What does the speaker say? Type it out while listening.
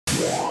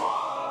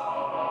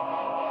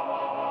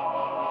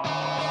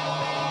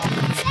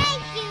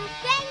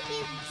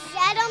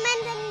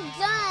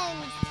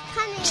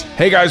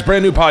Hey guys,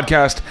 brand new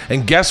podcast,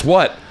 and guess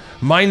what?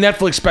 My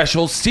Netflix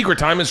special, Secret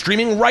Time, is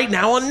streaming right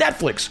now on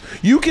Netflix.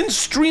 You can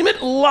stream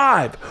it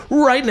live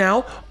right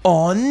now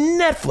on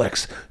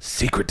Netflix.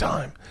 Secret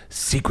Time,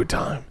 Secret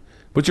Time.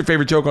 What's your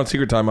favorite joke on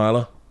Secret Time,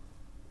 Isla?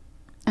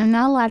 I'm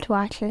not allowed to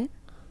watch it.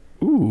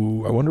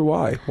 Ooh, I wonder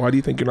why. Why do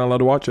you think you're not allowed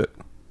to watch it?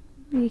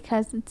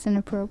 Because it's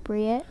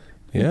inappropriate.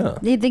 Yeah.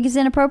 Do you think it's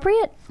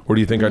inappropriate? Or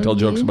do you think I tell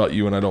jokes about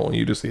you and I don't want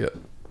you to see it?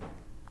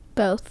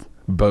 Both.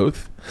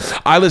 Both.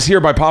 Isla's here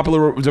by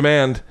popular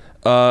demand.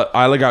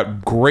 Isla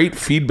got great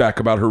feedback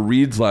about her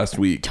reads last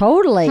week.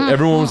 Totally.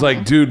 Everyone was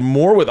like, dude,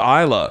 more with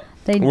Isla.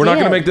 We're not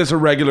going to make this a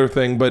regular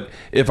thing, but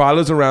if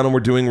Isla's around and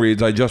we're doing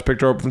reads, I just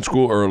picked her up from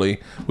school early.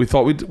 We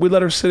thought we'd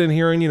let her sit in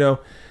here and,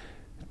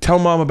 tell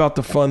mom about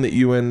the fun that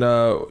you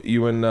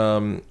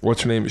and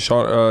what's her name,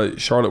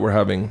 Charlotte were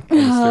having on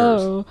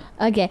the stairs.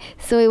 Okay.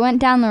 So we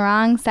went down the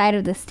wrong side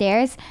of the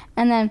stairs,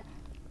 and then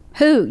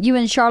Who? You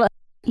and Charlotte?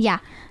 yeah,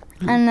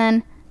 and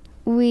then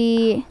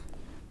we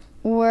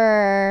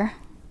were.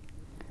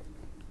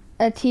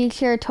 A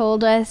teacher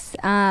told us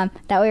that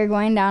we were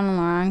going down on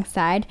the wrong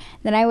side.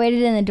 Then I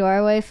waited in the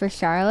doorway for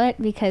Charlotte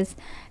because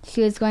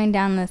she was going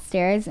down the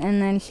stairs,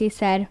 and then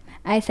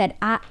I said,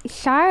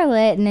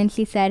 Charlotte, and then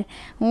she said,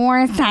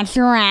 we're such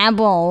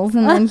rebels,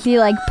 and then she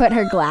put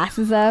her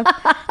glasses up,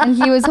 and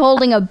she was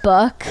holding a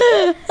book.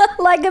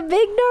 Like a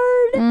big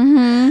nerd?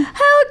 Mm-hmm.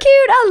 How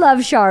cute. I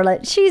love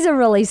Charlotte. She's a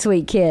really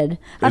sweet kid.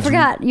 I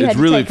forgot you had It's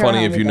to really take her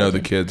funny on if you know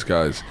the kids,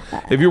 guys.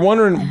 If you're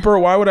wondering,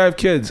 Bert, why would I have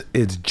kids?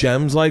 It's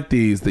gems like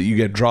these that you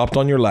get dropped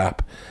on your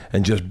lap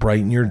and just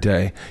brighten your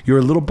day. You're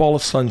a little ball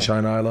of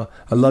sunshine, Isla.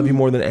 I love you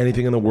more than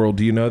anything in the world.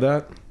 Do you know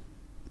that?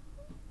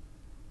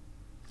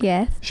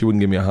 Yes. She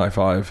wouldn't give me a high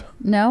five.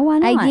 No, why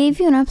not? I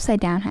gave you an upside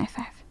down high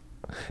five.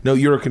 No,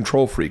 you're a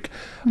control freak.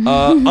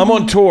 I'm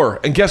on tour,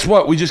 and guess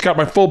what? We just got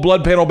my full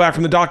blood panel back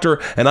from the doctor,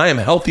 and I am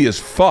healthy as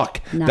fuck.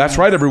 Nice. That's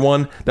right,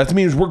 everyone. That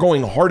means we're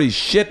going hard as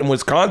shit in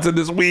Wisconsin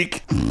this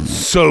week.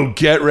 So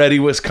get ready,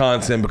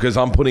 Wisconsin, because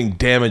I'm putting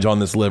damage on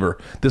this liver.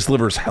 This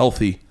liver's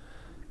healthy.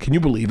 Can you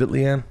believe it,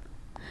 Leanne?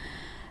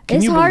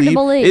 It's hard to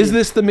believe. Is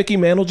this the Mickey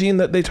Mantle gene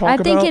that they talk about?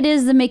 I think it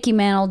is the Mickey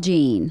Mantle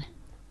gene.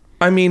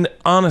 I mean,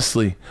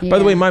 honestly. Yeah. By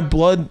the way, my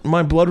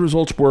blood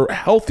results were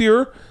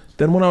healthier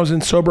than when I was in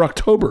sober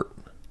October.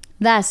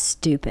 That's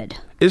stupid.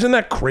 Isn't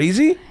that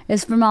crazy?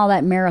 It's from all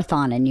that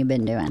marathoning you've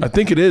been doing. I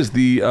think it is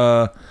the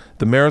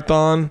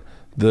marathon,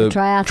 the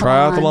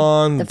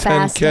triathlon, the 10K,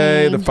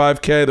 fasting. the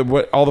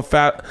 5K, all the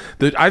fat.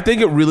 I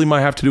think it really might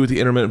have to do with the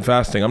intermittent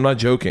fasting. I'm not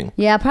joking.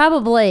 Yeah,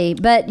 probably.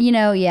 But,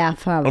 yeah,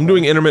 probably. I'm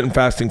doing intermittent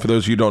fasting for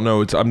those of you who don't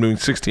know. I'm doing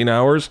 16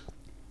 hours.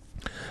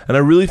 And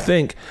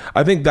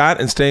I think that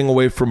and staying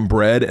away from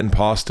bread and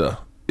pasta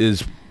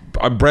is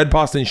bread,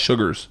 pasta, and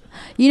sugars.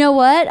 You know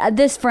what?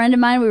 This friend of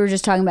mine, we were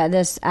just talking about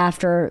this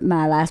after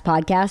my last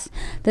podcast.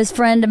 This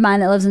friend of mine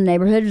that lives in the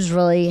neighborhood was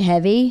really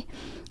heavy,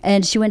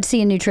 and she went to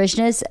see a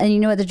nutritionist. And you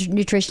know what the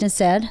nutritionist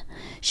said?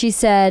 She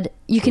said,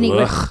 you can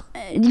eat...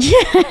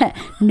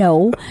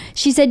 No.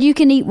 She said, you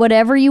can eat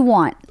whatever you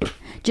want.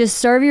 Just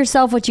serve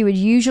yourself what you would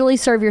usually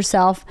serve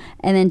yourself,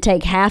 and then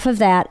take half of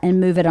that and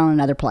move it on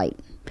another plate.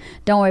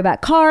 Don't worry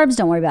about carbs.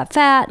 Don't worry about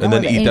fat. And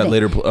then eat that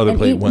other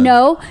plate.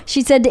 No,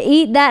 she said to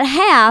eat that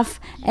half,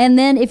 and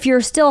then if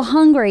you're still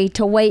hungry,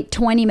 to wait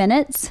 20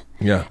 minutes.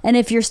 Yeah. And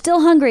if you're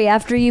still hungry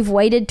after you've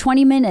waited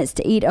 20 minutes,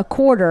 to eat a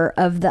quarter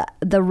of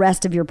the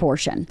rest of your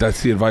portion.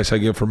 That's the advice I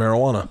give for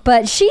marijuana.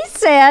 But she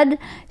said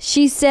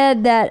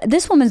that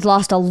this woman's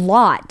lost a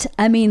lot.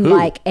 I mean,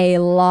 like a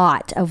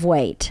lot of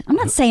weight. I'm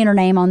not saying her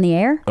name on the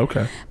air.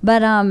 Okay.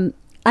 But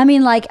I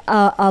mean, like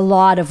a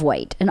lot of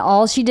weight. And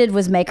all she did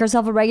was make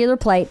herself a regular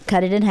plate,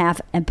 cut it in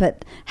half, and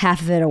put half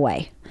of it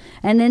away.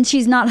 And then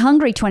she's not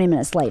hungry 20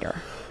 minutes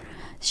later.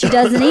 She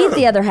doesn't eat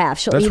the other half.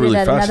 She'll eat it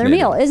at another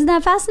meal. Isn't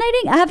that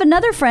fascinating? I have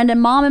another friend and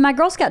mom in my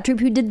Girl Scout troop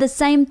who did the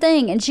same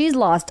thing, and she's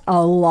lost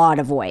a lot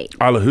of weight.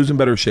 Isla, who's in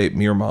better shape,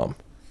 me or mom?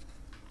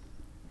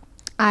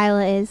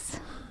 Isla is.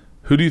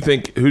 Who do you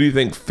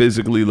think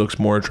physically looks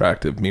more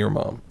attractive, me or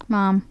mom?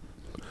 Mom.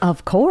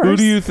 Of course. Who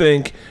do you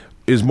think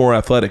is more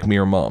athletic, me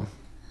or mom?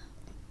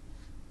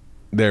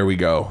 There we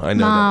go. I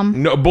know. Mom. That.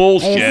 No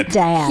bullshit. It's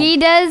Dad. He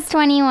does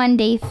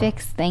 21-day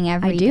fix thing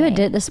every day. I did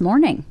it this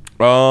morning.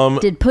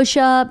 Did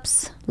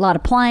push-ups, a lot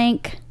of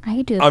plank. I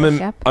could do a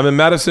push-up. I'm in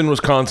Madison,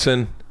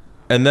 Wisconsin,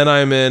 and then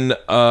I'm in.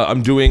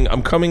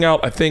 I'm coming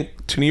out, I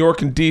think, to New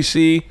York and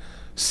DC.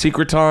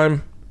 Secret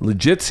Time,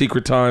 legit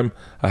Secret Time.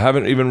 I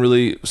haven't even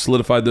really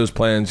solidified those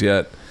plans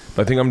yet.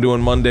 But I think I'm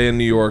doing Monday in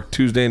New York,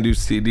 Tuesday in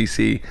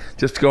DC,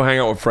 just to go hang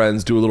out with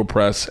friends, do a little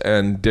press,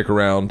 and dick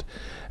around.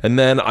 And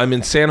then I'm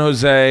in San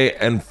Jose,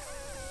 and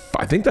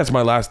I think that's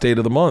my last date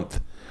of the month.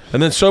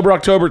 And then Sober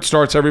October, it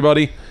starts,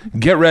 everybody.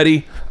 Get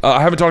ready.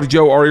 I haven't talked to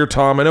Joe, Ari, or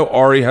Tom. I know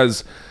Ari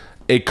has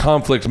a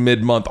conflict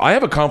mid-month. I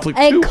have a conflict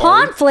A too.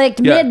 conflict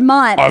Ari. Yeah.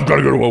 mid-month. I've got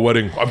to go to a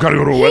wedding. I've got to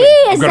go to a He wedding.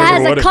 I've gotta go to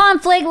has a wedding.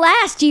 conflict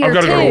last year, I've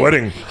gotta too. go to a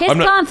wedding. His I'm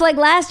not- conflict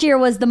last year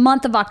was the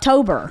month of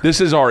October. This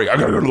is Ari. I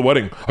gotta go to the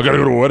wedding. I gotta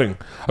go to a wedding.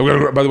 I've got to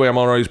go. By the way, I'm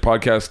on Ari's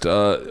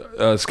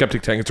podcast,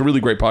 Skeptic Tank. It's a really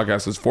great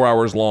podcast. It's 4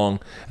 hours long,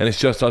 and it's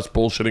just us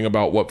bullshitting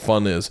about what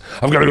fun is.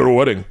 I've got to go to a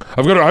wedding.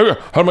 How am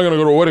I gonna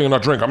go to a wedding and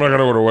not drink? I'm not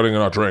gonna go to a wedding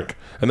and not drink.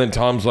 And then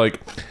Tom's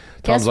like,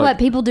 Guess what?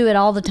 People do it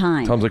all the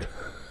time. Tom's like,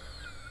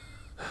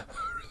 I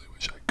really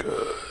wish I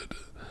could,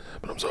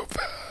 but I'm so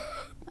fat.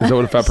 Is that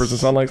what a fat person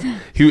sounds like?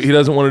 He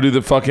doesn't want to do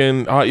the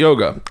fucking hot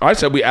yoga. I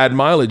said we add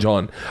mileage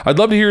on. I'd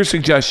love to hear your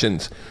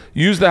suggestions.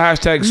 Use the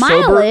hashtag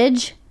sober.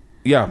 Mileage?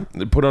 Yeah,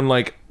 put on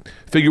like,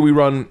 figure we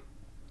run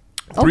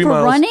 3 for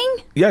miles. running?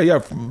 Yeah. You're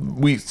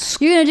going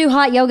to do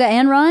hot yoga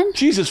and run?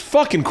 Jesus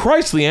fucking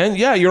Christ, Leanne.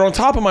 Yeah, you're on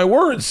top of my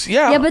words.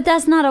 Yeah. Yeah, but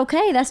that's not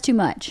okay. That's too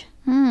much.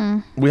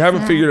 We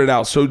haven't figured it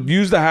out. So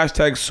use the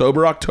hashtag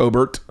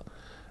SoberOctobert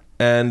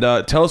and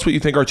tell us what you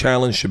think our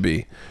challenge should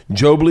be.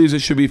 Joe believes it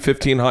should be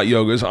 15 hot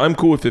yogas. I'm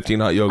cool with 15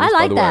 hot yogas, I by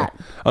like the that.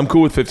 way. I'm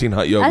cool with 15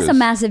 hot yogas. That's a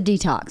massive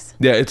detox.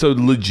 Yeah, it's a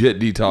legit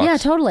detox. Yeah,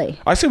 totally.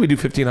 I say we do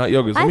 15 hot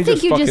yogas. Let I me think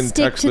just you fucking just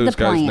stick text to the those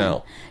guys plan.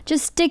 now.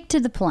 Just stick to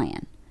the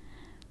plan.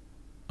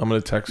 I'm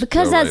going to text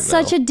Because Joe that's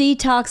right such now. a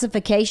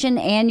detoxification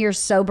and you're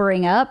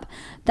sobering up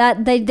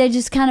that they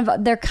just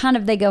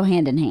they go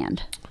hand in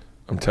hand.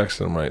 I'm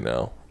texting him right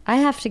now. I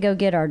have to go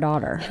get our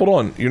daughter. Hold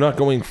on. You're not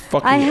going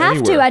fucking I have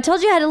anywhere. to. I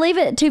told you I had to leave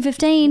it at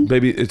 2:15.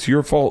 Baby, it's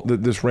your fault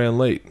that this ran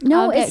late.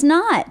 No, I'll get- it's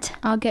not.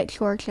 I'll get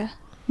Georgia.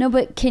 No,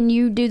 but can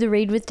you do the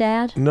read with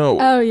Dad? No.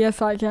 Oh,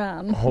 yes, I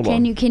can. Hold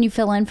on. Can you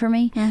fill in for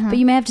me? But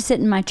you may have to sit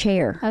in my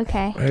chair.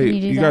 Okay. Hey,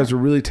 you do you that? guys are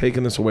really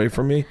taking this away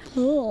from me.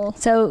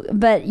 So,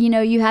 but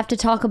you have to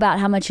talk about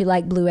how much you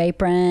like Blue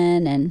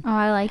Apron and Oh,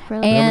 I like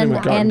really. and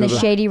even gotten the to the-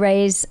 Shady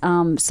Rays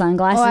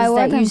sunglasses Oh, I wore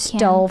that you them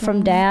stole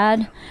from camping.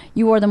 Dad.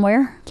 You wore them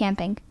where?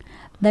 Camping.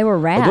 They were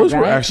rad, Those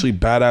were right? actually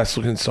badass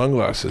looking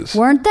sunglasses.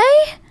 Weren't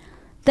they?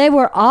 They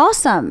were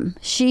awesome.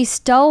 She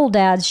stole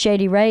Dad's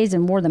Shady Rays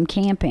and wore them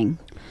camping.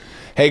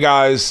 Hey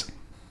guys,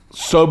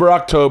 Sober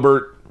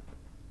October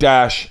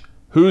dash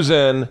who's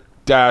in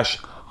dash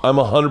I'm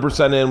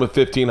 100% in with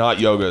 15 hot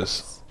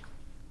yogas.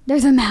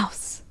 There's a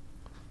mouse.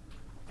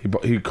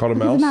 He caught a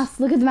Look at mouse? the mouse.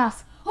 Look at the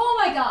mouse.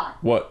 Oh my God!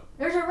 What?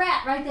 There's a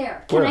rat right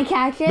there. Can Where? I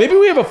catch it? Maybe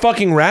we have a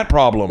fucking rat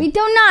problem. We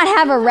do not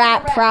have a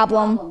rat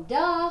problem.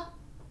 Duh.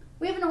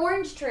 We have an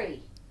orange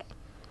tree.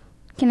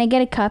 Can I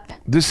get a cup?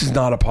 This is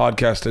not a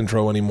podcast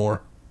intro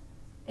anymore.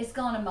 It's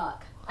gone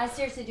amok. I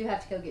seriously do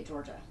have to go get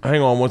Georgia.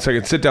 Hang on one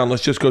second. Sit down.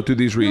 Let's just go through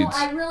these No, reads.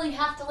 I really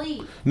have to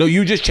leave. No,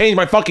 you just changed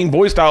my fucking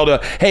voice style to,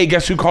 hey,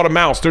 guess who caught a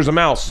mouse? There's a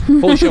mouse.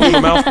 Holy shit, we have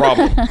a mouse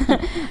problem.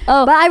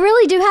 Oh, but I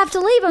really do have to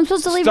leave. I'm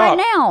supposed to leave Stop.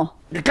 right now.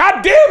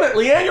 God damn it,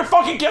 Leanne, you're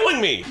fucking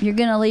killing me. You're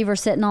gonna leave her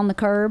sitting on the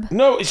curb?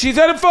 No, she's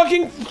at a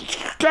fucking,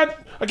 God,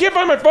 I can't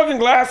find my fucking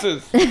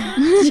glasses. Where are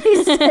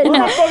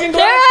my fucking They're glasses?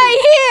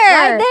 right here.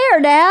 Right there,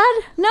 Dad.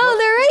 No,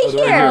 they're right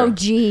they're here. right Oh,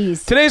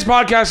 jeez. Today's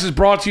podcast is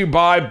brought to you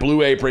by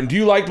Blue Apron. Do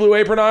you like Blue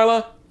Apron,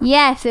 Isla?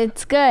 Yes,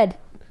 it's good.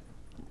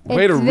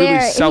 Way to It's really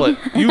very- sell it.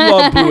 You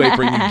love Blue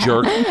Apron, you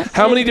jerk.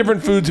 How many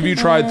different foods have you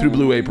tried through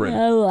Blue Apron?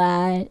 A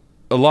lot.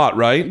 A lot,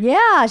 right?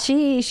 Yeah,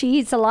 she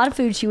eats a lot of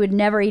food she would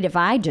never eat if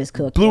I just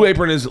cooked Blue it.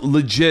 Apron is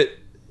legit.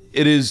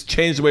 It has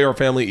changed the way our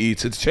family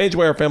eats. It's changed the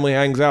way our family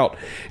hangs out.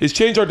 It's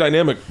changed our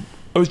dynamic.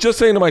 I was just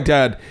saying to my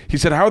dad, he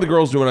said, how are the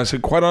girls doing? I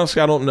said, quite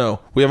honestly, I don't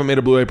know. We haven't made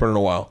a Blue Apron in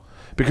a while.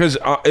 Because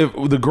if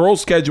the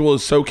girls' schedule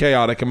is so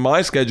chaotic, and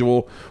my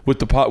schedule with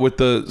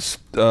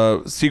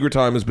the secret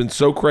time has been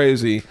so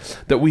crazy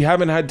that we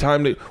haven't had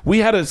time to. We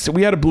had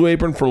a Blue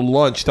Apron for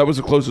lunch. That was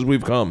the closest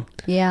we've come.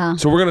 Yeah.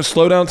 So we're gonna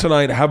slow down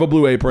tonight, have a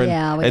Blue Apron,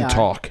 Yeah, we and are.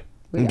 talk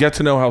and get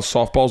to know how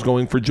softball's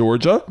going for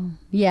Georgia.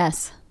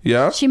 Yes.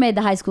 Yeah. She made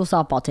the high school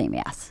softball team,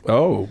 yes.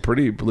 Oh,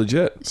 pretty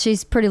legit.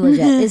 She's pretty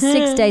legit. It's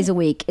 6 days a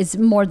week. It's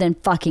more than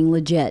fucking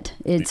legit.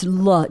 It's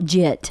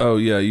legit. Oh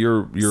yeah,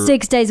 you're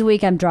 6 days a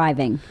week I'm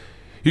driving.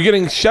 You're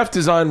getting chef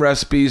design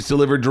recipes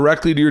delivered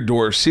directly to your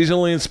door,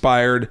 seasonally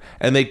inspired,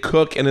 and they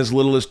cook in as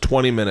little as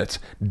 20 minutes.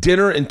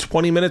 Dinner in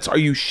 20 minutes? Are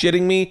you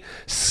shitting me?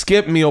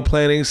 Skip meal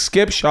planning,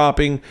 skip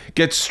shopping,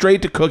 get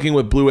straight to cooking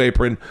with Blue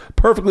Apron.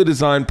 Perfectly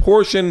designed,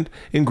 portioned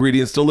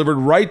ingredients delivered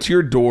right to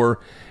your door.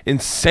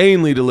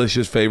 Insanely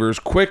delicious flavors,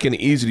 quick and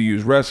easy to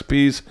use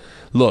recipes.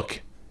 Look,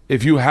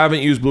 if you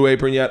haven't used Blue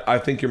Apron yet, I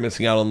think you're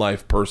missing out on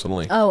life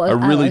personally. I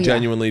really yeah.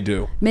 genuinely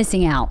do.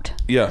 Missing out.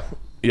 Yeah.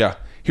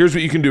 Here's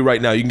what you can do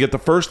right now. You can get the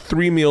first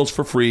 3 meals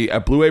for free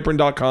at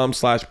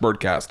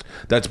blueapron.com/birdcast.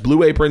 That's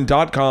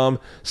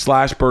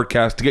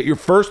blueapron.com/birdcast to get your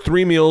first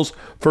 3 meals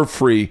for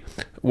free.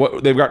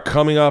 What they've got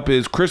coming up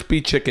is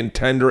crispy chicken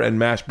tender and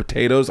mashed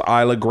potatoes,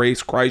 Isla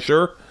Grace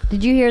Kreischer.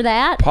 Did you hear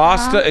that?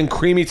 Pasta and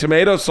creamy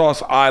tomato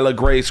sauce, Isla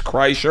Grace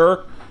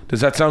Kreischer.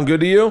 Does that sound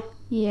good to you?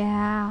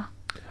 Yeah.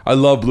 I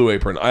love Blue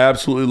Apron. I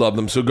absolutely love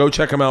them. So go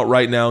check them out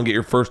right now and get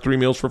your first 3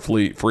 meals for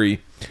free.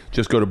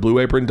 Just go to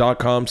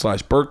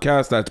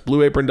blueapron.com/birdcast. That's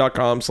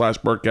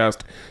blueapron.com/birdcast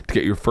to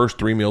get your first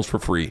 3 meals for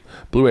free.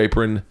 Blue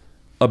Apron,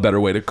 a better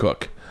way to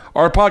cook.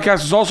 Our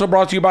podcast is also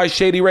brought to you by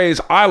Shady Rays.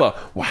 Isla,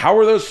 how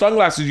are those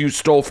sunglasses you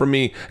stole from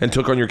me and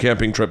took on your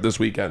camping trip this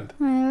weekend?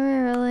 They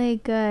were really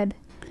good.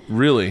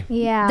 Really?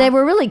 Yeah. They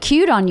were really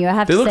cute on you. I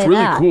have They to say looked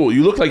really that. cool.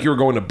 You looked like you were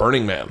going to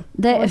Burning Man.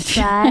 What's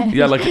that?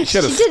 Yeah, like she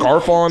had a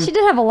scarf on. She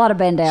did have a lot of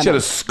bandanas She had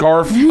a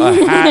scarf, a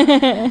hat.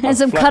 and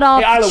some cut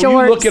off Hey, Isla, shorts.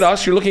 when you look at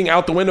us, you're looking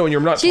out the window and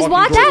you're not She's talking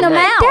watching towards the mic.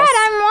 mouse. Dad,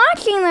 I'm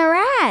watching the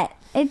rat.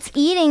 It's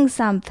eating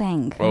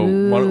something. Oh,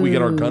 why don't we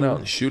get our gun out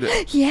and shoot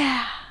it?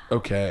 Yeah.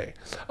 Okay.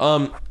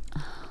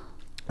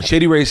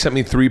 Shady Rays sent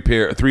me three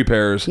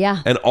pairs.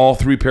 Yeah. And all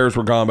 3 pairs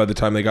were gone by the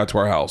time they got to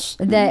our house.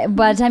 By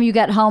the time you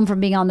got home from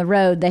being on the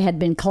road, they had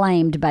been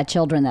claimed by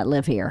children that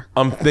live here.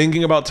 I'm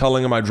thinking about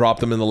telling them I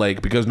dropped them in the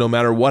lake because no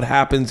matter what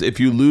happens, if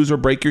you lose or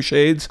break your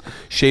shades,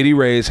 Shady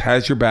Rays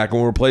has your back and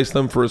will replace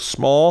them for a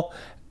small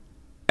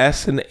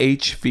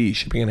S&H fee,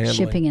 shipping and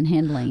handling. Shipping and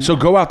handling. So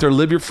go out there,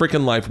 live your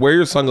freaking life, wear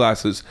your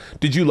sunglasses.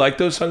 Did you like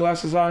those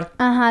sunglasses, I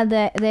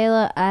They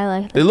look. I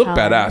like. They look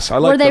color. badass. I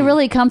like Were they them.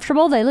 really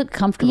comfortable? They looked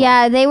comfortable.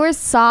 Yeah, they were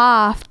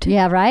soft.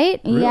 Yeah,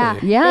 right? Yeah,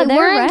 Yeah, they they're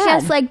weren't rad.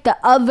 just like the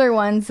other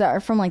ones that are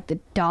from like the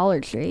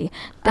Dollar Tree.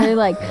 They're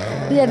like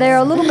Yeah, they're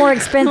a little more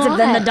expensive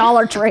than the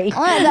Dollar Tree. the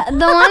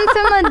ones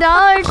from the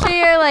Dollar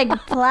Tree are like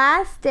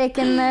plastic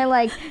and they're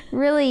like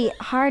really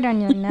hard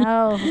on your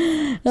nose.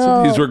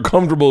 So these were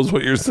comfortable is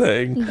what you're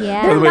saying.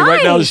 Yeah. By the way, They're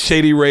right now nice.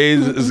 Shady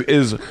Rays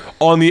is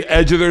on the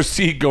edge of their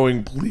seat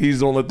going, please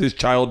don't let this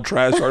child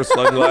trash our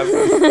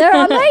sunglasses.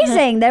 They're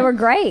amazing. They were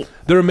great.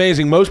 They're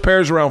amazing. Most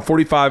pairs are around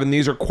 $45 and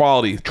these are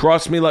quality.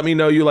 Trust me, let me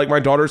know you. Like my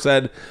daughter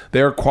said,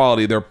 they're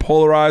quality. They're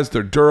polarized.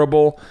 They're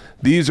durable.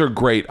 These are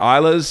great.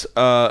 Isla's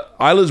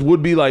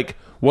would be like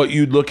what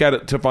you'd look at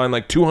it to find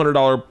like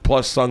 $200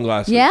 plus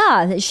sunglasses.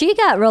 Yeah, she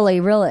got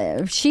really.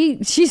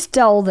 She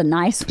stole the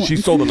nice ones. She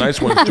stole the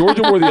nice ones.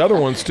 Georgia wore the other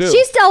ones too.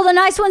 She stole the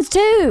nice ones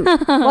too.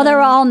 Well, they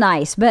were all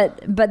nice, but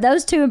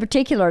those two in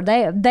particular,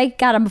 they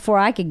got them before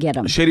I could get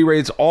them. Shady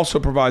Rays also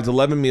provides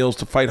 11 meals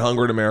to fight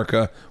hunger in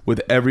America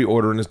with every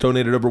order and has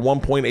donated over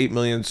 1.8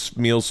 million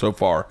meals so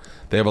far.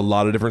 They have a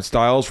lot of different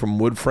styles from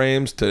wood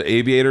frames to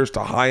aviators to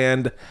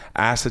high-end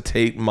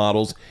acetate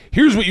models.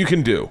 Here's what you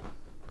can do.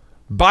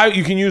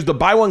 You can use the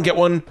buy one get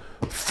one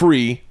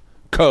free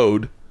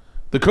code.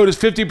 The code is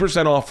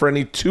 50% off for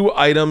any 2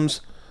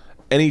 items.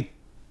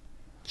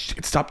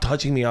 Stop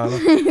touching me, Isla.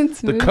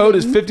 The code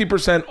is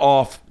 50%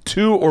 off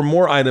 2 or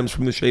more items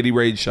from the Shady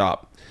Rays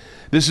shop.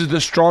 This is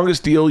the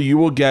strongest deal you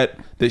will get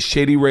that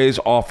Shady Rays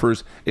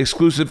offers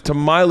exclusive to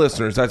my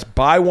listeners. That's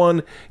buy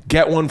one,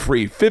 get one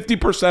free.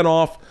 50%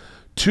 off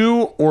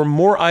 2 or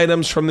more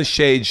items from the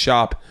Shade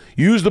shop.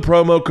 Use the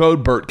promo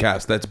code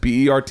BERTCAST. That's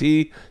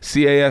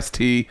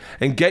BERTCAST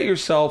and get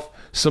yourself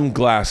some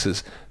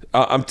glasses.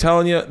 I'm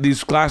telling you,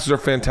 these glasses are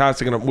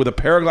fantastic. And with a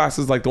pair of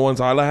glasses like the ones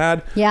Isla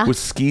had, Yeah. with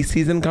ski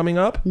season coming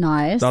up,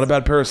 Nice. not a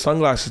bad pair of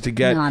sunglasses to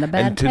get. Not a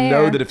bad and to pair.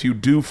 know that if you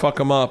do fuck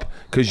them up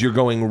because you're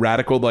going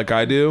radical like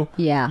I do,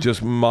 Yeah.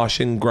 just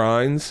moshing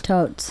grinds,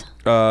 Totes.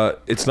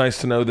 it's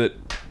nice to know that,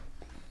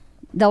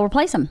 They'll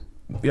replace them.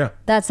 yeah,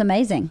 That's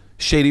amazing.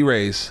 Shady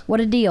Rays. What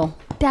a deal.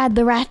 Dad,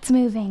 the rat's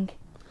moving.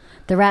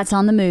 The rat's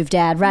on the move,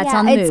 Dad. Rat's yeah,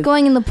 on the it's move.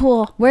 going in the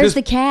pool. Where's This-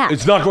 the cat?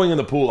 It's not going in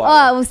the pool.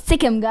 Oh,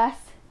 stick him, Gus.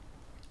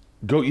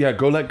 Go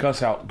let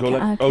Gus out. Go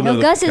let. Okay. Oh no,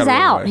 the Gus cat is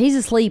ran out. away. He's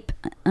asleep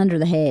under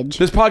the hedge.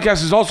 This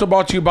podcast is also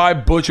brought to you by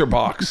Butcher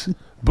Box.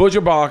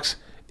 Butcher Box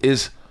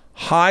is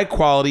high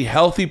quality,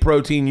 healthy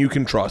protein you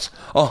can trust.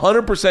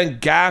 100%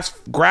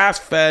 grass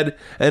fed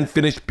and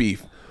finished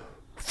beef,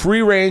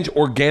 free range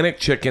organic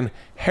chicken,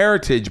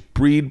 heritage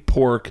breed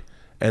pork,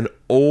 and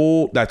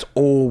that's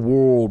old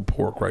world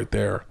pork right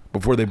there.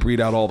 Before they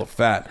breed out all the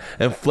fat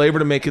and flavor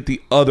to make it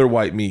the other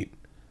white meat,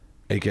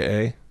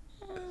 aka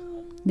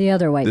The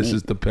other white this meat.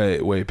 is the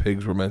way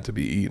pigs were meant to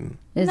be eaten.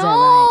 Is that right?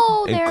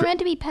 No, they And were cr- meant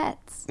to be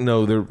pets.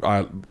 No, they're.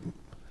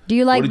 Do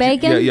you like What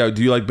did bacon? yeah.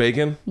 Do you like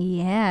bacon?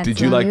 Yeah.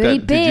 Did you So like you that?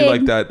 eat Did you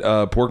like pig.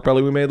 that pork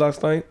belly we made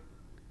last night?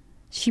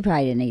 She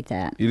probably didn't eat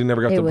that. You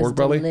never got it the was pork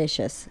belly?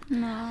 delicious.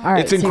 No. All right,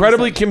 It's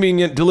incredibly seriously.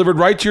 convenient, delivered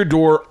right to your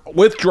door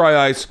with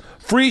dry ice,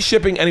 free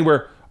shipping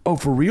anywhere. Oh,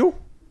 for real?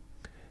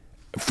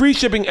 Free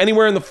shipping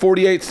anywhere in the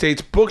 48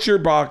 states. Butcher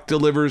Box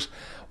delivers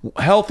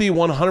healthy,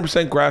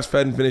 100%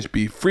 grass-fed and finished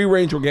beef,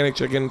 free-range organic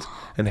chickens,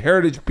 and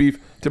heritage beef.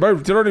 Did I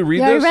already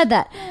read Yeah, I this? read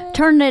that.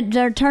 Turn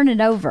it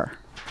over.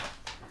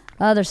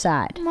 Other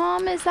side.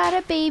 Mom, is that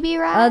a baby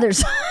rat? Other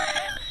side.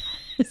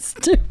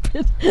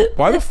 Stupid.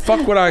 Why the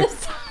fuck would I?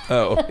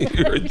 Oh,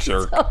 you're a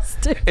jerk. So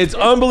stupid. It's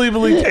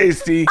unbelievably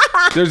tasty.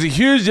 There's a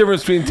huge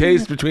difference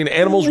between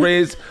animals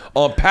raised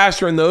on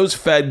pasture and those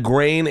fed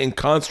grain and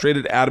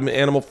concentrated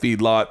animal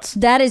feedlots.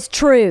 That is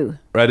true.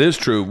 That is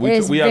true.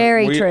 It's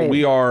very true.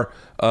 We are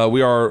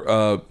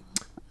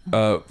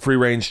free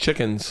range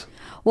chickens.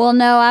 Well,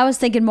 no, I was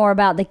thinking more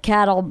about the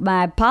cattle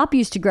my pop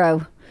used to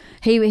grow.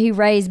 He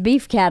raised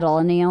beef cattle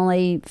and he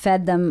only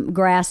fed them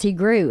grass he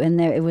grew,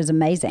 and it was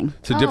amazing.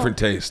 It's a different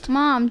taste.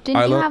 Mom, didn't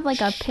you Isla? have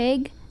like a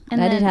pig?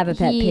 And I did then have a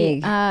pet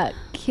he, pig.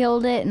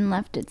 Killed it and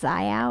left its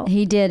eye out.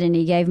 He did, and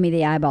he gave me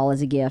the eyeball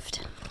as a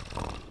gift.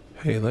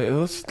 Hey,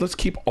 let's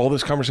keep all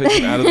this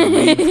conversation out of the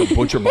read for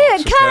Butcher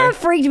Box. It kind of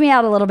freaked me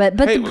out a little bit,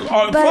 but Hey,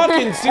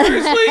 fucking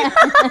seriously?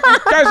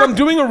 Guys, I'm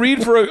doing a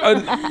read for no,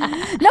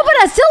 but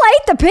I still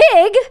ate the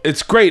pig.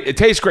 It's great. It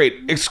tastes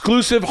great.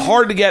 Exclusive,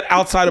 hard to get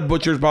outside of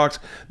Butcher's Box.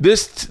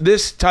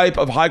 This type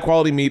of high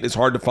quality meat is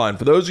hard to find.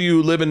 For those of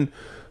you who live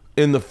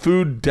in the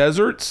food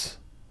deserts,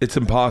 it's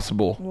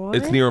impossible. What?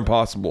 It's near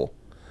impossible.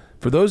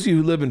 For those of you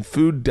who live in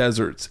food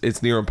deserts,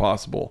 it's near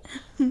impossible.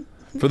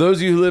 For those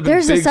of you who live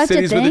in big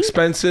cities with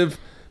expensive...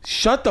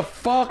 Shut the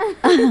fuck.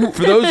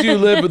 For those of you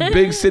who live with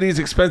big cities,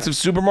 expensive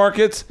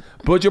supermarkets,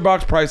 Butcher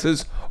Box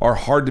prices are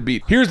hard to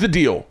beat. Here's the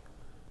deal.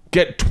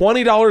 Get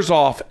 $20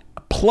 off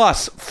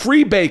plus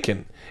free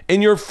bacon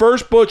in your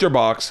first Butcher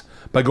Box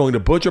by going to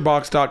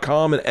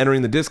butcherbox.com and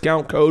entering the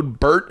discount code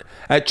BERT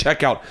at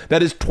checkout.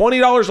 That is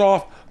 $20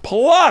 off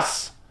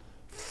plus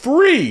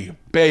free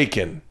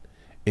bacon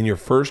in your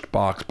first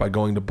box by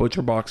going to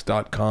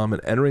butcherbox.com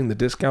and entering the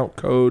discount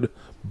code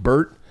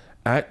BERT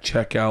at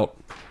checkout.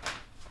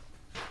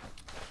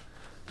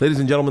 Ladies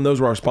and gentlemen,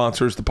 those were our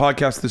sponsors. The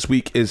podcast this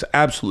week is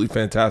absolutely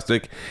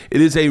fantastic.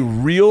 It is a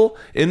real,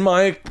 in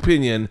my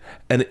opinion,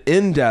 an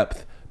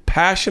in-depth,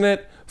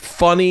 passionate,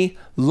 funny,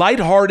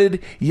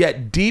 lighthearted,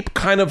 yet deep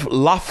kind of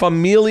La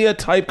Familia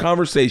type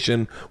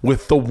conversation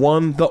with the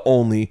one, the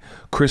only,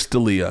 Chris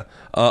D'Elia.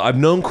 I've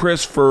known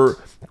Chris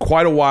for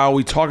quite a while.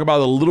 We talk about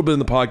it a little bit in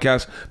the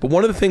podcast, but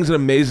one of the things that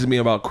amazes me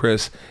about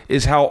Chris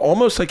is how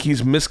almost like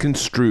he's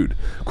misconstrued.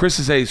 Chris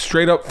is a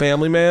straight up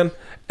family man,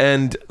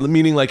 and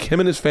meaning like him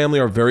and his family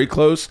are very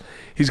close.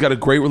 He's got a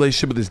great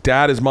relationship with his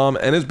dad, his mom,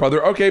 and his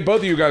brother. Okay, both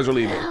of you guys are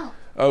leaving.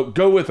 Oh,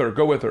 go with her.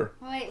 Go with her.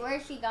 Wait, where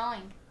is she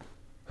going?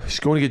 She's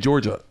going to get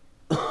Georgia.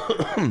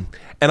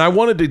 And I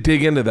wanted to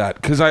dig into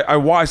that because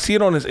I see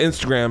it on his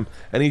Instagram,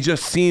 and he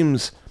just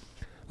seems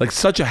like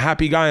such a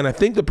happy guy. And I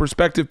think the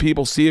perspective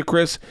people see of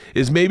Chris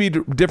is maybe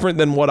different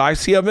than what I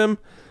see of him.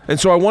 And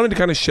so I wanted to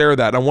kind of share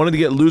that. I wanted to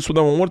get loose with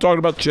him. I wanted to talk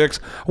about chicks.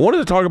 I wanted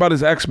to talk about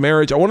his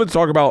ex-marriage. I wanted to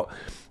talk about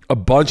a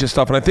bunch of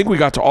stuff. And I think we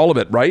got to all of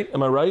it, right?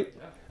 Am I right?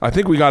 Yeah. I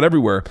think we got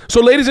everywhere. So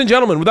ladies and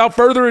gentlemen, without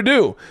further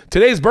ado,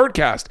 today's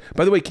Bertcast.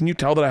 By the way, can you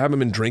tell that I haven't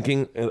been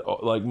drinking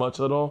like much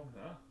at all?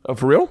 No.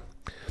 For real?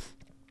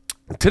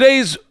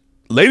 Today's,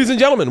 ladies and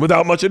gentlemen,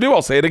 without much ado,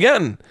 I'll say it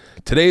again.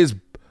 Today's,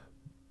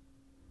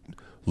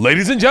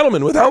 ladies and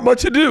gentlemen, without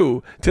much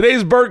ado,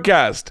 today's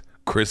Bertcast,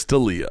 Chris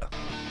D'Elia.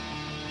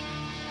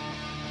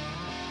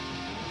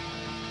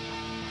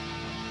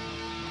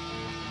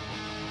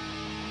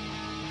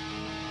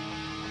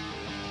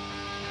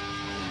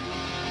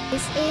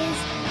 This is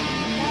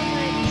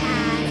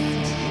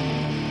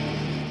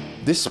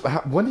the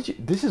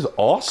Bertcast. This is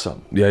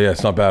awesome. Yeah,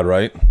 it's not bad,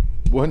 right?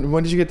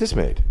 When did you get this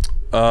made?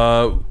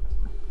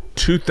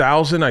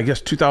 2000, I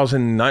guess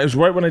 2009. It was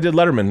right when I did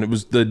Letterman. It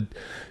was the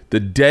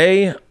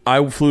day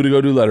I flew to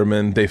go do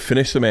Letterman. They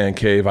finished the Man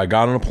Cave. I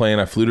got on a plane.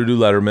 I flew to do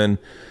Letterman,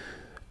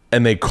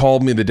 and they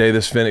called me the day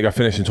this got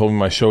finished and told me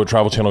my show at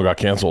Travel Channel got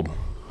canceled.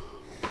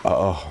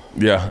 Oh,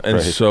 yeah, and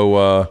right.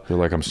 So you're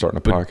like, I'm starting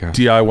a podcast.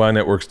 DIY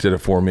Networks did it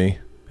for me,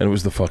 and it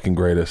was the fucking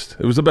greatest.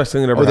 It was the best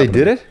thing that ever happened. Oh, they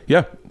did it?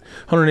 Yeah,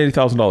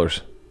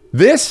 $180,000.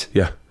 This?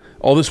 Yeah,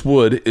 all this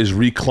wood is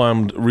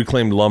reclaimed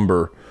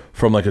lumber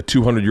from like a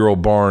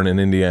 200-year-old barn in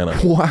Indiana.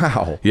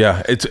 Wow.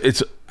 Yeah,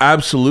 it's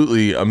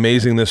absolutely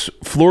amazing. This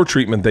floor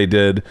treatment they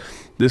did,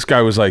 this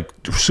guy was like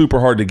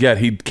super hard to get.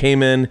 He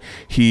came in,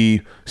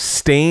 he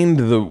stained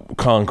the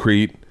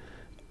concrete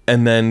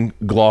and then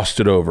glossed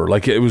it over.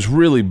 Like it was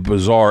really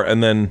bizarre.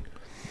 And then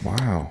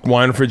wow,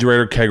 wine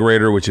refrigerator,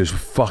 kegerator, which is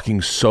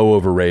fucking so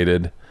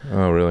overrated.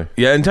 Oh, really?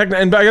 Yeah, and I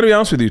got to be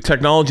honest with you,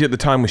 technology at the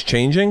time was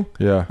changing.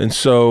 Yeah. And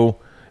so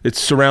it's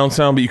surround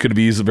sound, but you could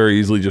very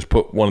easily just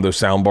put one of those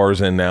sound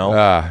bars in now.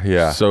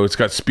 Yeah. So it's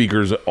got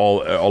speakers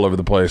all over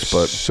the place.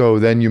 But so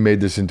then you made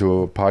this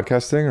into a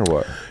podcast thing, or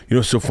what? you know,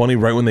 it's so funny.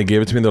 Right when they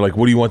gave it to me, they're like,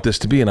 "What do you want this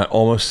to be?" And I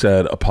almost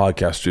said a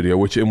podcast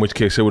studio, in which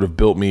case they would have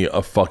built me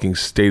a fucking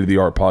state of the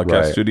art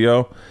podcast Right.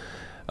 studio.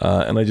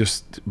 And I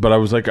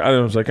was like,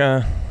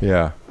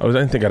 Yeah. I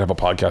didn't think I'd have a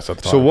podcast at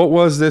the time. So what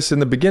was this in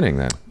the beginning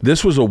then?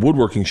 This was a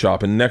woodworking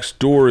shop, and next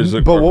door is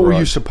a. But what were you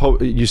garage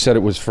supposed? You said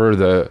it was for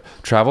the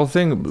travel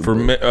thing for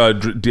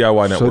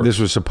DIY Network? So this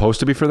was supposed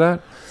to be for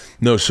that?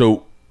 No,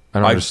 so I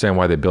don't understand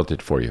why they built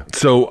it for you.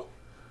 So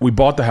we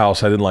bought the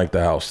house. I didn't like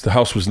the house. The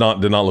house did not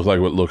look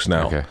like what it looks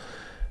now. Okay.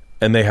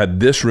 And they had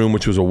this room,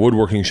 which was a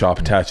woodworking shop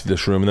attached to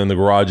this room, and then the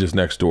garage is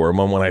next door. And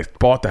when I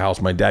bought the house,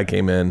 my dad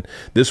came in.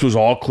 This was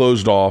all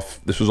closed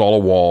off. This was all a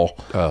wall.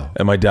 Oh.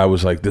 And my dad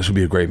was like, "This would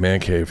be a great man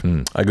cave."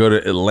 I go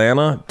to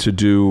Atlanta to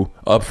do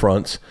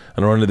upfronts,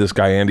 and I run into this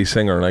guy, Andy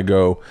Singer, and I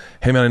go,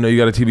 "Hey man, I know you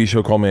got a TV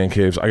show called Man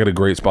Caves. I got a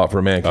great spot for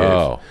a man cave."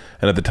 Oh.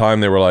 And at the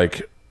time, they were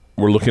like,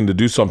 "We're looking to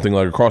do something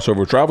like a crossover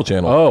with Travel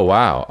Channel." Oh,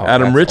 wow. Oh,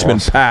 Adam that's Richmond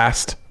awesome.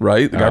 passed,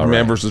 right? The guy from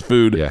Man right. vs.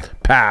 Food Yeah.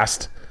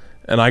 passed.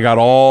 And I got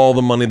all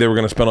the money they were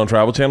going to spend on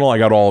Travel Channel. I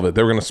got all of it.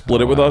 They were going to split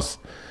it with us.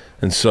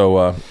 And so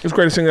it was the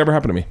greatest thing that ever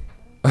happened to me.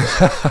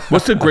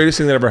 What's the greatest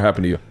thing that ever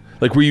happened to you?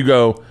 Like where you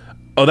go,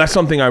 "Oh, that's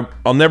something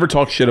I'll never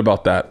talk shit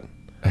about that."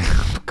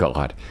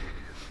 God.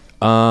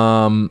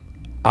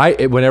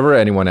 Whenever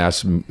anyone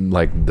asks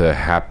like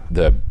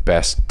the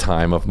best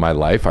time of my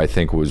life, I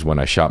think was when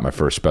I shot my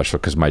first special,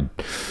 because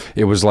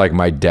it was like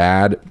my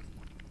dad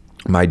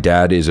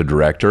is a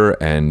director,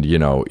 and you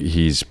know,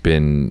 he's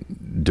been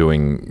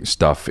doing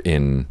stuff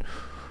in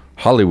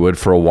Hollywood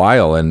for a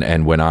while,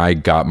 and when I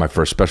got my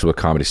first special with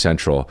Comedy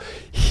Central,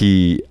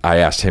 I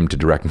asked him to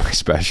direct my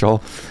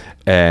special,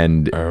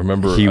 and I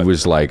remember he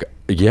was like,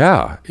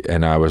 yeah,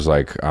 and I was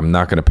like, I'm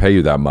not going to pay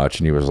you that much,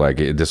 and he was like,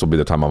 this will be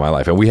the time of my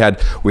life, and we had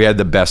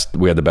the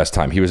best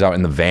time. He was out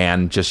in the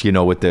van, just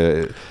with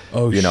the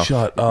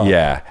shut up.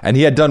 Yeah, and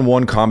he had done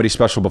one comedy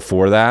special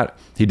before that.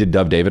 He did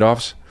Dove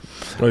Davidoff's.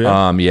 Oh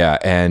yeah. Yeah,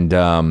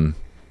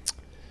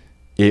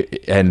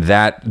 and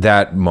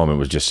that moment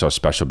was just so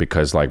special,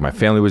 because like my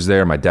family was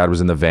there, my dad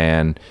was in the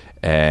van,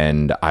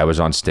 and I was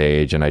on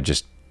stage, and I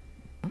just,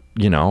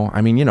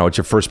 it's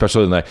your first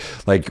special, and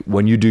like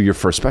when you do your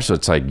first special,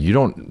 it's like you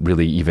don't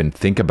really even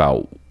think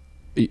about.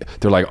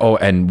 They're like, oh,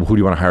 and who do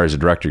you want to hire as a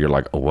director? You're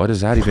like, oh, what does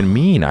that even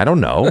mean? I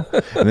don't know.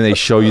 And then they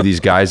show you these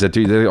guys that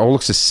they all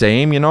looks the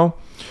same,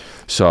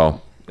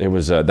 So it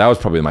was that was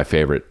probably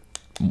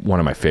one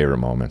of my favorite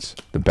moments.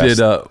 The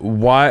best.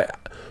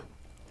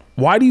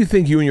 Why do you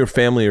think you and your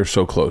family are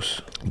so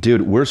close?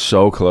 Dude, we're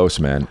so close,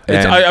 man.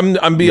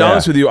 I'm being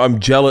honest with you. I'm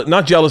jealous,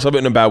 not jealous of it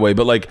in a bad way,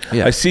 but like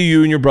I see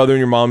you and your brother and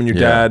your mom and your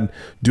dad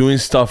doing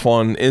stuff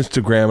on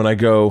Instagram, and I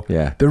go,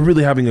 they're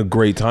really having a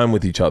great time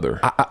with each other.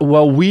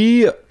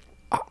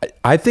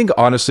 I think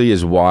honestly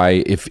is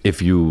why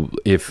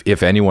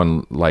if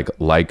anyone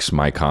likes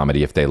my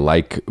comedy, if they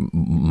like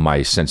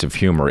my sense of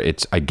humor,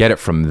 I get it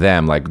from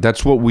them. Like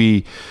that's what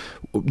we.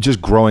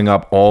 Just growing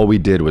up, all we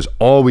did was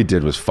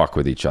fuck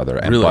with each other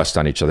and bust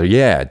on each other.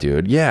 Yeah,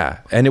 dude.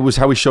 Yeah. And it was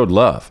how we showed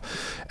love.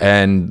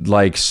 And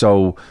like,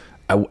 so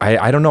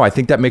I don't know. I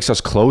think that makes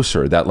us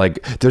closer, that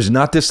like, there's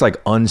not this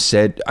like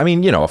unsaid, I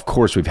mean, of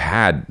course we've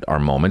had our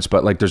moments,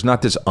 but like, there's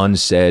not this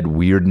unsaid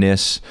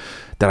weirdness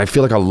that I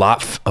feel like a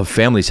lot of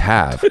families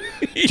have. Do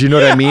you know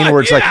what I mean?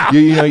 Where it's like,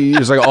 you're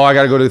just like, oh, I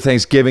got to go to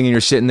Thanksgiving, and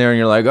you're sitting there and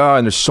you're like, oh,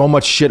 and there's so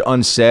much shit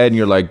unsaid, and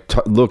you're like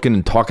looking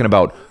and talking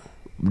about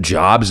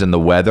jobs and the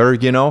weather.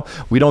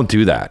 We don't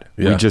do that.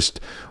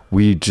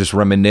 We just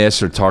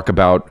reminisce or talk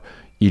about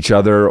each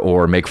other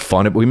or make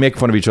fun of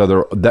each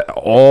other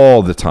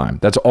all the time.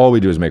 That's all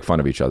we do, is make fun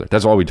of each other.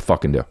 That's all we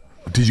fucking do.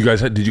 Did you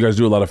guys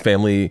do a lot of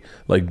family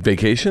like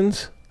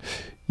vacations?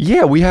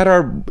 Yeah, we had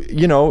our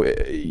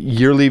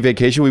yearly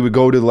vacation. We would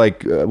go to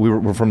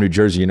we're from New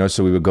Jersey,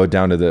 so we would go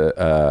down to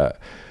the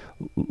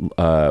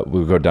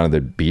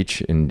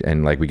beach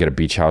and like we get a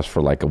beach house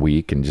for like a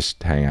week and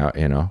just hang out.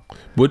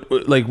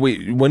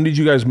 Wait, when did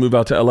you guys move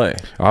out to LA?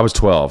 I was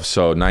 12,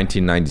 so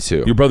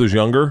 1992. Your brother's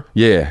younger?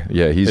 Yeah,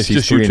 he's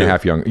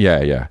 3.5 young.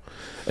 Yeah.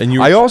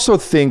 And I also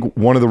think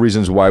one of the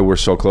reasons why we're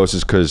so close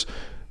is because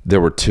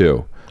there were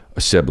two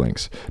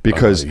siblings.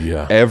 Because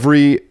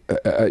every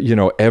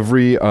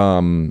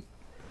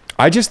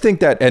I just think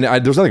that, and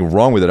there's nothing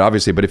wrong with it,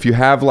 obviously, but if you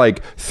have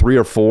like 3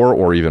 or 4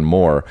 or even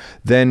more,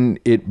 then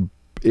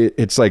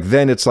it's like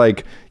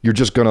you're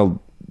just gonna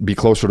be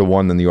closer to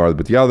one than you are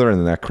with the other, and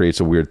then that creates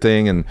a weird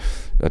thing, and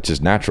that's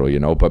just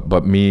natural,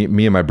 But me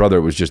and my brother,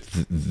 it was just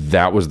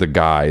that was the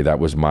guy that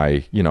was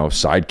my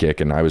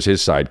sidekick, and I was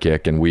his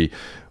sidekick, and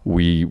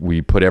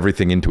we put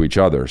everything into each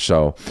other.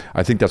 So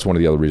I think that's one of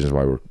the other reasons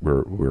why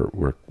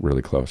we're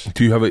really close.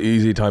 Do you have an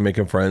easy time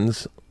making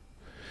friends?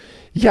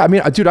 Yeah, I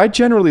mean, dude, I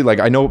generally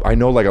I know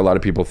like a lot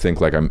of people think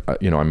like I'm,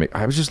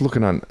 I was just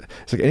looking on,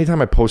 it's like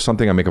anytime I post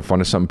something, I'm making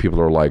fun of something, people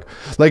are like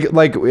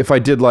if I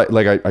did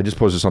I just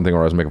posted something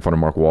where I was making fun of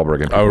Mark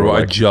Wahlberg, and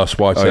I just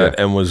watched that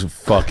and was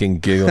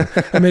fucking giggling.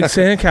 I make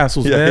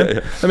sandcastles, man.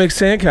 Yeah. I make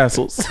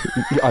sandcastles.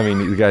 I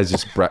mean, the guy's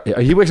just,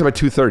 he wakes up at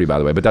 2:30, by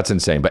the way, but that's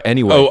insane. But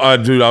anyway. Oh,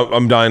 dude,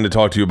 I'm dying to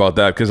talk to you about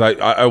that, because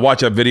I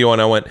watched that video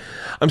and I went,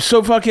 I'm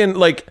so fucking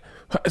like,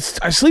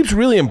 sleep's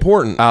really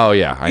important. Oh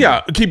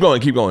yeah. Keep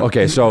going.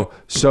 Okay, so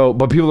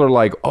but people are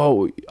like,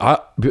 oh,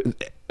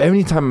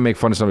 anytime I make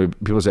fun of somebody,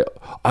 people say,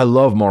 I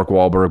love Mark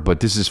Wahlberg,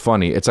 but this is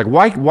funny. It's like,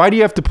 why do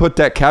you have to put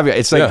that caveat?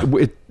 It's like,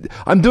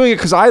 I'm doing it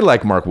because I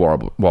like Mark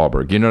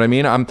Wahlberg. You know what I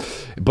mean?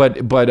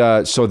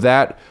 So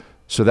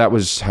that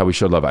was how we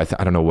showed love. I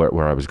don't know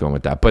where I was going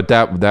with that, but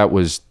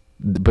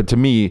but to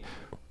me,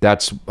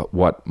 that's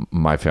what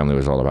my family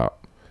was all about.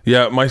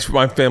 Yeah, my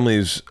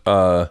family's.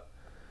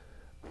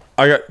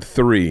 I got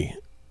 3,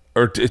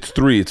 or it's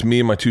 3. It's me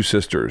and my 2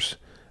 sisters,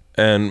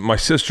 and my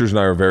sisters and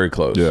I are very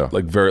close. Yeah,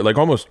 like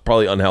almost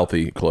probably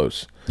unhealthy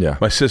close. Yeah,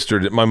 my sister,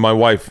 my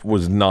wife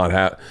was not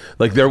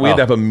we had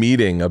to have a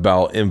meeting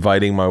about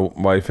inviting my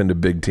wife into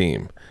Big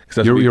Team.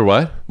 You're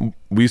what?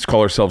 We used to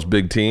call ourselves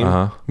Big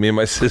Team. Me and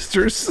my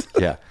sisters.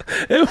 Yeah.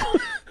 And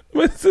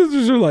my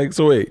sisters are like,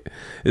 so wait,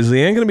 is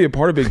Leanne going to be a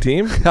part of Big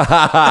Team?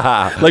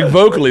 Like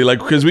vocally,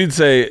 because we'd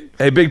say,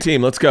 hey, Big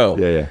Team, let's go.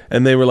 Yeah.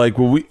 And they were like,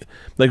 well,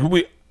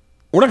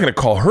 we're not going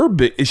to call her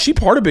Big. Is she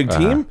part of Big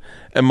Team?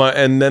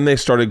 And then they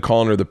started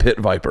calling her the Pit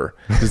Viper,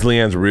 because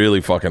Leanne's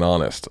really fucking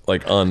honest,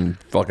 like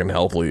unfucking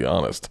healthily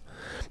honest.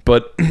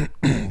 But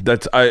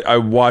I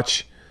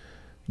watch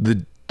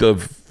the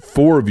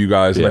 4 of you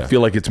guys, and I Yeah.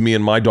 feel like it's me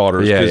and my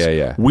daughters. Yeah, 'cause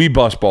yeah. We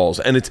bust balls,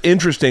 and it's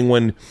interesting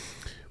when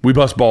we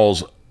bust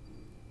balls,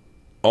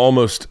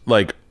 almost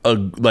like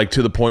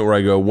to the point where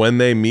I go, when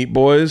they meet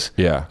boys,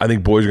 Yeah. I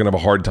think boys are gonna have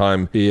a hard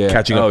time Yeah.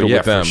 catching up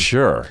with them. for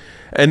sure.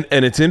 And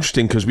it's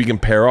interesting because we can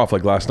pair off.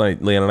 Like last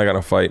night, Leanne and I got in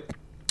a fight.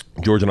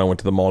 George and I went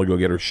to the mall to go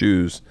get her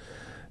shoes,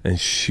 and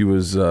she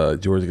was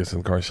George gets in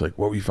the car. And she's like,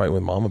 "What were you fighting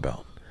with Mom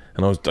about?"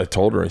 And I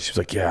told her, and she was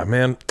like, "Yeah,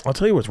 man, I'll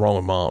tell you what's wrong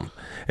with Mom."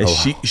 And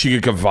she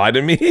could confide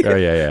in me. Oh,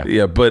 yeah.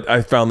 Yeah, but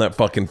I found that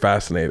fucking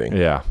fascinating.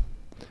 Yeah.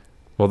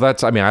 Well, I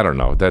don't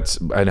know.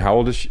 And how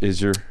old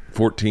is your?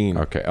 14.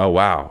 Okay. Oh,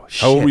 wow.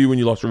 How old were you when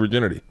you lost your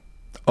virginity?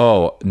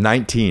 Oh,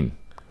 19.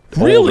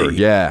 Really? Older,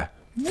 yeah.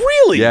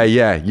 Really?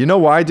 Yeah. You know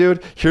why, dude?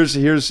 Here's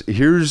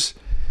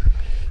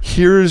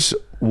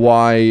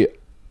why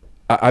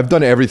I've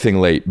done everything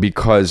late,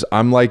 because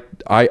I'm like,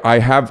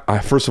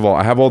 first of all,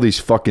 I have all these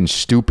fucking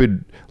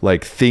stupid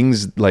like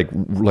things, like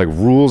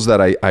rules that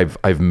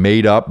I've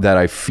made up that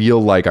I feel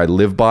like I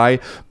live by,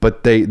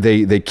 but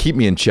they keep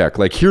me in check.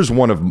 Like, here's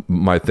one of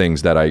my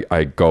things that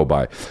I go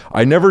by.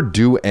 I never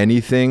do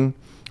anything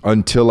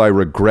until I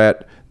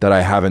regret that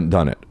I haven't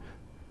done it.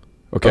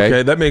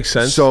 Okay, that makes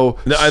sense. So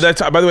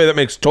that's, by the way, that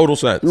makes total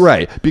sense.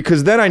 right,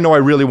 because then I know I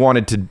really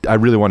want to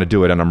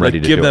do it, and I'm ready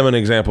to Give do them it. an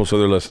example so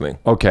they're listening.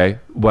 Okay,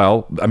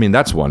 well, I mean,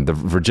 that's one, the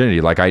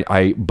virginity. Like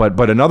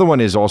but another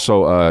one is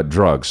also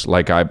drugs.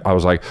 Like I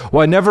was like,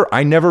 well,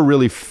 I never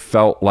really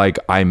felt like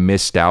I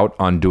missed out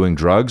on doing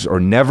drugs, or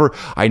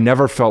I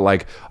never felt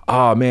like,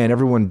 oh man,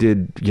 everyone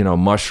did,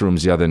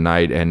 mushrooms the other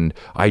night and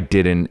I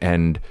didn't,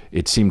 and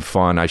it seemed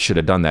fun. I should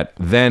have done that.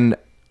 Then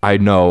I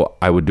know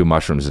I would do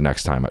mushrooms the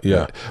next time.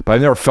 Yeah. But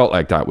I've never felt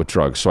like that with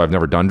drugs, so I've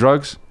never done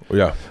drugs.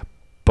 Yeah.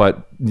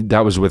 But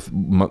that was with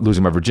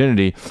losing my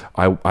virginity.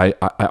 I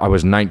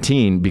was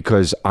 19,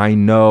 because I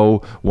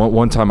know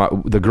one time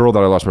the girl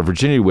that I lost my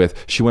virginity with,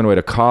 she went away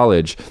to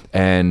college,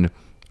 and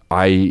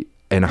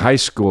in high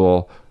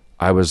school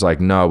I was like,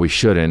 no, we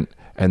shouldn't.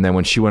 And then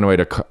when she went away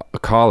to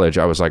college,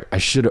 I was like, I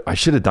should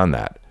have done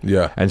that.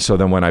 Yeah. And so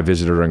then when I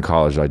visited her in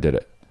college, I did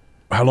it.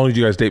 How long did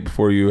you guys date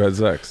before you had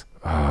sex?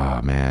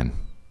 Oh man,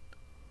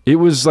 it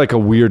was like a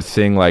weird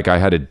thing. Like, I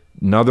had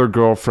another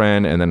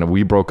girlfriend, and then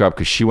we broke up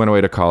because she went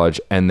away to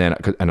college, and then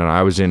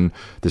I was in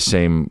the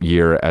same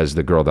year as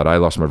the girl that I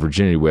lost my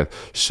virginity with.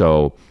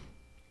 So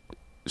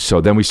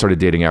then we started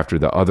dating after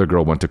the other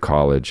girl went to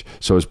college.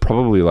 So it was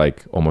probably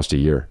like almost a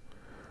year.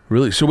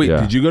 Really? So wait,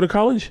 Yeah. did you go to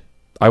college?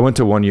 I went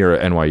to 1 year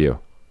at NYU,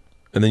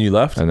 And then you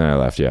left? and then I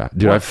left. Yeah,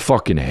 dude, I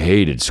fucking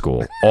hated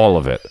school, all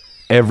of it,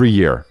 every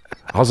year.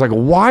 I was like,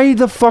 why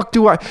the fuck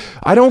do I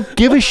don't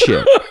give a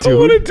shit, I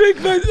want dude. to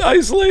take that,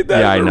 isolate that.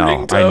 Yeah, I as a know,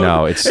 ringtone I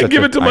know. It's and such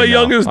give a- it to I my know,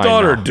 youngest I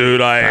daughter. know.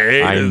 Dude, I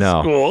hate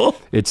school.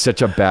 It's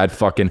such a bad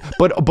fucking.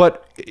 But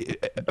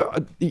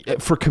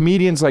for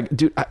comedians, like,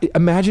 dude,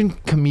 imagining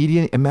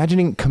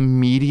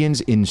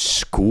comedians in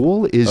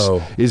school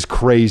is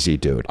crazy,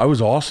 dude. I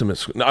was awesome at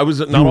school. I was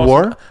not You awesome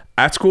were?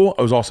 at school.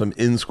 I was awesome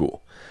in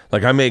school.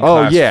 Like, I made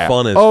class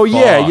fun as Oh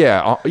fuck.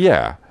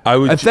 yeah. I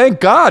would. And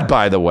thank God,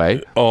 by the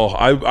way. Oh,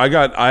 I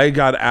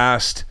got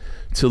asked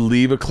to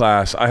leave a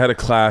class. I had a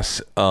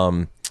class,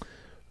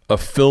 a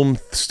film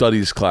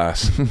studies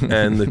class,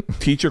 and the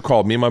teacher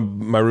called me and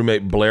my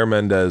roommate Blair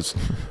Mendez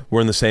were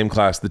in the same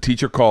class. The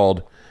teacher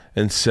called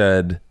and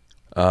said,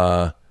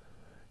 right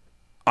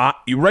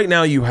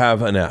now you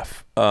have an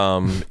F.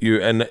 And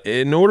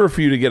in order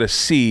for you to get a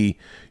C,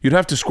 you'd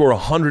have to score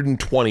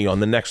 120 on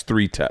the next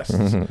 3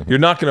 tests. You're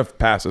not going to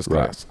pass this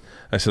class.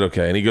 I said,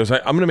 okay. And he goes, I'm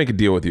going to make a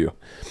deal with you.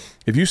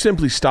 If you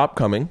simply stop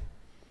coming,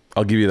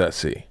 I'll give you that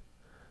C.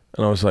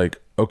 And I was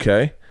like,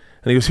 okay.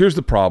 And he goes, here's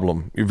the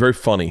problem. You're very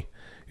funny.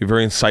 You're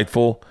very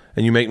insightful,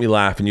 and you make me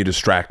laugh, and you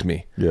distract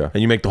me. Yeah.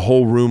 And you make the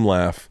whole room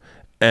laugh.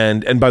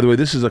 And by the way,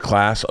 this is a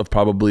class of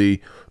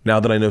probably, now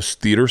that I know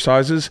theater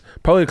sizes,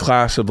 probably a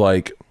class of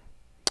like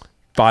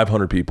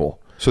 500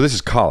 people. So this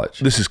is college.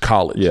 This is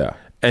college. Yeah.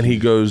 And he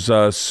goes,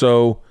 and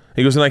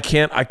I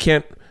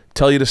can't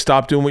tell you to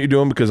stop doing what you're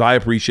doing because I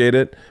appreciate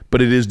it, but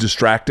it is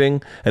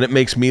distracting and it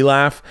makes me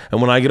laugh.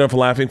 And when I get off a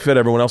laughing fit,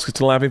 everyone else gets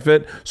a laughing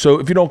fit. So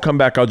if you don't come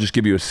back, I'll just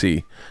give you a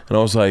C. And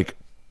I was like,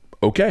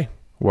 okay.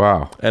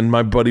 Wow. And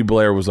my buddy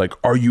Blair was like,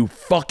 are you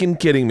fucking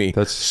kidding me?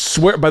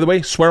 Swear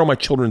on my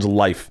children's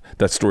life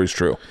that story's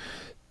true.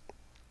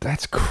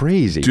 That's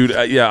crazy. Dude,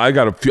 I had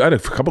a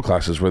couple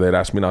classes where they'd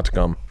ask me not to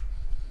come.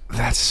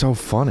 That's so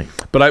funny.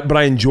 But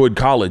I enjoyed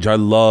college. I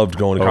loved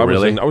going to college.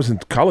 Really? I was in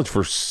college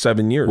for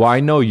 7 years. Well, I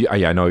know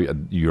I know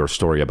your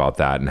story about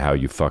that and how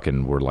you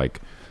fucking were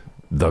like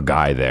the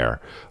guy there.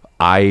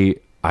 I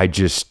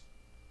just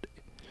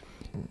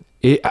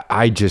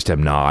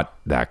am not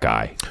that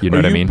guy. You know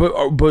what I mean?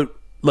 But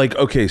like,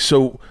 okay,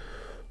 so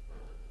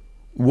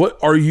what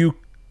are you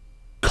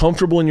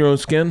comfortable in your own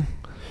skin?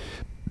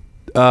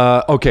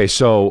 Okay,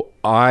 so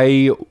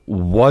I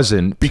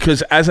wasn't.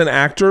 Because as an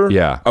actor,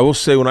 Yeah. I will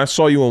say when I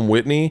saw you on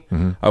Whitney,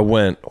 I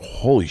went,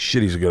 holy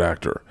shit, he's a good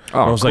actor. Oh,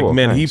 And I was cool, like,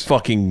 man, thanks. he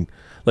fucking,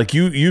 like,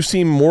 you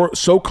seem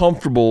so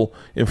comfortable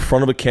in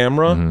front of a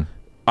camera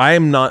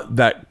I'm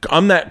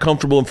that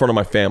comfortable in front of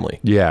my family.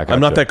 Yeah, I'm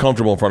not gotcha. that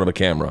comfortable in front of a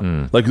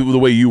camera, like the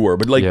way you were.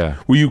 But like,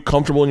 were you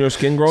comfortable in your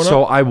skin growing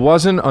So up? I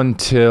wasn't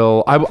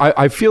until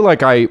I feel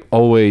like I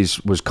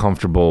always was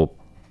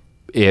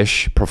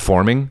comfortable-ish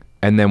performing,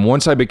 and then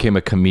once I became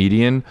a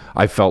comedian,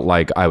 I felt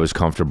like I was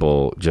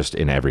comfortable just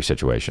in every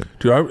situation.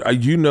 Dude,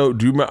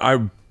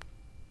 I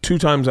 2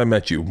 times I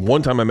met you.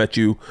 One time I met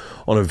you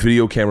on a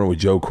video camera with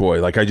Joe Coy.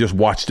 Like I just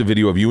watched a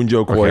video of you and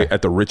Joe Coy Okay.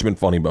 at the Richmond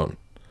Funny Bone.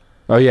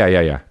 Oh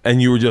yeah. And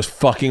you were just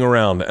fucking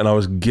around, and I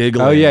was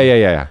giggling. Oh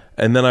yeah.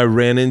 And then I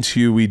ran into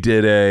you. We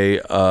did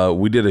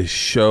a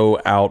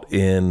show out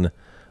in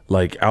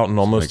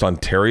almost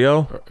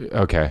Ontario.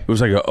 Okay. It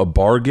was like a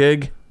bar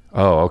gig.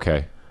 Oh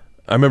okay.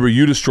 I remember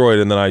you destroyed,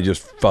 and then I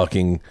just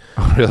fucking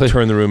Really?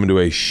 turned the room into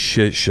a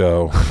shit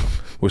show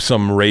with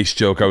some race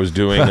joke I was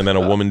doing, and then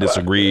a woman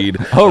disagreed.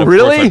 Oh, And of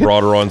really? course I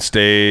brought her on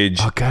stage.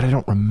 Oh god, I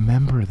don't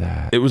remember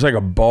that. It was like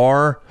a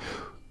bar.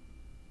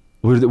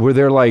 Were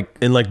there like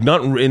And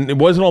it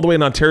wasn't all the way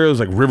in Ontario. It was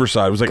like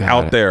Riverside. It was like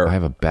God, out there. I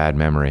have a bad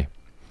memory.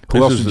 Who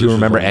This else is- do this you is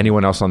remember? long-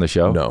 Anyone else on the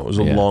show? No, it was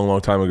a Yeah. long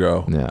time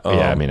ago. Yeah,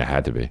 I mean, it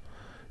had to be.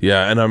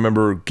 Yeah, and I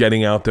remember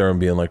getting out there and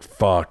being like,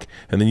 "Fuck!"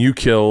 And then you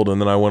killed, and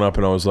then I went up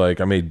and I was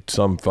like, I made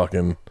some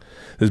fucking.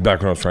 This is back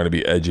when I was trying to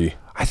be edgy.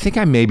 I think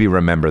I maybe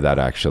remember that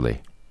actually.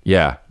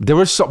 Yeah,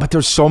 there's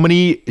so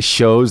many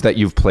shows that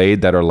you've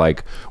played that are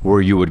like where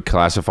you would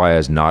classify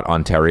as not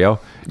Ontario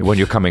when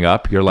you're coming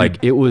up. You're like,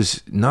 it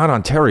was not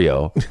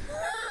Ontario.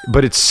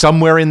 But it's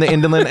somewhere in the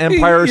Inland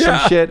Empire or some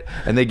shit,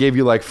 and they gave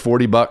you like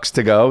 $40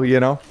 to go, you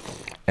know,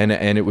 and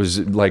it was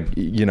like,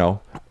 you know,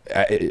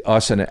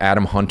 us and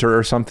Adam Hunter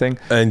or something.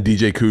 And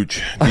DJ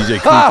Cooch. DJ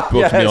Cooch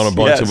booked me on a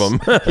bunch of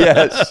them.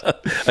 Yes.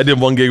 I did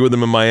one gig with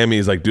him in Miami.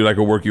 He's like, dude, I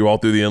could work you all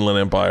through the Inland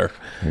Empire.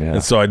 Yeah.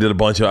 And so I did a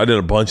bunch of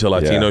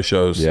Latino Yeah.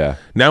 shows. Yeah.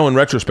 Now in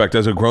retrospect,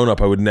 as a grown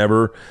up, I would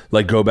never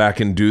like go back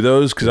and do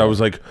those because I was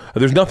like,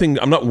 there's nothing.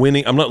 I'm not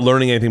winning. I'm not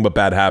learning anything but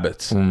bad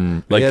habits.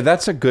 Like, Yeah,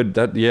 that's a good.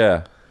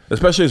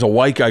 especially as a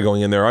white guy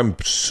going in there, I'm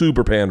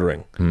super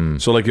pandering.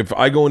 So like if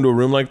I go into a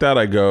room like that,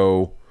 I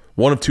go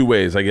one of two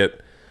ways. I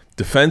get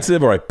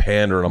defensive or I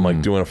pander, and I'm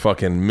like doing a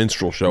fucking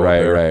minstrel show. up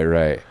there.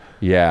 Right.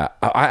 Yeah,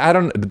 I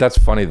don't. That's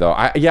funny though.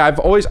 I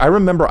always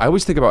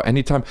think about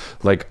anytime.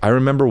 Like I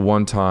remember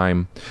one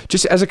time,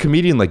 just as a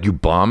comedian, like you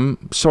bomb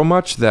so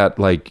much that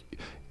like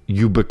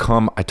you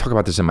become. I talk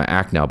about this in my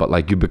act now, but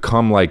like you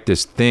become like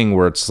this thing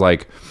where it's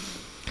like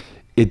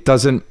it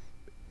doesn't.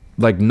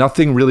 Like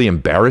nothing really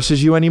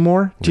embarrasses you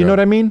anymore. Do you know what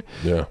I mean?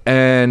 Yeah.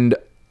 And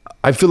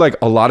I feel like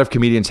a lot of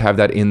comedians have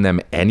that in them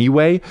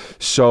anyway.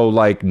 So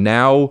like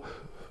now,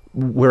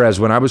 whereas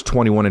when I was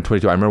 21 and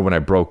 22, I remember when I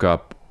broke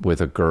up with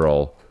a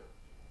girl.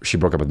 She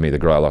broke up with me. The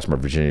girl I lost my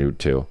virginity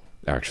to,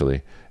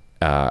 actually,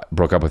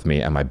 broke up with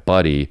me. And my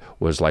buddy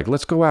was like,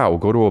 let's go out. We'll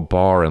go to a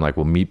bar and like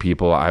we'll meet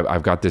people.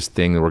 I've got this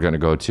thing that we're going to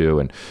go to.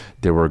 And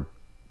there were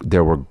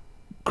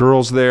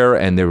girls there.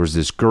 And there was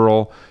this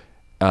girl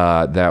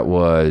that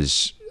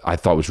I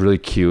thought was really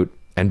cute.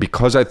 And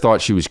because I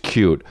thought she was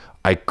cute,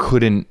 I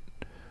couldn't,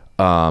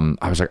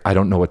 I was like, I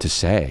don't know what to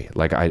say.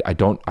 Like, I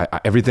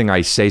everything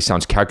I say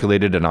sounds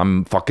calculated and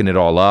I'm fucking it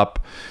all up.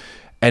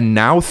 And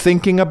now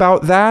thinking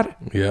about that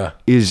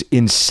is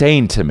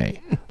insane to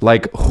me.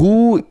 Like,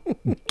 who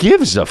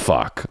gives a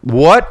fuck?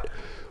 What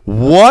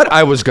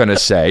I was gonna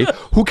say?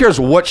 Who cares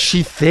what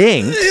she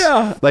thinks?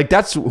 Yeah. Like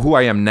that's who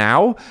I am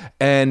now,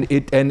 and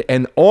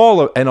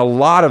a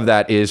lot of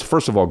that is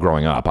first of all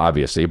growing up,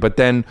 obviously, but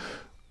then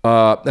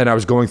and I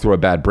was going through a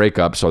bad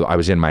breakup, so I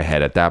was in my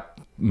head at that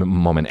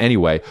moment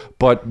anyway.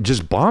 But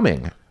just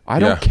bombing, I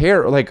don't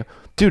care. Like,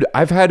 dude,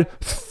 I've had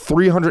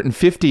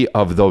 350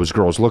 of those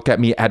girls look at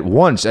me at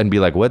once and be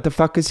like, what the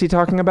fuck is he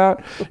talking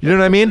about? You know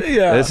what I mean?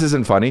 Yeah. This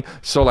isn't funny.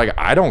 So, like,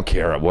 I don't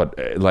care what,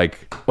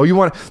 like, oh, you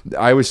want,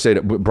 I always say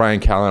to Brian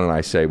Callen and I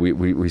say,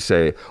 we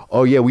say,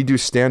 oh, yeah, we do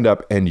stand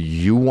up and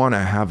you want to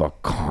have a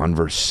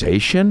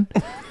conversation?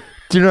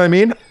 Do you know what I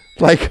mean?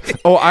 Like,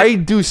 oh, I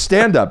do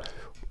stand up.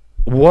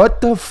 What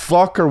the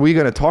fuck are we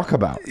going to talk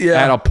about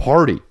at a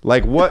party?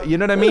 Like, what, you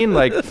know what I mean?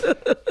 Like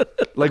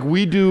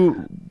we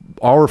do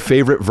our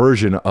favorite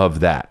version of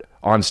that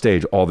on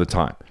stage all the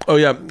time. Oh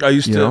yeah, I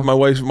used to. know? My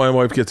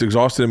wife gets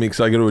exhausted at me because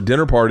I go to a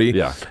dinner party.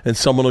 Yeah. And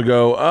someone will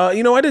go,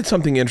 I did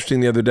something interesting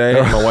the other day.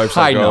 And my wife's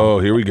like, I know. oh,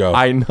 here we go.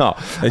 I know.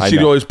 And I she'd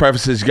know. always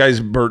prefaces, guys,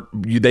 Bert,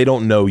 they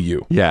don't know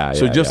you. Yeah,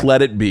 So yeah, just yeah.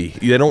 let it be.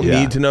 They don't Yeah.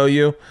 need to know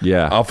you.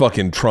 Yeah. I'll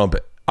fucking trump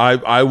it.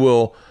 I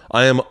will.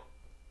 I am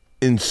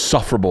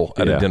insufferable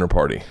at Yeah. a dinner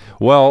party.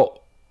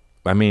 Well,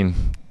 I mean,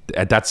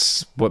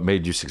 that's what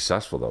made you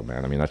successful, though,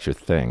 man. I mean, that's your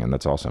thing, and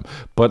that's awesome.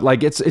 But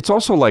like, it's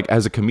also like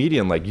as a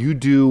comedian, like you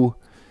do,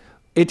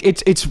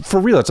 it's for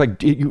real. It's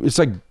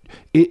like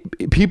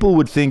people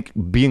would think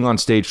being on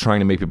stage trying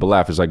to make people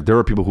laugh is like there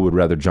are people who would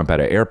rather jump out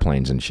of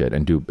airplanes and shit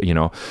and do, you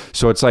know.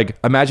 So it's like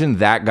imagine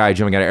that guy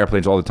jumping out of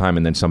airplanes all the time,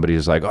 and then somebody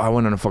is like, oh, I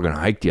went on a fucking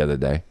hike the other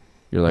day.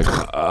 You're like,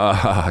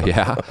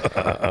 yeah.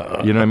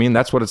 You know what I mean?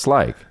 That's what it's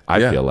like.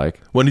 I feel like.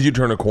 When did you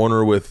turn a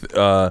corner with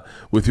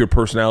your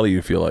personality?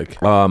 You feel like?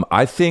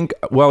 I think,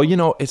 well, you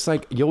know, it's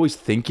like you always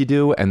think you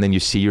do, and then you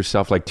see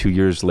yourself like 2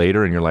 years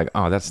later, and you're like,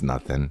 oh, that's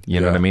nothing. You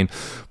know what I mean?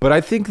 But I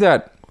think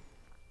that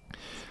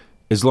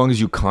as long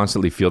as you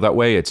constantly feel that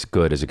way, it's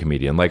good as a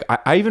comedian. Like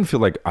I even feel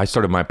like I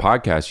started my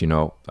podcast, you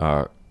know,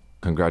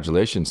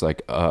 congratulations,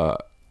 like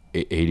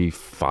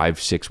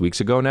 6 weeks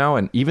ago now,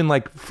 and even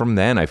like from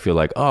then, I feel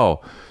like,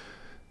 oh,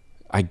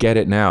 I get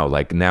it now.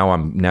 Like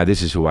now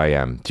this is who I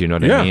am. Do you know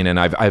what I mean? And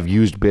I've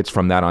used bits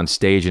from that on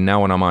stage, and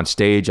now when I'm on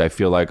stage, I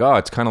feel like, oh,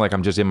 it's kind of like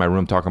I'm just in my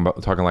room talking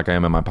like I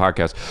am in my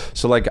podcast.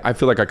 So like I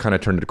feel like I kind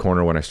of turned the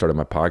corner when I started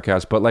my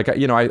podcast, but like,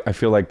 you know, I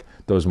feel like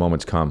those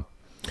moments come.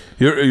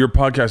 Your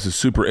podcast is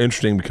super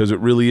interesting because it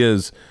really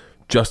is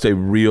just a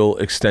real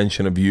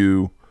extension of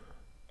you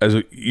as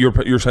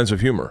your sense of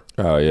humor.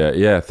 Oh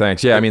yeah,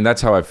 thanks. Yeah, I mean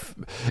that's how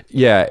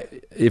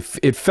If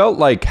it felt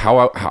like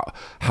how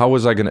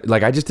was I gonna,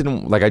 like, I just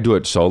didn't, like, I do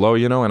it solo,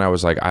 you know, and I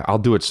was like, I'll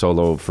do it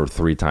solo for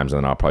 3 times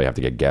and then I'll probably have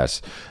to get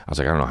guests. I was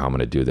like, I don't know how I'm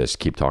gonna do this,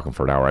 keep talking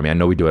for an hour. I mean, I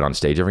know we do it on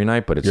stage every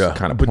night, but it's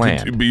kind of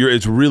planned. But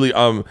it's really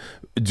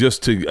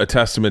just a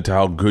testament to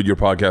how good your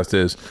podcast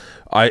is.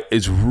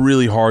 It's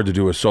really hard to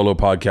do a solo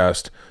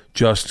podcast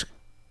just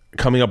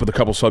coming up with a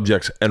couple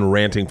subjects and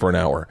ranting for an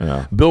hour.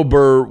 Yeah. Bill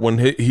Burr, when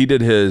he did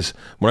his,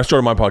 when I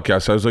started my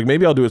podcast, I was like,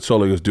 maybe I'll do it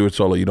solo. He goes, do it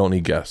solo. You don't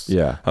need guests.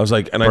 Yeah. I was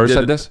like, and Burr I did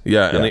said this?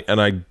 Yeah. And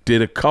I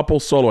did a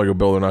couple solo. I go,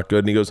 Bill, they're not good.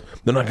 And he goes,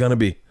 they're not going to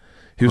be.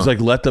 He was like,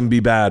 let them be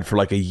bad for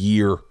like a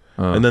year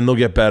and then they'll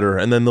get better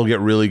and then they'll get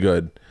really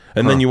good.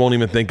 And then you won't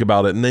even think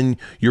about it. And then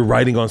your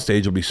writing on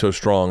stage will be so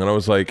strong. And I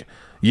was like,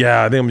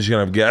 yeah, I think I'm just going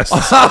to have guests.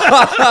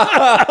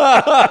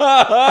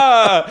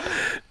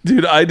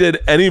 Dude, I did,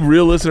 any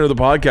real listener of the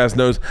podcast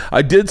knows,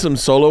 I did some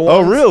solo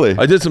ones. Oh, really?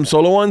 I did some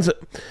solo ones,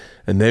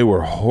 and they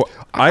were,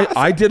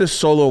 I did a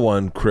solo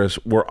one, Chris,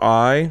 where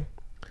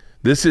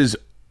this is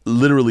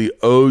literally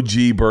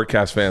OG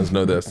Bertcast fans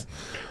know this.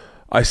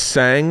 I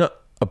sang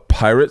a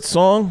pirate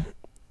song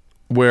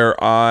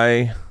where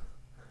I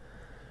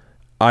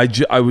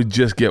would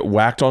just get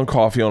whacked on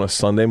coffee on a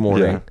Sunday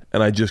morning,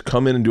 and I just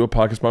come in and do a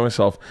podcast by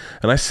myself,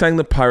 and I sang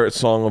the pirate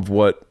song of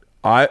what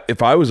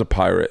if I was a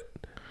pirate,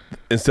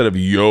 instead of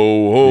yo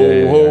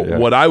ho ho,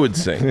 what I would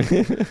sing.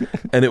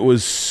 And it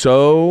was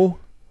so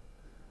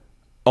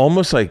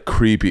almost like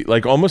creepy,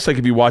 like almost like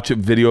if you watch a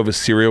video of a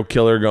serial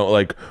killer going,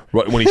 like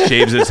when he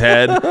shaves his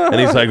head and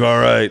he's like, all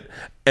right.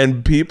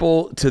 And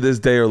people to this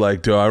day are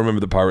like, dude, I remember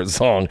the pirate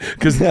song,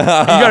 because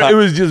it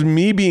was just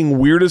me being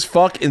weird as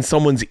fuck in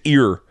someone's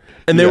ear.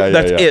 And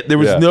that's it. There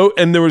was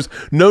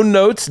no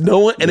notes, no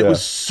one, and it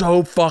was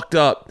so fucked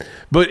up.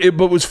 But it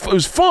was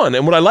fun.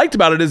 And what I liked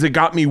about it is it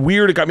got me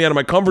weird. It got me out of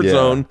my comfort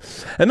zone.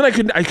 And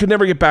then I could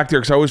never get back there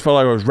because I always felt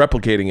like I was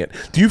replicating it.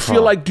 Do you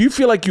feel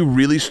like you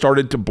really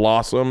started to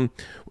blossom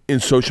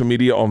in social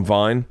media on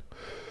Vine?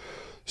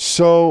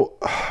 So,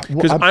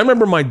 because I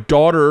remember my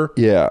daughter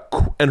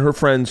and her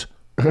friends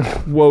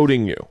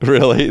quoting you.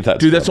 Really?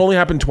 That's only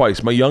happened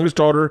twice. My youngest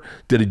daughter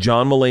did a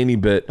John Mulaney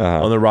bit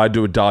on the ride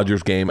to a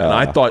Dodgers game, and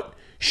I thought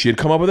she had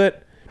come up with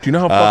it. Do you know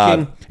how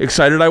fucking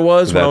excited I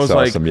was when I was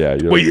awesome.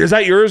 Like, wait, is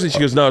that yours? And she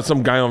goes, no, it's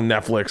some guy on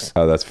Netflix.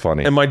 Oh, that's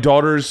funny. And my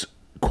daughters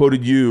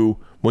quoted you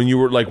when you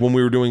were like, when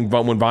we were doing,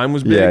 when Vine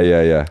was big.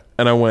 Yeah.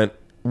 And I went,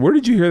 where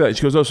did you hear that?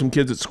 She goes, oh, some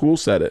kids at school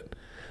said it.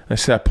 And I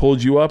said, I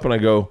pulled you up, and I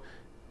go,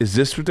 is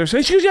this what they're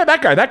saying? She goes, yeah,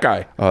 that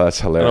guy. Oh, that's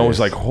hilarious. And I was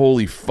like,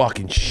 holy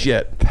fucking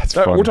shit. That's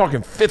funny. We're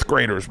talking 5th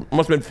graders.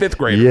 Must have been 5th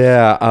graders.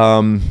 Yeah.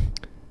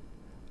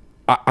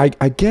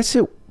 I guess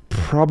it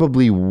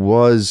probably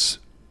was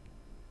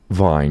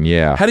Vine.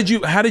 Yeah. How did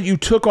you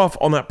took off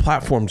on that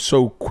platform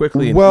so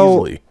quickly and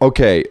easily?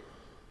 Okay.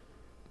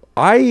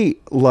 I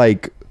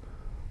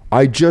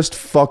just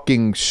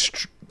fucking,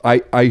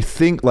 I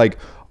think like,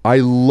 I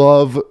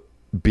love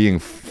being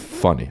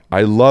funny.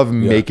 I love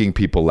making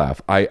people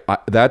laugh.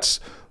 That's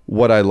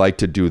what I like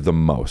to do the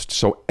most.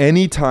 So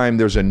anytime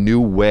there's a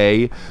new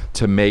way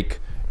to make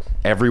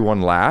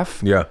everyone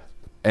laugh,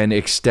 and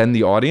extend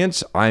the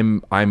audience,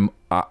 I'm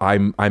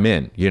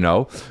in, you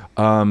know.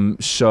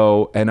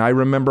 So, and I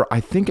remember,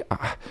 I think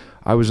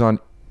I was on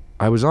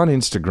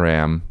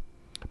Instagram,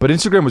 but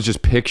Instagram was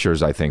just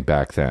pictures, I think,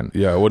 back then.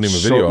 Yeah, it wasn't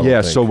even video. Yeah,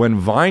 so when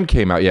Vine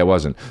came out, it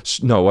wasn't.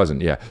 No, it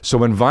wasn't. Yeah, so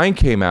when Vine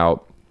came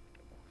out,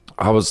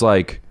 I was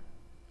like,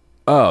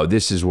 oh,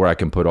 this is where I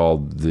can put all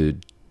the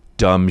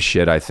dumb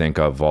shit I think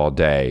of all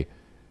day.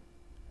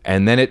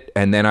 And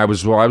then I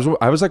was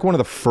like one of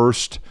the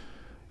first,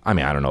 I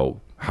mean, I don't know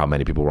how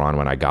many people were on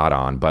when I got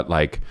on, but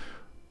like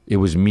it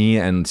was me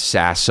and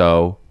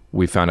Sasso.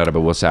 We found out about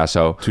Will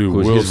Sasso.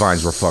 His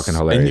Vines were fucking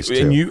hilarious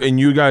too. And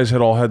you guys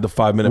had all had the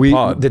 5-minute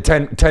pod. The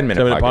 10-minute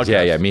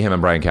podcast. Yeah, me, him,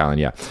 and Brian Callen.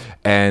 Yeah.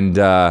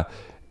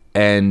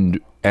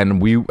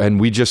 And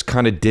we just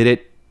kind of did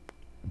it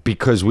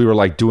because we were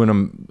like doing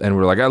them, and we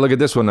were like, oh, look at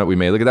this one that we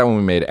made, look at that one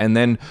we made, and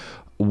then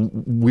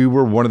we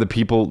were one of the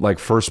people, like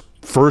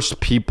first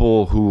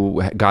people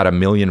who got 1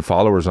 million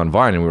followers on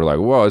Vine, and we were like,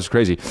 whoa, it's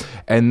crazy.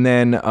 And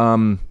then,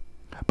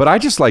 but I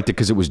just liked it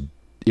because it was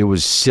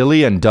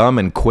silly and dumb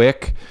and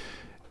quick,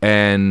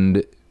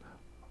 and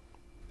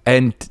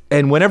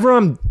whenever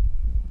I'm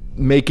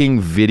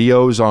making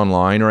videos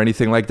online or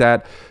anything like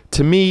that,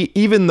 to me,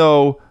 even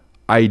though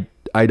I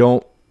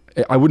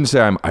wouldn't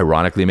say I'm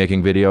ironically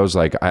making videos.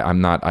 Like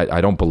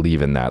I don't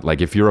believe in that.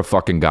 Like if you're a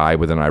fucking guy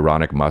with an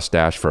ironic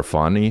mustache for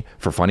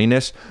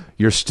funniness,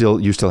 you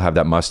still have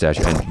that mustache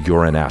and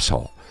you're an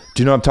asshole.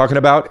 Do you know what I'm talking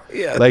about?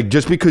 Yeah. Like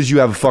just because you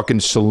have a fucking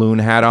saloon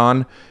hat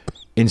on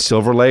in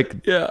Silver Lake,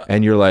 yeah,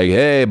 and you're like,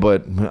 hey,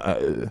 but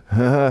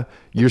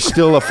you're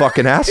still a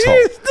fucking asshole.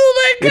 He's still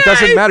that guy. It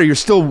doesn't matter.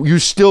 You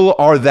still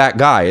are that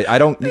guy. I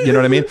don't. You know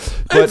what I mean?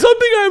 But it's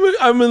something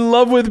I'm in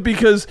love with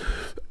because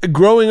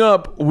growing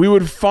up, we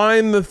would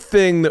find the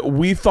thing that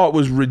we thought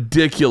was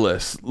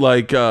ridiculous,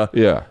 like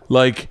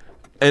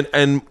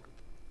and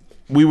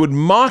we would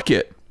mock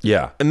it.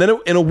 Yeah. And then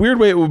in a weird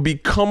way, it would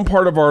become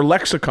part of our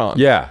lexicon.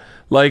 Yeah.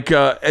 Like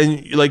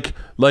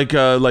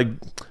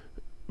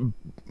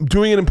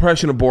doing an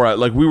impression of Borat.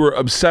 Like we were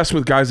obsessed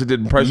with guys that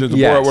did impressions of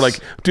Borat. We're like,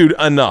 dude,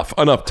 enough.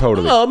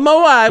 Totally. Oh, my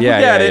wife, Yeah,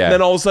 we got yeah, it. yeah. And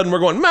then all of a sudden we're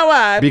going, my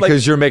wife.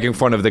 Because you're making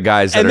fun of the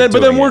guys that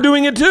but then we're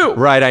doing it too.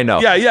 Right, I know.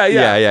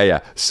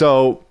 Yeah.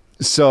 So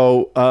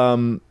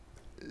what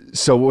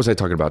was I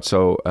talking about?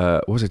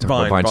 What was I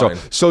talking about? Vine.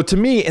 So to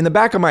me, in the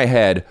back of my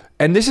head,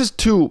 and this is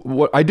too,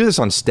 what I do this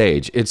on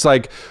stage. It's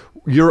like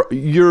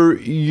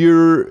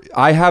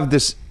I have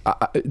this.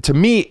 To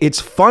me, it's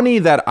funny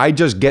that I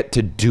just get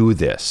to do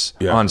this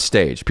on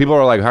stage. People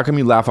are like, "How come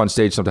you laugh on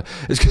stage sometimes?"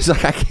 It's because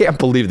like, I can't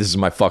believe this is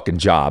my fucking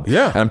job.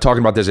 Yeah, and I'm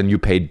talking about this, and you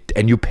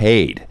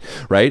paid,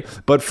 right?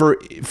 But for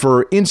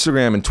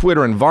Instagram and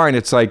Twitter and Vine,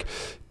 it's like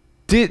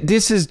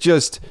this is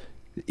just,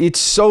 it's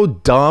so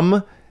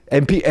dumb,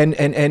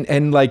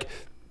 and like.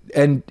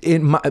 And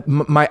in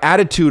my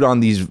attitude on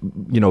these,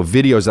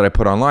 videos that I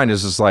put online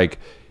is just like,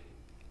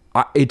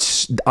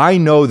 I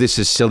know this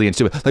is silly and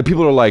stupid. Like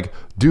people are like,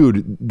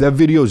 dude, that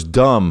video's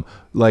dumb.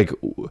 Like,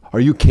 are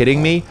you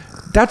kidding me?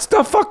 That's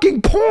the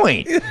fucking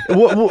point.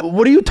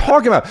 What are you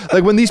talking about?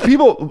 Like when these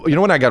people,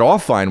 when I got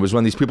off Vine was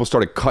when these people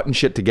started cutting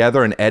shit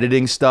together and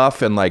editing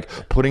stuff and like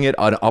putting it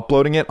on,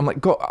 uploading it. I'm like,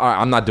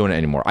 I'm not doing it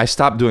anymore. I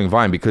stopped doing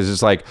Vine because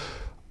it's like,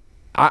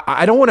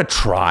 I don't want to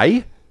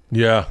try.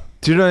 Yeah.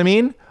 Do you know what I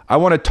mean? I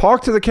want to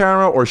talk to the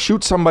camera or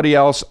shoot somebody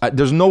else.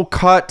 There's no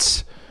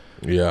cuts.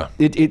 Yeah.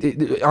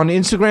 It on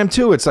Instagram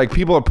too. It's like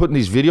people are putting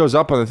these videos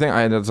up on the thing,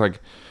 and it's like,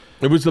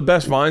 it was the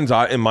best Vines,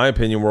 in my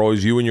opinion, were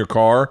always you in your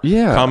car,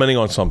 commenting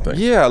on something.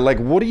 Yeah, like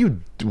what?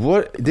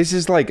 This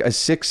is like a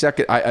 6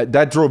 second.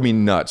 That drove me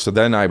nuts. So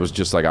then I was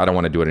just like, I don't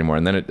want to do it anymore.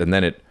 And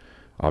then it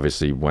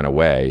obviously went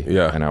away.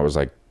 Yeah. And I was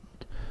like,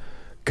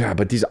 God,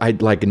 but I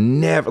like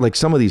never like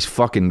some of these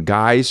fucking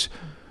guys.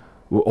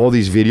 All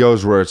these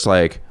videos where it's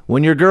like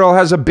when your girl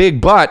has a big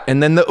butt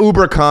and then the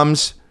Uber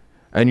comes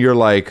and you're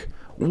like,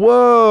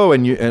 whoa,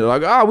 and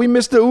like, we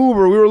missed the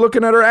Uber, we were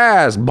looking at her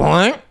ass,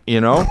 boing,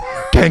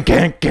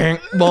 gang,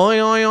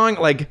 boing,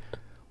 like,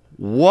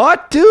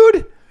 what,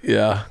 dude?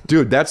 Yeah,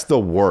 dude, that's the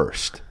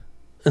worst.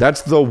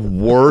 That's the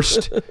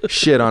worst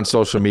shit on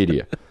social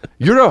media.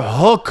 You're a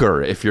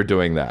hooker if you're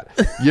doing that.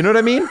 You know what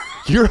I mean?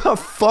 You're a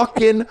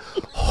fucking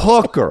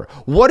hooker.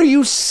 What are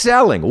you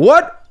selling?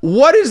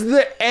 What is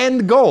the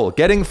end goal?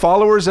 Getting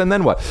followers and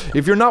then what?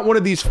 If you're not one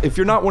of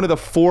the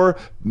 4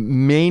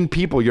 main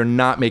people, you're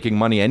not making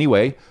money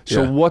anyway.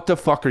 So what the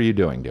fuck are you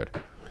doing, dude?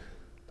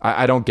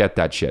 I don't get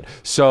that shit.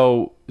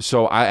 So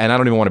I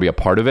don't even want to be a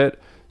part of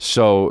it.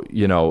 So,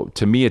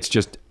 to me, it's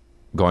just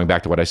going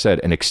back to what I said,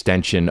 an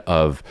extension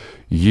of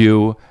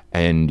you,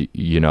 and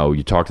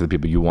you talk to the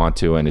people you want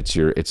to, and it's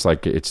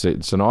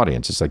an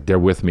audience. It's like they're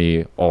with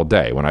me all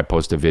day. When I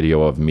post a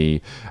video of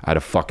me at a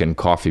fucking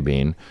Coffee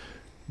Bean,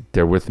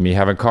 they're with me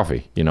having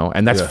coffee,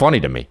 and that's funny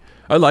to me.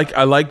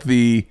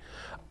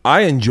 I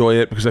enjoy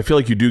it because I feel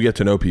like you do get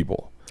to know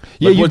people.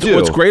 Yeah, like you do.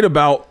 What's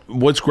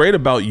great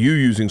about you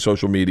using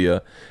social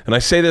media, and I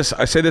say this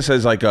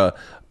as like a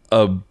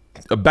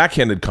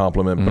backhanded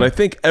compliment, but I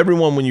think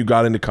everyone when you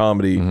got into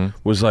comedy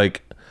was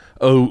like,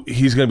 oh,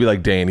 he's gonna be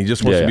like Dane. He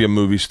just wants to be a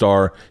movie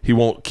star. He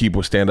won't keep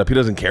with stand up. He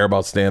doesn't care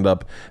about stand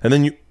up. And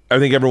then I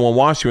think everyone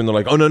watched you and they're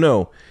like, oh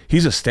no,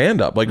 he's a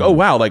stand up. Like, oh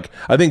wow, like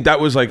I think that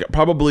was like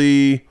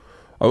probably.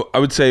 I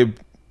would say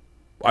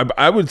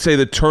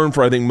the turn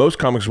for I think most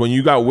comics when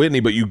you got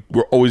Whitney, but you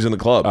were always in the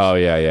clubs. Oh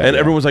yeah. And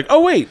everyone was like,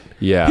 oh wait,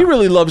 he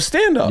really loves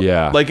stand up.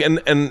 Yeah. Like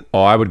and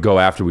I would go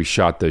after we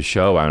shot the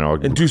show. I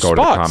would and do go spots. to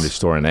the Comedy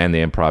Store and the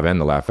Improv and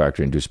the Laugh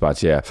Factory and do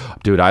spots. Yeah,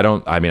 dude, I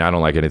don't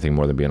like anything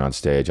more than being on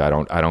stage. I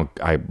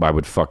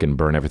would fucking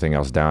burn everything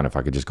else down if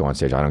I could just go on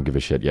stage. I don't give a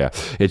shit. Yeah,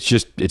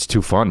 it's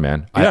too fun,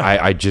 man.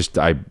 Yeah.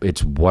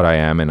 It's what I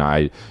am,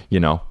 and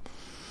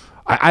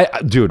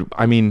dude,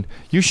 I mean,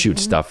 you shoot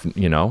stuff,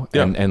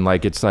 and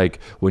like it's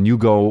like when you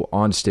go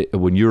on stage,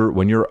 when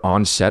you're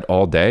on set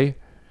all day,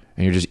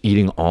 and you're just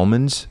eating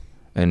almonds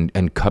and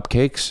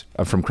cupcakes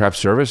from craft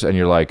service, and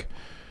you're like,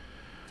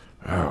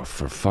 oh,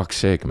 for fuck's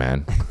sake,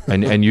 man!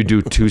 And you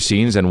do 2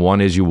 scenes, and one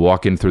is you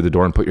walk in through the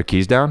door and put your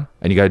keys down,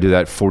 and you got to do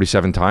that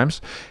 47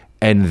 times,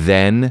 and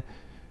then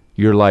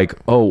you're like,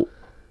 oh,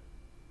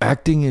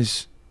 acting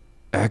is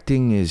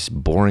acting is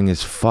boring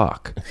as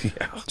fuck.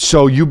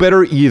 So you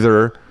better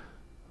either,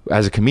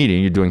 as a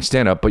comedian, you're doing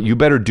stand-up, but you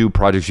better do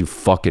projects you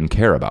fucking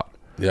care about.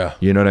 Yeah.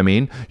 You know what I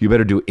mean? You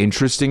better do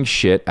interesting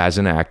shit as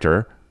an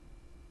actor,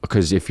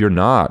 because if you're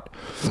not,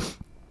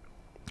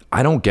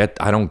 I don't get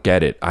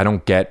it.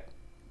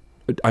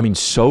 I mean,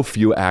 so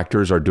few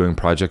actors are doing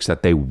projects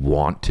that they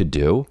want to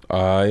do.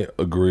 I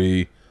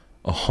agree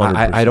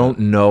 100%. I don't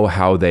know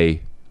how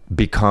they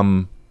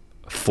become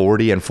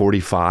 40 and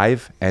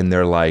 45 and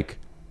they're like,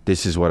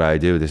 this is what I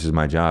do. This is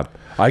my job.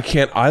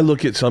 I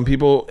look at some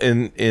people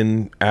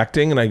in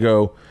acting and I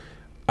go,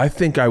 I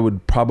think I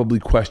would probably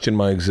question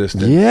my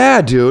existence.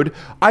 Yeah, dude.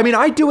 I mean,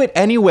 I do it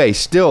anyway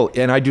still,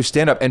 and I do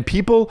stand-up, and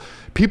people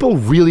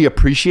really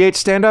appreciate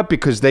stand-up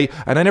because and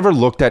I never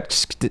looked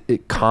at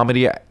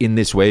comedy in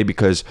this way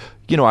because,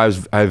 you know,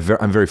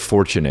 I'm very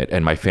fortunate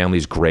and my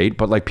family's great,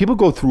 but like people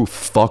go through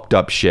fucked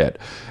up shit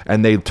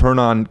and they turn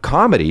on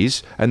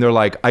comedies and they're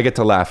like, I get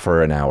to laugh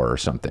for an hour or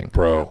something.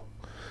 Bro.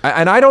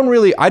 And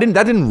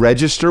that didn't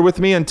register with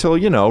me until,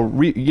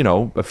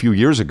 a few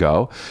years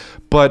ago,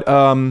 but,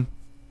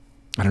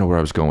 I don't know where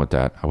I was going with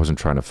that. I wasn't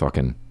trying to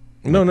fucking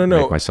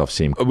make myself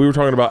seem. We were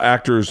talking about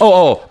actors.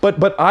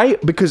 But I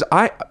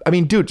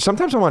mean, dude,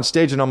 sometimes I'm on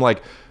stage and I'm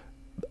like,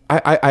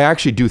 I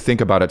actually do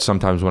think about it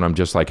sometimes when I'm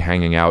just like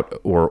hanging out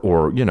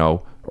or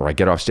I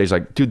get off stage.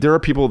 Like, dude, there are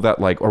people that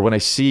like, or when I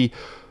see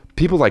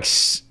people like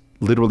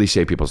literally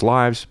save people's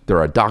lives. There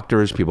are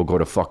doctors. People go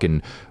to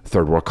fucking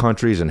third world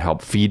countries and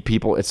help feed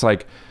people. It's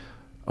like,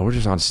 we're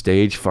just on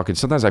stage. Fucking.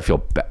 Sometimes I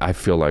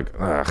feel like,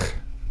 ugh,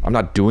 I'm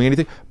not doing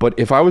anything. But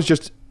if I was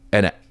just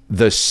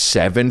the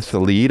 7th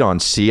lead on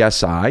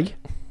CSI,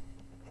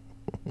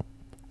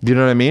 you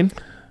know what I mean?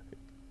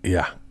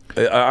 Yeah.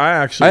 I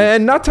actually...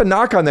 And not to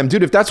knock on them,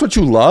 dude, if that's what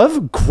you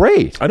love,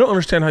 great. I don't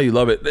understand how you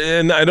love it.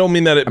 And I don't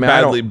mean that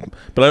badly,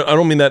 but I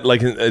don't mean that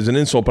like as an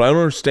insult, but I don't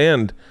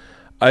understand.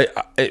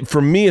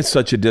 For me, it's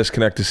such a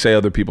disconnect to say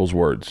other people's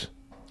words.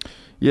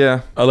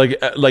 Yeah.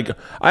 Like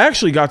I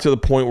actually got to the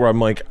point where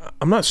I'm like,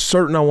 I'm not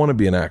certain I want to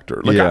be an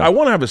actor. Like, I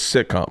want to have a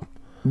sitcom.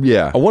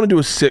 Yeah. I want to do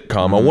a sitcom.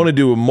 Mm-hmm. I want to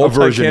do a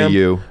version of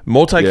you.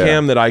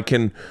 Multicam that I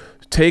can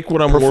take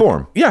what I'm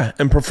perform.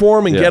 And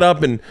perform and get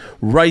up and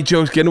write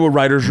jokes, get into a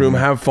writer's room,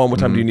 have fun. What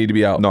time do you need to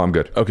be out? No, I'm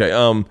good. Okay.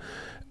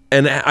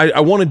 And I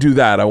want to do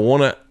that. I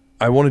want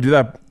to do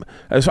that.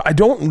 So I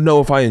don't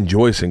know if I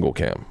enjoy single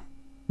cam.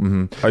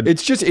 Mm-hmm.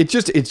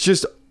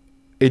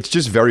 It's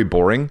just very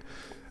boring.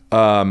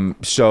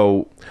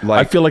 So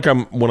like I feel like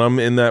when I'm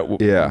in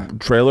that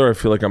trailer, I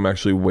feel like I'm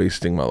actually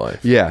wasting my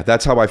life. Yeah,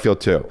 that's how I feel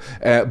too.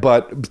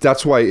 But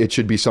that's why it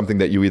should be something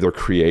that you either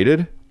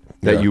created,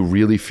 that you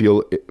really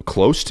feel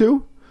close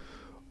to,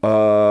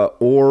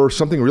 or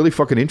something really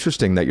fucking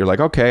interesting that you're like,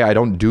 okay, I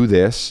don't do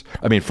this.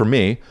 I mean, for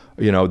me,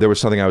 there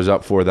was something I was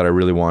up for that I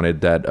really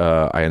wanted that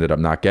I ended up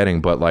not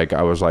getting. But like,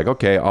 I was like,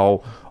 okay,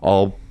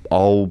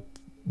 I'll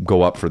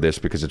go up for this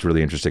because it's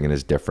really interesting and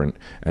it's different.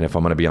 And if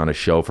I'm going to be on a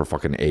show for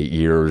fucking 8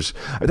 years,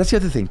 that's the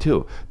other thing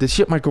too. This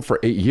shit might go for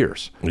 8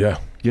 years. Yeah.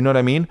 You know what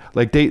I mean?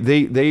 Like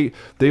they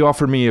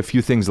offered me a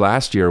few things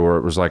last year where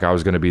it was like I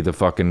was going to be the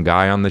fucking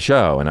guy on the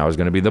show and I was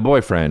going to be the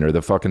boyfriend or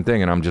the fucking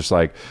thing. And I'm just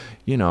like,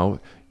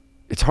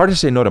 it's hard to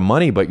say no to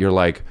money, but you're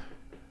like,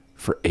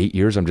 for 8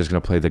 years, I'm just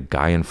going to play the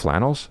guy in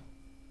flannels.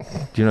 Do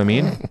you know what I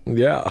mean?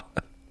 Yeah.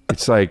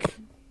 It's like,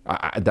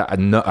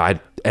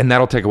 and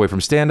that'll take away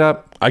from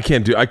stand-up. I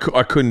couldn't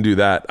do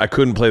that. I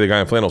couldn't play the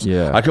guy in flannels.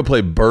 Yeah. I could play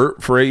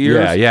Bert for 8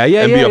 years.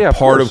 And be a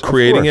part of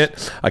creating of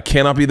it. I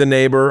cannot be the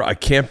neighbor. I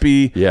can't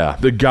be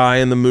the guy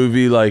in the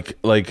movie like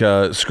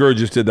Scourge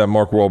just did that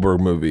Mark Wahlberg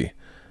movie.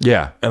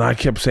 Yeah. And I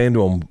kept saying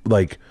to him,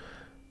 like,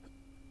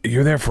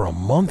 you're there for a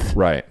month.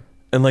 Right.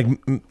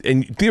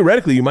 And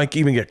theoretically, you might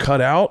even get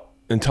cut out.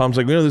 And Tom's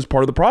like, this is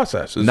part of the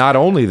process. Not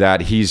only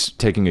that, he's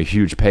taking a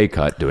huge pay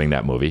cut doing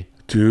that movie.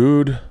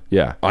 Dude.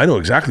 Yeah. I know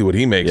exactly what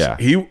he makes. Yeah.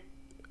 He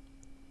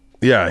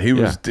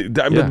was.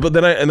 But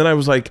then I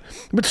was like,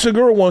 but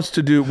Segura wants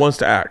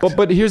to act.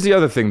 But here's the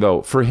other thing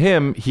though. For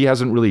him, he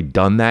hasn't really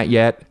done that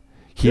yet.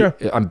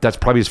 That's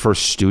probably his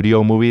first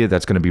studio movie.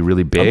 That's going to be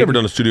really big. I've never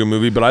done a studio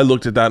movie, but I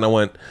looked at that and I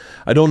went,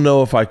 I don't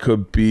know if I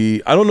could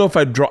be. I don't know if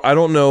I draw. I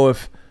don't know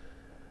if.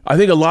 I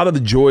think a lot of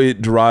the joy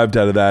derived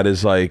out of that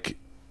is like,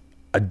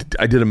 I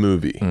did a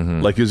movie.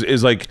 Mm-hmm. Like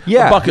is like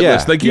a bucket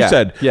list, like you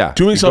said. Yeah,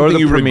 doing something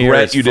you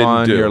regret you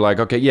didn't do. You're like,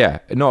 okay,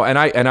 no,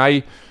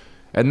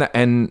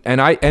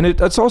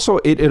 it's also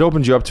it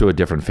opens you up to a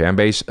different fan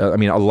base. I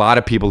mean, a lot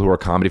of people who are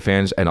comedy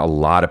fans and a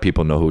lot of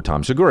people know who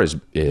Tom Segura is.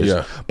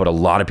 Yeah. But a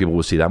lot of people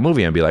will see that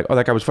movie and be like, oh,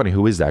 that guy was funny.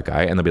 Who is that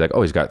guy? And they'll be like,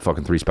 oh, he's got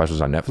fucking 3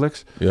 specials on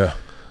Netflix. Yeah.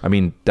 I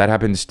mean, that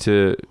happens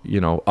to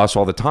us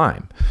all the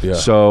time. Yeah.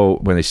 So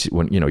when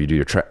you do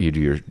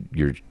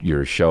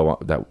your show,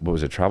 what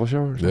was it, travel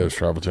show? Yeah, it was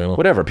Travel Channel.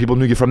 Whatever. People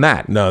knew you from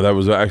that. No, that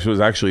was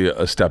actually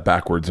a step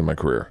backwards in my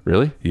career.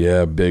 Really?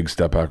 Yeah, big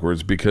step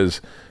backwards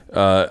because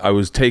I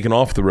was taken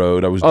off the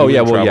road. I was doing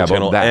Travel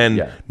Channel,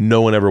 and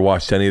no one ever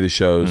watched any of the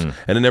shows,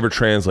 and it never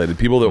translated.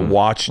 People that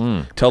watched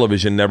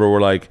television never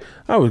were like,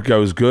 "I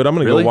was good. I'm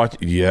going to go watch."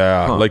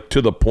 Yeah, like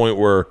to the point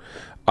where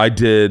I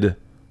did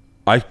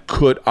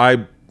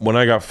when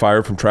I got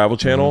fired from Travel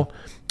Channel,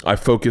 I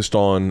focused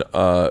on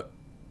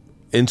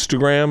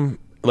Instagram,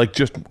 like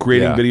just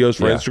creating videos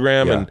for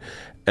Instagram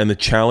and the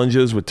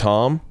challenges with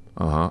Tom.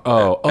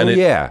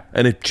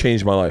 And it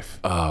changed my life.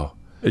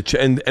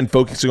 And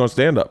focusing on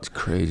stand-up. It's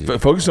crazy.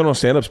 Focusing on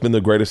stand-up's been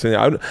the greatest thing.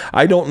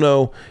 I don't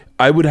know.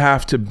 I would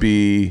have to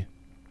be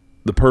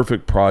the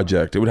perfect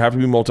project. It would have to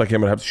be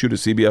multi-cam. I'd have to shoot at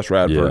CBS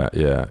Radford.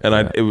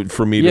 It would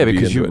for me to be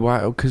because into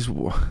it. Because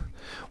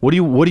what do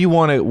you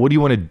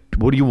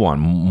want?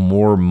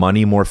 More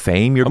money, more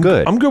fame? You're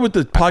good. I'm good with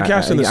the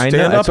podcast and the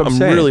stand-up. I'm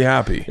really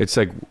happy. It's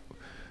like,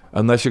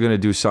 unless you're going to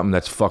do something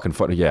that's fucking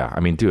fun. Yeah, I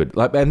mean, dude.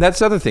 And that's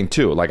the other thing,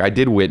 too. Like, I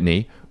did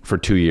Whitney for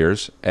 2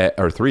 years,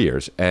 or 3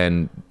 years.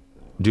 And,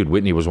 dude,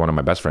 Whitney was one of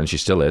my best friends. She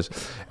still is.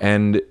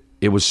 And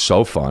it was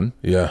so fun.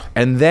 Yeah.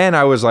 And then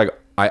I was like,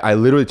 I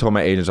literally told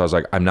my agents, I was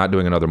like, I'm not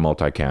doing another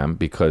multicam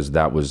because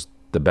that was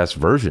the best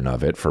version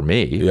of it for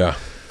me. Yeah.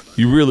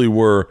 You really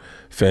were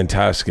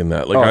fantastic in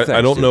that. Like,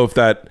 I don't know if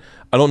that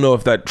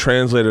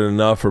translated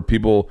enough for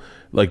people,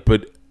 like,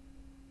 but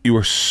you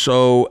were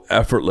so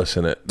effortless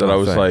in it that I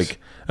was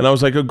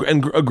like,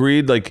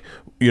 agreed, like,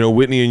 you know,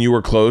 Whitney and you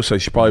were close. So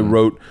she probably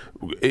wrote,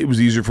 it was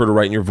easier for her to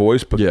write in your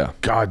voice, but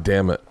God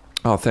damn it.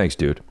 Oh, thanks,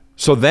 dude.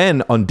 So then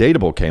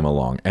Undateable came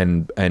along,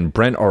 and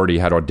Brent already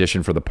had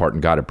auditioned for the part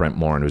and got it. Brent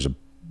Morin, who's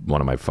one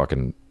of my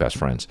fucking best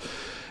friends.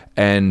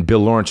 And Bill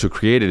Lawrence, who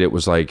created it,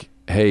 was like,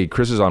 hey,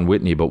 Chris is on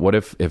Whitney, but what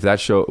if that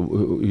show,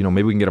 you know,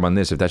 maybe we can get him on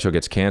this if that show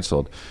gets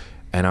canceled.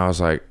 And I was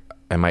like,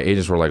 and my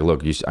agents were like,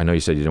 look, I know you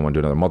said you didn't want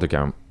to do another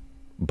multicam,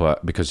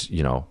 but because,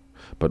 you know,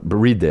 but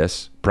read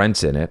this.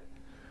 Brent's in it.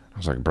 I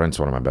was like, Brent's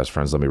one of my best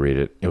friends. Let me read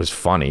it. It was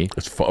funny.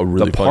 It's a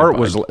really the part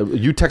was,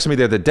 you texted me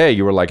the other day.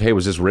 You were like, hey,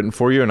 was this written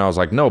for you? And I was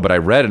like, no, but I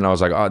read it and I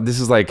was like, oh, this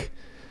is like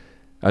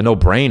a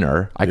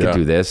no-brainer. I could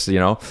do this, you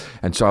know?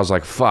 And so I was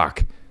like,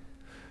 fuck.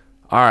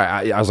 All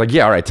right. I was like,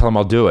 yeah, all right, tell him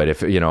I'll do it.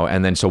 If, you know,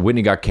 and then so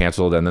Whitney got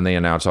canceled and then they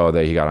announced,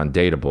 that he got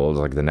Undateable. It was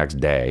like the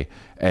next day.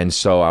 And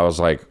so I was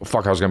like,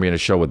 fuck, I was going to be in a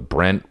show with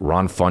Brent,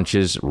 Ron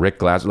Funches, Rick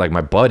Glass, like my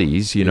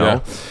buddies, you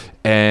know?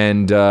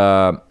 And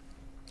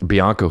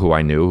Bianca, who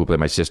I knew, who played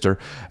my sister.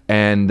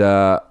 And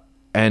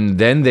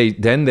then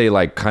they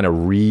like kind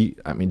of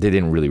they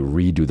didn't really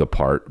redo the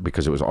part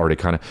because it was already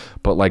kind of,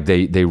 but like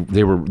they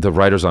were, the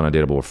writers on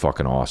Undateable were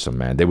fucking awesome,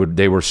 man.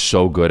 They were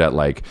so good at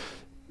like,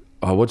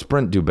 what's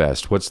Brent do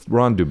best? What's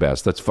Ron do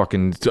best? Let's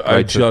fucking.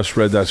 I just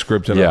read that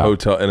script in a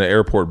hotel, in an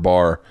airport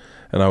bar,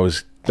 and I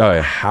was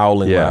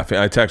howling laughing.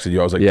 I texted you.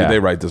 I was like, did they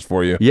write this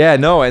for you? Yeah,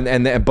 no,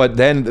 but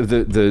then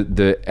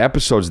the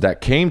episodes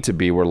that came to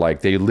be were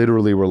like, they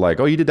literally were like,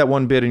 oh, you did that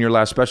one bit in your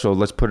last special.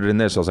 Let's put it in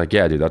this. I was like,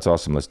 yeah, dude, that's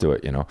awesome. Let's do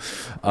it. You know.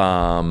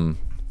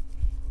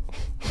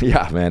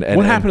 Yeah, man.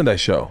 What happened to that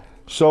show?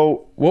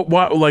 So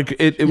what like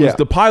it was,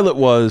 the pilot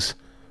was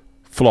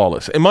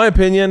flawless. In my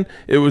opinion,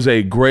 it was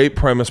a great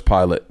premise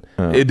pilot.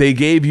 They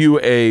gave you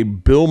a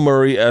Bill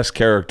Murray-esque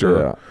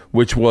character,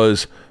 which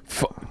was,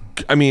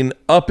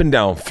 up and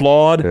down,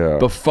 flawed,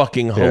 but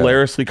fucking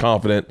hilariously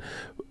confident.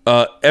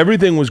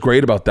 Everything was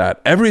great about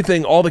that.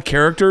 Everything, all the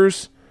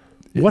characters.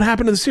 What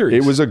happened to the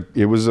series?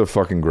 It was a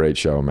fucking great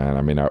show, man.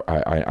 I mean,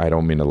 I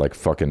don't mean to like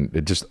fucking,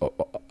 it just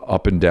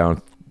up and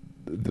down.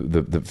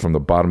 The from the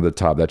bottom to the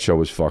top, that show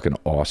was fucking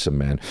awesome,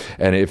 man.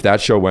 And if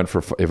that show went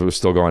if it was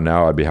still going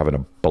now, I'd be having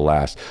a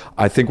blast.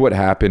 I think what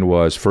happened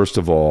was, first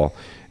of all,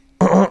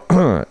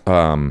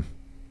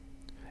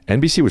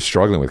 NBC was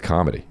struggling with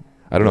comedy.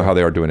 I don't know how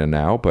they are doing it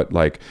now, but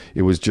like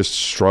it was just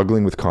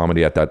struggling with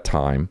comedy at that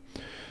time.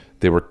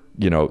 They were,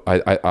 you know,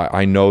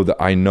 I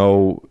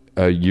know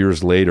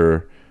years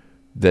later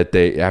that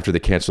after they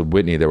canceled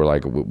Whitney, they were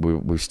like,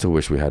 we still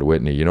wish we had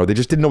Whitney. You know, they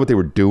just didn't know what they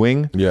were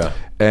doing. Yeah.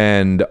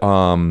 And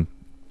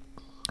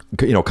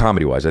you know,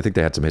 comedy wise, I think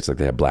they had some hits, like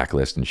they had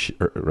Blacklist and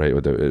right,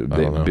 with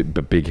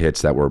the big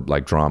hits that were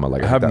like drama.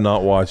 Like I have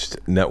not watched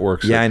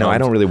networks. Yeah, I know. I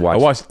don't really watch. I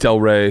watched Lil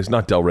Rel's.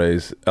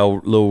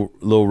 Oh, Lil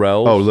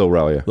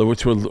Rel, yeah.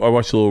 I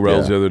watched Lil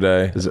Rel's the other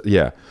day.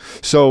 Yeah.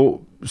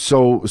 So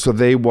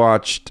they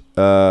watched.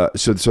 So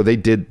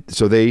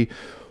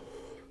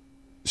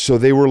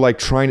they were like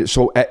trying to.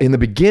 So in the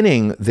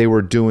beginning, they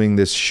were doing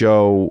this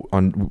show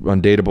on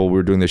Undateable. We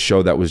were doing this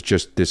show that was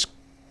just this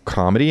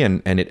comedy,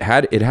 and it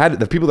had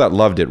the people that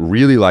loved it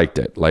really liked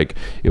it. Like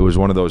it was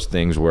one of those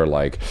things where,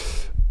 like,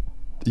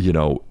 you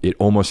know, it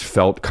almost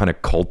felt kind of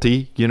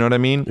culty. You know what I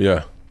mean?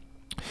 Yeah.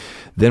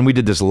 Then we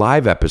did this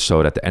live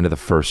episode at the end of the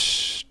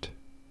first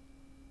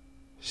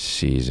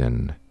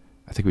season.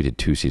 I think we did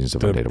 2 seasons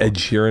of Undateable. Ed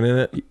Sheeran in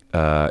it?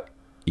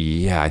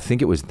 Yeah, I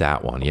think it was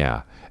that one.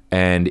 Yeah,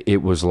 and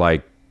it was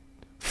like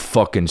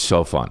fucking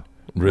so fun.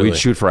 Really? We'd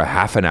shoot for a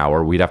half an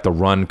hour. We'd have to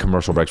run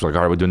commercial breaks. We're like,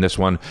 all right, we're doing this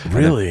one.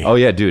 Really? Oh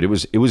yeah, dude. It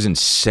was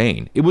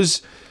insane. It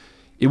was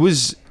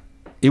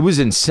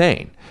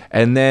insane.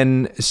 And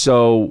then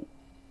so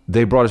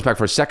they brought us back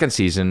for a second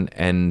season,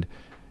 and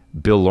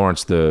Bill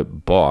Lawrence, the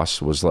boss,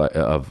 was like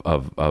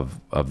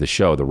of the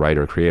show, the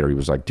writer creator. He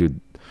was like, dude,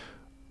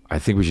 I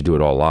think we should do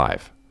it all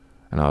live.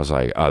 And I was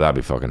like, oh, that'd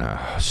be fucking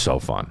so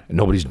fun. And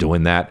nobody's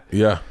doing that.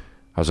 Yeah.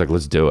 I was like,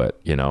 let's do it,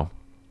 you know.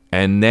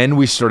 And then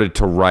they started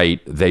to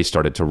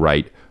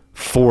write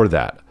for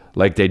that.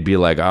 Like they'd be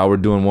like, oh, we're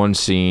doing one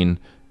scene,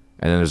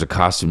 and then there's a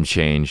costume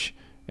change,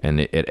 and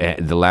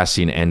the last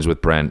scene ends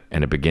with Brent,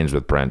 and it begins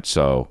with Brent.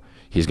 So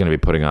he's going to be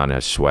putting on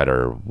a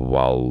sweater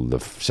while the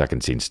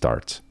second scene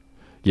starts.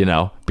 You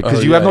know,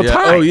 because you have no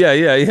time. Oh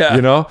yeah.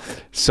 You know,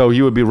 so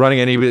he would be running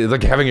and he'd be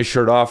like having his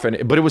shirt off,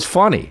 but it was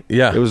funny.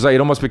 Yeah, it was like it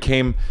almost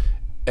became.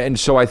 And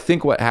so I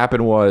think what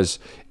happened was,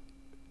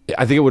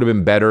 I think it would have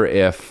been better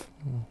if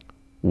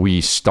we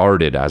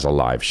started as a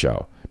live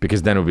show,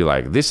 because then it would be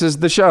like, this is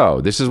the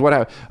show. This is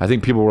what I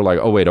think people were like,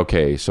 oh wait,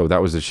 okay, so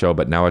that was the show,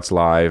 but now it's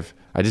live.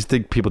 I just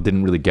think people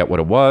didn't really get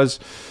what it was,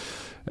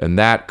 and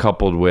that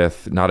coupled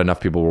with not enough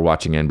people were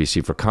watching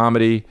NBC for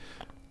comedy,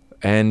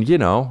 and you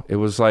know, it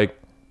was like.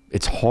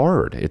 It's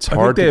hard. It's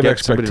hard to get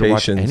somebody to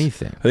watch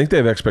anything. I think they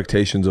have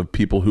expectations of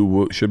people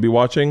who should be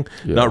watching,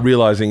 not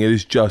realizing it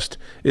is just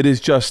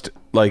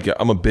like,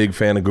 I'm a big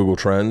fan of Google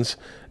Trends.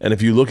 And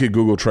if you look at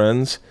Google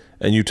Trends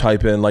and you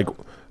type in like,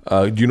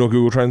 do you know what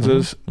Google Trends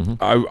is?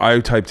 I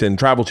typed in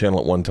Travel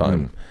Channel at one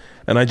time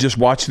and I just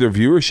watched their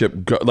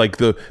viewership go, like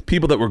the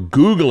people that were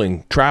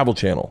Googling Travel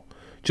Channel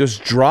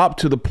just dropped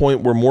to the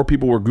point where more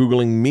people were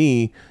Googling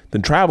me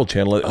than Travel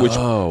Channel, at which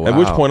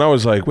point I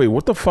was like, wait,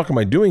 what the fuck am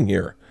I doing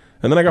here?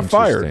 And then I got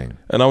fired.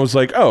 And I was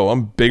like, oh,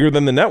 I'm bigger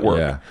than the network.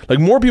 Yeah. Like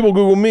more people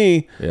Google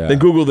me than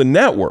Google the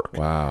network.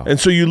 Wow. And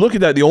so you look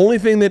at that, the only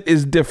thing that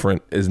is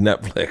different is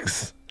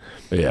Netflix.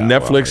 Yeah.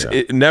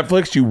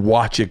 Netflix, you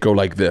watch it go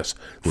like this.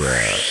 Yeah.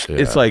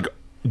 It's like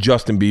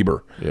Justin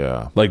Bieber.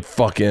 Yeah. Like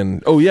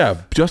fucking, oh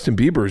yeah, Justin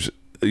Bieber's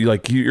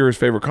like, you're his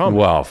favorite comic.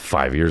 Well,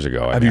 5 years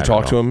ago. Have you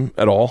talked to him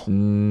at all?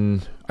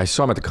 I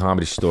saw him at the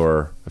Comedy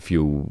Store a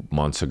few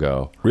months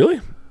ago. Really?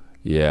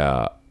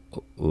 Yeah.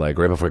 Like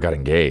right before I got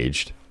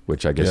engaged.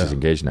 Which I guess he's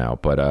engaged now,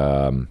 but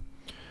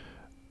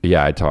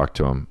yeah, I talked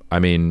to him. I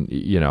mean,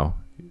 you know,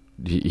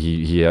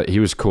 he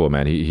was cool,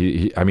 man.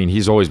 I mean,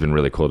 he's always been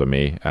really cool to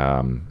me,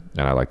 and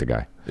I like the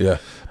guy. Yeah,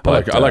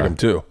 but I like him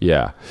too.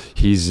 Yeah,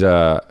 he's.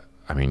 I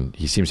mean,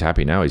 he seems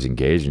happy now. He's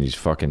engaged, and he's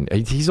fucking.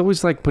 He's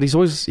always like, but he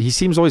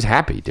seems always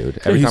happy, dude.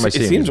 Every time I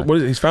see him,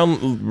 he's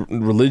found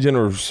religion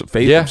or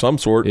faith of some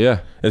sort.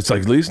 Yeah, it's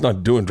like at least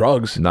not doing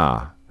drugs.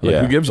 Nah. Like,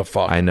 who gives a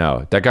fuck? I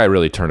know. That guy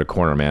really turned a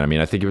corner, man. I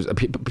mean, I think it was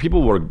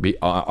people were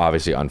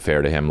obviously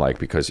unfair to him, like,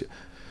 because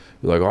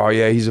like, oh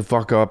yeah, he's a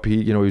fuck up.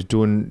 He was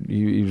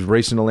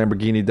racing a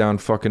Lamborghini down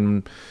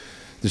fucking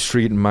the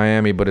street in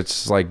Miami, but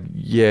it's like,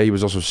 yeah, he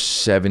was also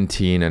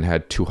 17 and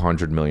had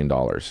 $200 million.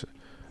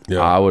 Yeah.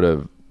 I would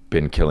have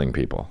been killing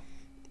people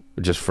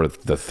just for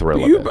the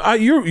thrill of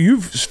it.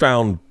 You've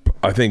found,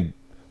 I think,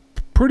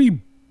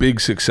 pretty big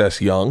success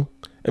young,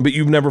 but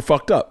you've never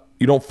fucked up.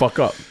 You don't fuck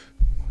up.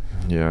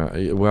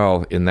 Yeah,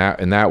 well, in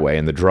that way,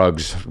 and the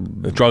drugs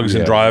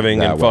and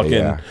driving and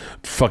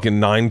fucking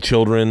 9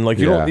 children, like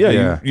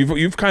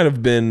you've kind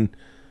of been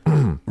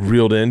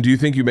reeled in. Do you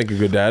think you make a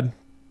good dad?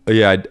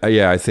 Yeah,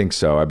 I think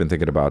so. I've been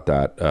thinking about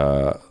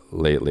that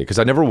lately because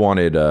I never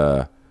wanted.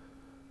 Well,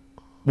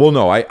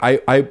 no,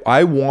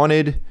 I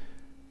wanted.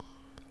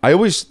 I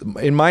always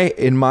in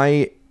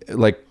my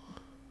like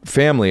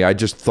family, I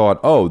just thought,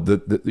 oh,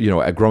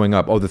 growing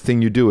up, the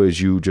thing you do is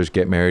you just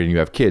get married and you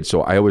have kids.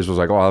 So I always was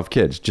like, oh, I'll have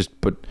kids.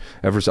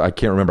 I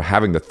can't remember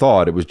having the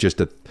thought. It was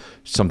just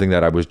something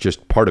that I was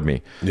just part of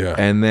me. Yeah.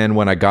 And then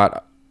when I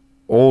got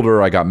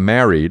older, I got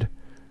married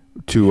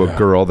to a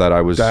girl that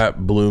I was.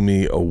 That blew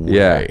me away.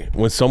 Yeah.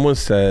 When someone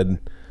said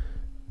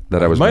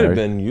that I was married. Might have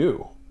been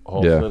you,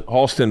 Halston. Yeah.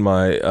 Halston,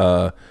 my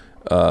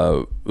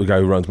the guy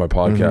who runs my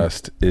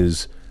podcast,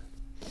 is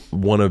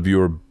one of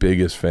your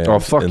biggest fans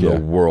in the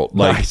world.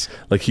 Like, nice.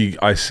 I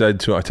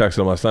texted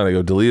him last night. I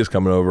go, D'Elia's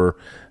coming over,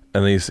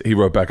 and he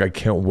wrote back, I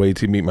can't wait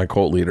to meet my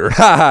cult leader.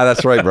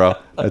 That's right, bro.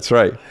 That's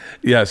right.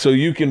 Yeah, so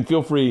you can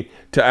feel free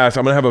to ask.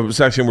 I'm gonna have a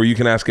section where you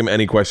can ask him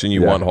any question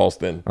you want,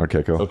 Halston.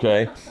 Okay, cool.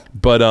 Okay,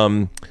 but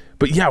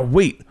yeah,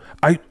 wait,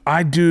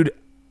 I dude,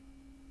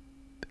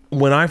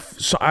 when I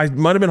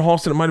might have been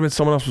Halston, it might have been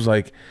someone else was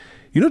like,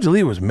 you know,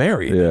 D'Elia was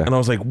married. Yeah. And I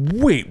was like,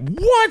 wait,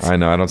 what? I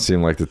know. I don't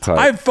seem like the type.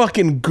 I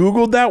fucking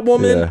Googled that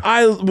woman. Yeah.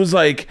 I was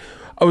like,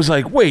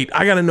 wait,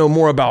 I got to know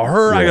more about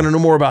her. Yeah. I got to know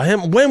more about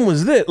him. When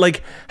was this?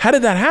 Like, how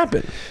did that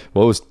happen?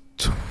 Well, it was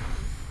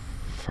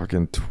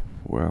fucking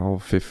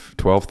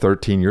 12,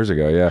 13 years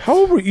ago. Yeah. How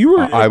old were you?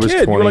 I was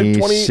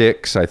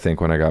 26, I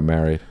think, when I got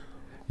married.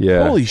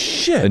 Yeah. Holy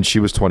shit. And she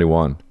was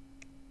 21.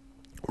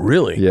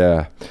 Really?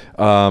 Yeah.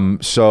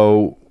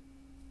 So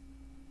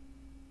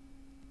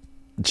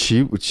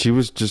she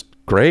was just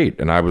great,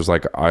 and I was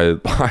like, I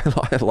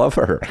love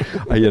her,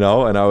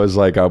 and I was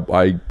like,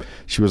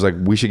 she was like,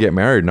 we should get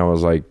married, and I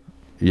was like,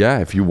 yeah,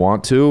 if you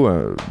want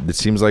to, it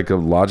seems like a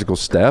logical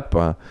step.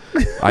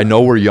 I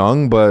know we're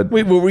young, but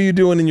wait, what were you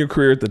doing in your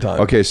career at the time?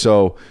 Okay,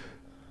 so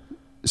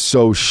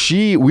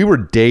we were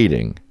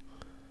dating,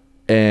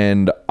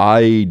 and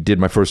I did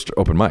my first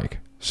open mic.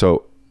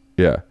 So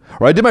yeah,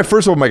 or I did my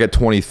first open mic at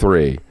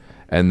 23.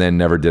 And then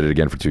never did it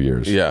again for 2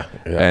 years. Yeah.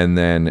 And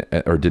then,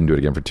 or didn't do it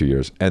again for 2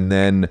 years. And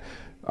then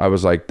I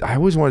was like, I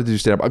always wanted to do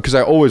stand-up because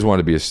I always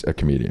wanted to be a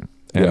comedian.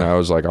 And Yeah. I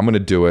was like, I'm going to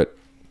do it.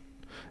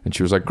 And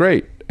she was like,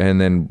 great. And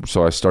then,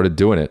 so I started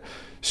doing it.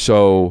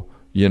 So,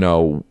 you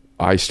know,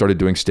 I started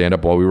doing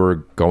stand-up while we were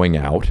going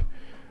out.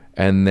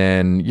 And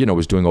then, you know,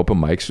 was doing open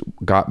mics,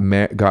 got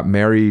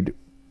married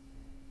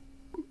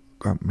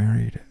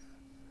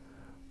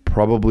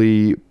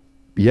probably,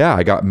 yeah,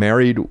 I got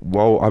married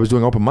while I was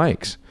doing open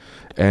mics.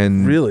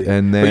 And Really?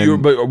 and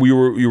then but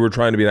you were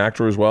trying to be an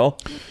actor as well?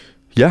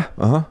 yeah,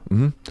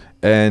 mm-hmm.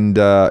 And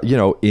you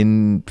know,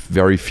 in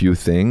very few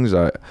things,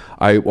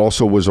 I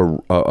also was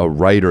a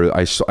writer.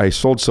 I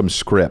sold some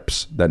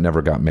scripts that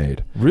never got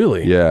made.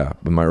 Really? Yeah,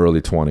 in my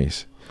early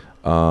 20s.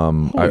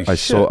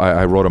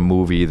 I wrote a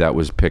movie that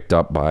was picked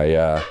up by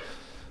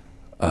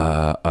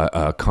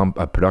a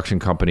production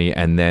company,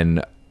 and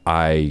then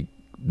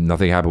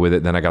nothing happened with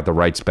it. Then I got the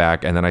rights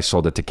back, and then I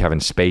sold it to Kevin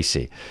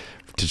Spacey,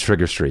 to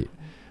Trigger Street.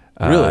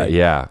 Really?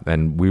 Yeah,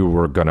 and we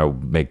were gonna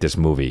make this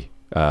movie.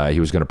 He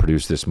was gonna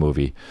produce this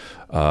movie.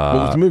 What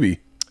was the movie?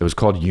 It was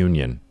called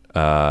Union,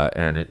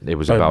 and it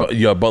was about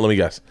But let me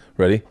guess.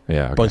 Ready?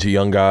 Yeah, okay. Bunch of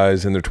young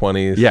guys in their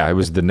 20s. yeah. It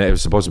was it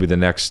was supposed to be the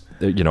next,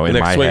 you know, in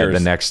next my Swingers. head, the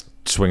next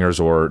Swingers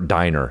or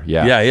Diner.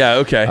 Yeah, Yeah.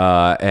 Okay.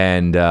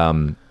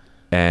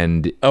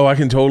 And oh, I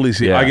can totally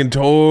see. Yeah. I can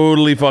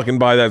totally fucking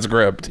buy that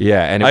script.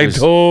 yeah, and it I was,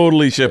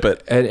 totally ship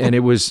it. and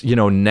it was, you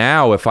know,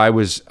 now if I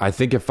was as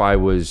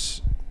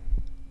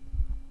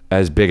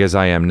big as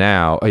I am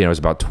now, you know, it's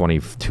about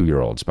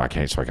 22-year-olds back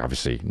then. It's like,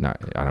 obviously not,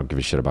 I don't give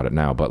a shit about it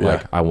now, but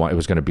like, Yeah. it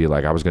was going to be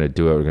like, I was going to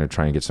do it. We're going to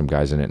try and get some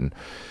guys in it, and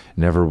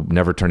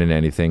never turn into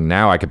anything.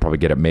 Now I could probably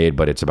get it made,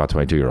 but it's about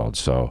 22-year-olds.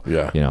 So,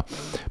 Yeah. you know,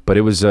 but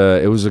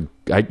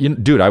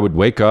dude, I would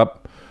wake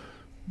up,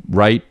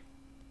 write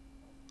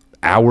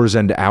hours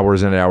and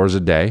hours and hours a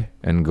day,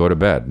 and go to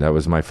bed. That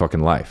was my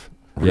fucking life.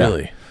 Yeah.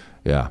 Really?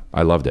 Yeah,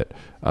 I loved it.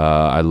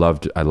 I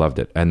loved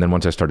it. And then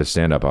once I started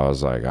stand up, I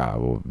was like,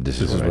 well, this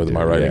is where what I do.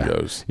 my writing Yeah.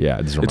 goes.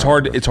 Yeah, this is where It's my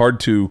hard. writing goes. It's hard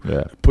to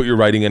Yeah. put your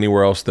writing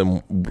anywhere else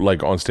than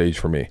like on stage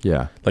for me.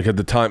 Yeah. Like at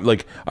the time,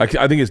 like I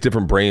think it's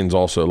different brains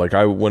also. Like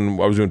when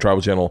I was doing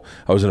Travel Channel,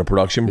 I was in a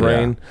production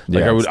brain.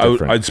 Like Yeah, it's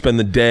different. I'd spend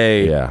the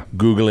day Yeah.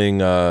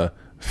 Googling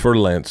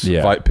Fer-de-Lance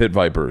Yeah. pit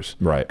vipers.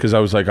 Right. Because I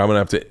was like, I'm gonna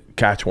have to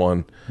catch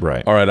one.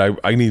 Right. All right.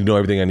 I need to know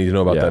everything I need to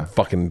know about Yeah. that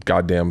fucking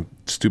goddamn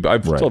stupid. I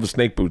still Right. have the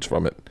snake boots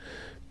from it.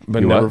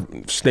 But You never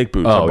what? snake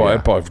boots. Oh, I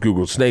yeah.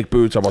 Googled snake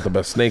boots. I bought the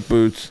best snake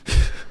boots.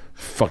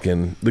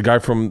 Fucking the guy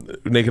from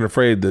Naked and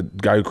Afraid, the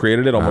guy who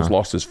created it, almost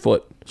lost his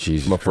foot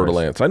Jesus from a Christ.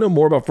 Fer-de-Lance. I know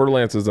more about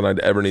Fer-de-Lances than I'd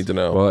ever need to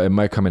know. Well, it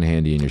might come in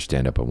handy in your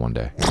stand up one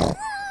day.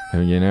 I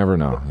mean, you never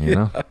know, you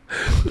know?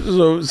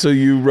 So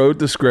you wrote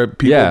the script,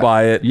 people Yeah.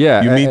 buy it.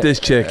 Yeah. You meet this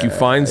chick, you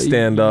find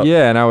stand up.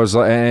 Yeah, and I was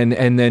like,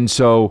 and then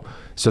so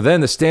then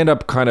the stand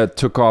up kind of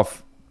took off.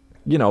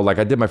 You know, like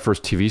I did my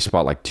first TV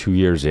spot like 2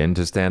 years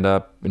into stand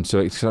up, and so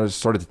it kind of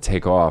started to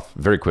take off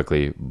very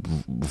quickly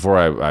before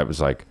I was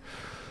like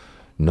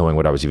knowing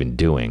what I was even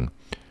doing.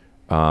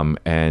 And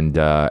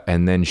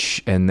then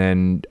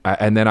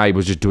I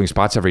was just doing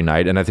spots every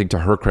night, and I think to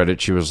her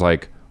credit, she was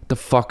like, "What the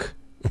fuck?"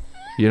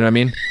 You know what I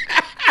mean?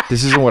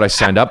 This isn't what I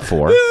signed up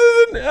for.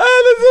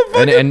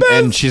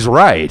 And she's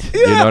right.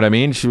 You know what I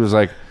mean? She was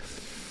like,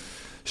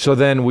 so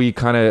then we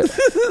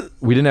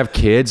didn't have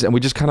kids, and we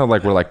just kind of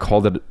like were like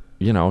called it,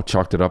 you know,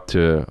 chalked it up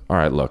to, all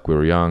right, look, we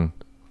were young,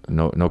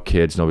 no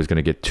kids, nobody's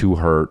gonna get too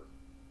hurt.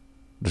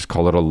 Just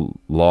call it a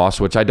loss,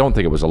 which I don't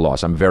think it was a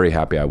loss. I'm very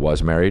happy I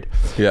was married.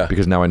 Yeah.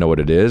 Because now I know what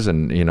it is,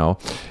 and you know,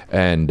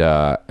 and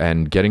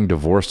getting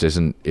divorced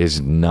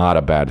is not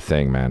a bad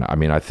thing, man. I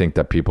mean, I think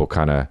that people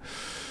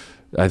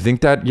I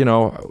think that, you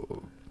know,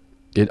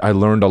 I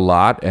learned a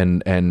lot,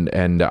 and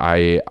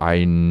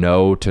I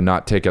know to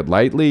not take it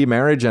lightly,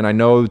 marriage, and I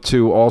know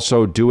to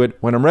also do it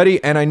when I'm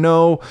ready, and I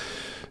know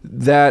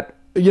that,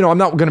 you know, I'm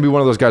not going to be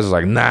one of those guys who's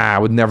like, nah, I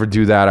would never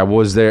do that. I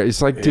was there.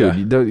 It's like,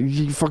 dude,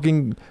 you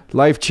fucking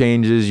life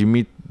changes.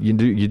 You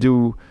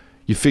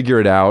figure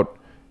it out.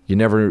 You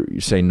never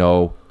say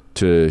no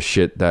to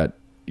shit that,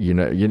 you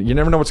know, you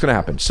never know what's going to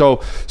happen.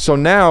 So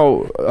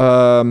now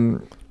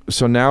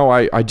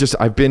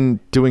I've been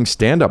doing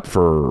stand up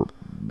for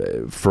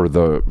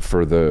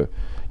the,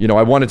 you know,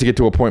 I wanted to get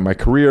to a point in my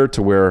career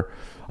to where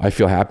I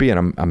feel happy,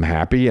 and I'm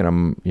happy, and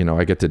I'm, you know,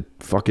 I get to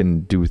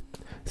fucking do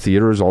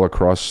theaters all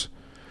across,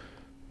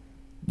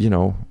 you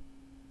know,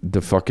 the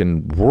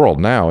fucking world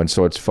now. And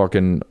so it's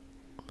fucking,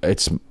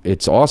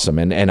 it's awesome.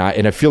 And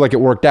I feel like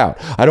it worked out.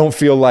 I don't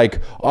feel like,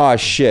 oh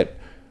shit,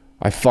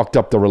 I fucked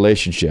up the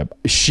relationship.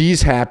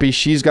 She's happy.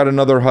 She's got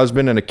another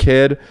husband and a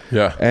kid.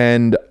 Yeah.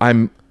 And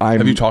I'm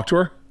Have you talked to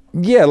her?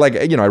 yeah, like,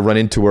 you know, I run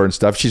into her and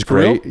stuff. She's For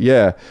great. real?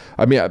 Yeah.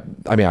 I mean, I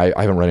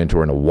haven't run into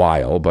her in a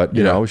while, but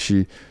you Yeah. know,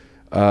 she's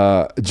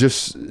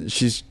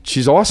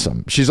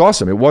awesome. She's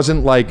awesome. It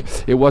wasn't like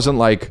it was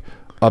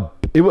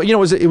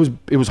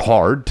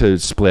hard to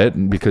split,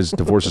 and because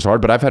divorce is hard,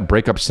 but I've had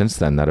breakups since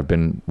then that have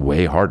been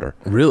way harder.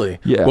 Really?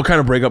 Yeah. What kind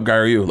of breakup guy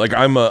are you? Like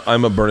I'm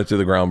a burn it to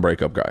the ground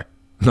breakup guy.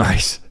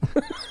 Nice.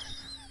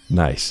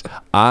 Nice.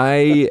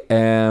 I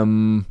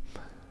am.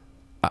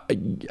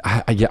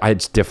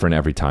 It's different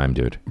every time,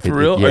 dude. For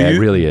real? Yeah, it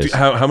really is.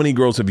 How many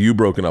girls have you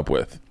broken up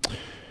with?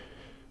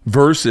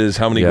 versus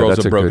how many girls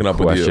that's have a broken good up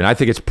question. with you? I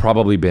think it's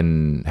probably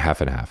been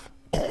half and half.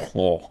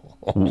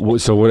 Oh,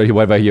 So what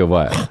about you?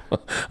 What?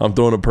 I'm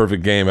throwing a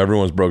perfect game.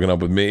 Everyone's broken up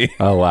with me.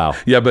 Oh wow.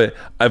 Yeah, but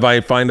if I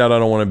find out I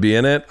don't want to be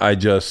in it, I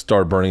just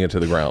start burning it to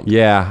the ground.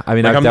 Yeah, I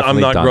mean, Like I've I'm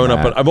definitely not done grown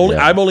that. up, but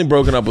Yeah. I've only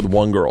broken up with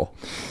one girl.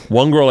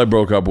 One girl I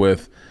broke up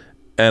with,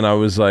 and I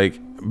was like,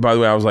 by the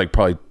way, I was like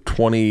probably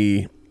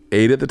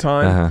 28 at the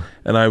time, Uh-huh.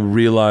 and I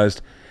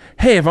realized,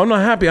 hey, if I'm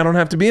not happy, I don't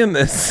have to be in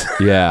this.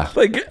 Yeah.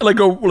 like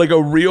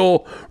a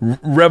real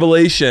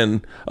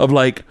revelation of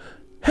like,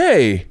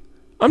 hey,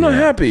 I'm not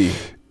happy.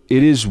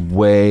 It is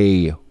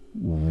way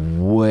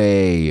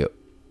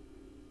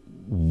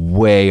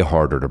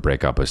harder to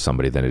break up with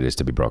somebody than it is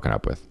to be broken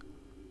up with.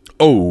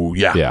 Oh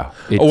yeah, Yeah.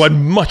 Oh, I'd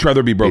much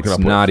rather be broken It's up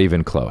with. not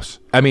even close.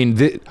 I mean,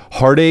 the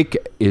heartache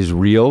is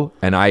real,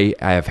 and I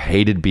have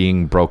hated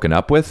being broken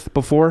up with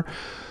before.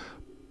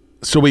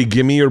 So wait,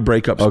 give me your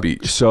breakup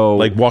speech. so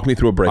like, walk me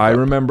through a breakup. I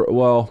remember,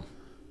 well,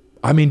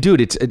 I mean,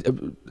 dude,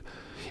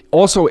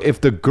 also,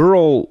 if the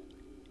girl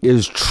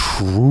is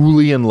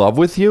truly in love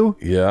with you,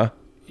 Yeah,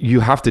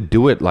 you have to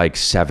do it like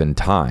 7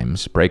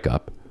 times,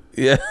 breakup.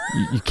 yeah,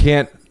 You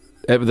can't,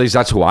 at least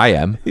that's who I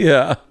am.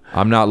 yeah.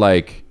 I'm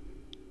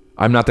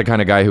not the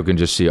kind of guy who can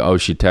just see, oh,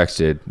 she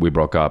texted, we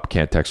broke up,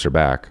 can't text her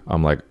back.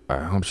 I'm like, I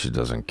hope she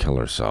doesn't kill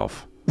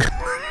herself.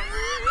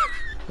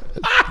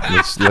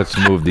 let's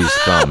move these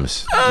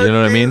thumbs. You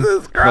know what I mean?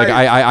 Jesus Like Christ.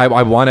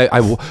 I want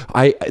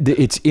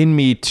to. It's in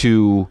me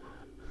to.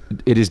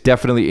 It is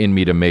definitely in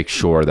me to make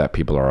sure that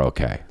people are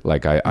okay.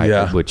 Like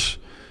Yeah. which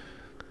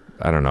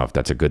I don't know if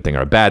that's a good thing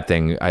or a bad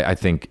thing. I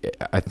think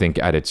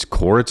at its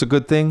core it's a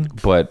good thing,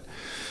 but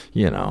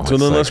you know. So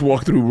it's then like- let's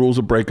walk through rules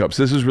of breakups.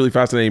 This is really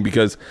fascinating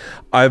because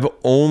I've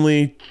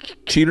only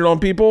cheated on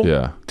people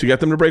Yeah. to get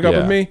them to break up Yeah.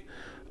 with me.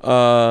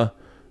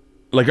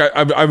 Like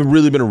I've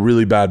really been a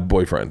really bad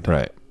boyfriend,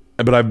 right.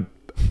 but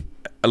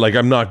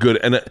I'm not good,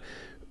 and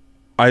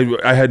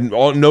I had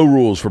no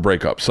rules for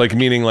breakups. Like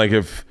meaning like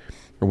if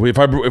we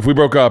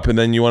broke up and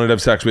then you wanted to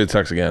have sex, we had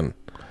sex again.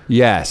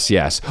 Yes.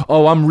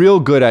 Oh, I'm real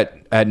good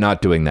at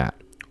not doing that.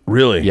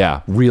 Really?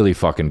 Yeah, really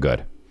fucking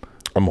good.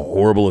 I'm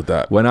horrible at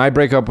that. When I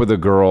break up with a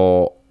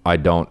girl, I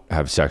don't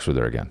have sex with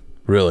her again.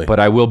 Really? But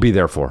I will be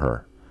there for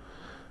her.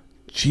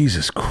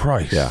 Jesus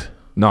Christ. Yeah.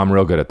 No, I'm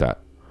real good at that.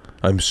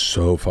 I'm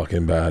so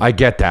fucking bad. I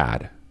get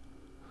that.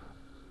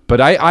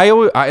 But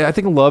I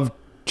think love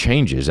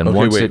changes, and okay,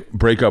 once wait.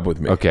 Break up with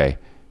me. Okay.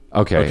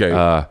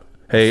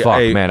 Hey, fuck,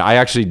 hey. man. I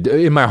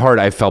actually, in my heart,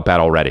 I felt bad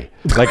already.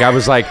 Like I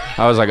was like,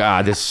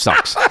 this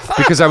sucks,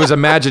 because I was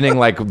imagining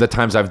like the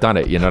times I've done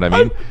it. You know what I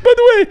mean? By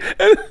the way,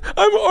 and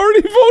I'm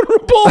already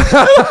vulnerable.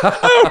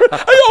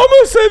 I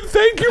almost said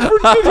thank you for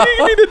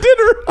taking me to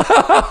dinner.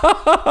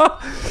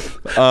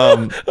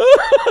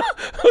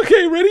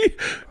 Okay, ready?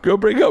 Go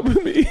break up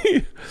with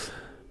me.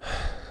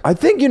 I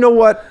think, you know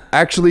what?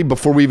 Actually,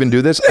 before we even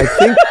do this,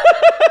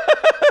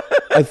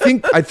 I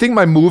think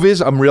my move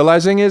is, I'm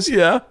realizing is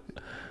Yeah.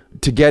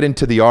 to get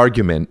into the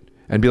argument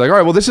and be like, all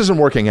right, well, this isn't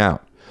working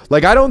out.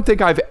 Like, I don't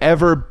think I've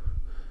ever.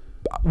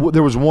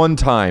 There was one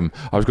time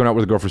I was going out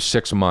with a girl for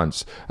 6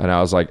 months, and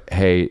I was like,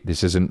 hey,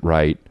 this isn't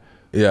right.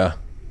 Yeah.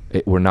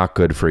 We're not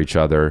good for each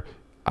other.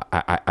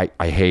 I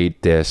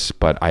hate this,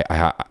 but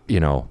I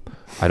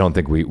don't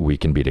think we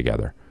can be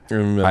together.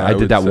 And then I did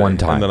would that say- one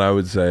time. And then I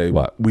would say,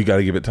 What? we got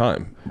to give it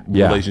time.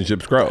 Yeah.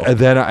 Relationships grow. And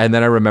then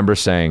I remember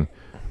saying,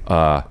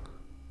 I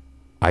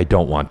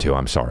don't want to.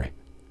 I'm sorry.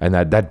 And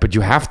but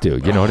you have to.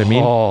 You know what I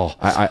mean? Oh.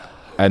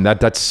 And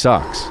that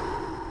sucks.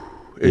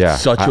 It's Yeah,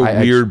 such a I-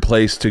 weird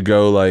place to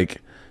go. I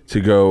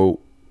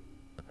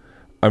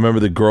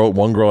remember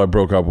one girl I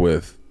broke up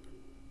with.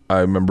 I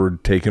remember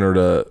taking her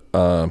to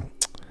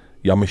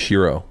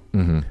Yamashiro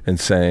and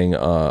saying,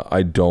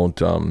 I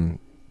don't.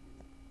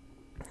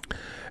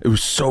 It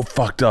was so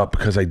fucked up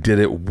because I did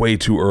it way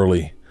too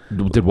early.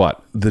 Did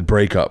what? The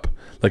breakup.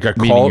 Like I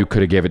Meaning called. you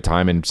could have gave it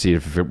time and see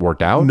if it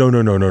worked out? No. Or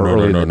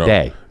early in the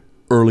day?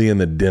 Early in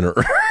the dinner.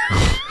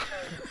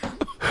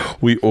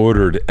 We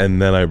ordered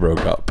and then I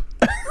broke up.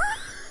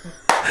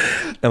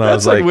 And I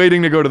was That's like like,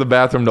 waiting to go to the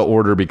bathroom to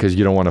order because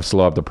you don't want to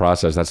slow up the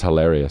process. That's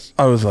hilarious.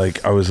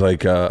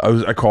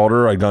 I called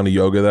her. I'd gone to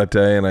yoga that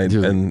day, and I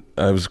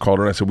called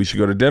her and I said we should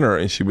go to dinner,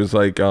 and she was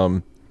like,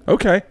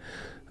 okay,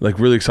 like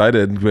really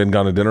excited. We hadn't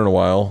gone to dinner in a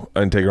while.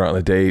 I didn't take her out on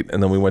a date,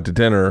 and then we went to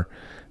dinner,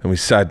 and we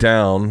sat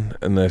down,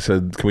 and I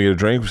said, can we get a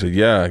drink? We said,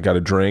 yeah. I got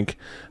a drink,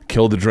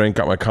 killed the drink,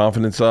 got my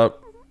confidence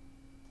up.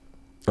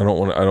 I don't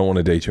want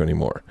to date you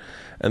anymore.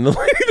 And the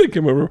lady that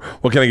came over,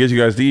 what can I get you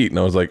guys to eat? And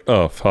I was like,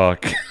 oh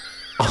fuck.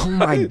 Oh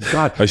my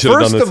God. I should have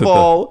done this First of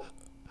all,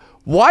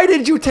 why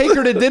did you take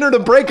her to dinner to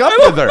break up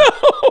with her?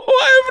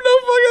 I have no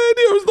fucking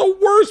idea. It was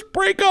the worst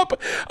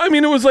breakup. I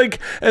mean, it was like,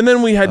 and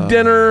then we had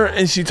dinner,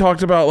 and she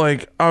talked about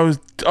like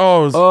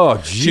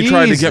she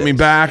tried to get me Jesus.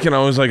 back, and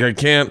I was like, I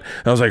can't.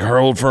 And I was like,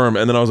 hold firm,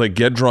 and then I was like,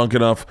 get drunk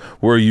enough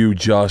where you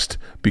just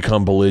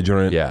become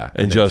belligerent, Yeah.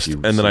 and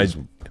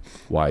then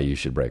why you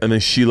should break up. and then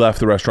she left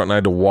the restaurant, and I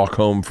had to walk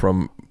home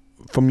from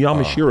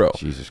Yamashiro.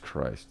 Jesus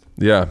Christ.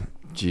 Yeah.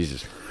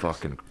 Jesus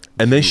fucking.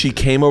 And then she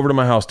came over to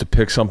my house to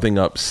pick something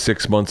up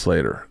 6 months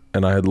later,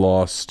 and I had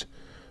lost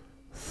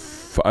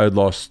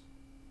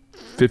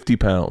 50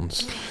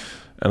 pounds,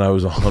 and I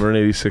was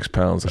 186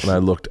 pounds, and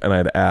I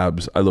had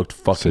abs. I looked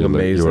fucking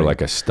amazing. You were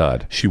like a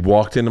stud. She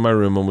walked into my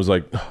room and was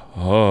like,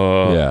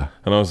 oh. Yeah.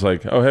 And I was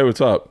like, oh, hey,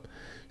 what's up?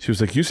 She was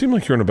like, you seem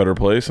like you're in a better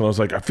place. And I was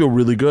like, I feel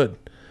really good.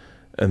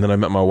 And then I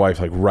met my wife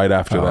like right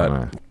after that.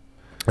 Man.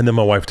 And then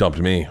my wife dumped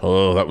me.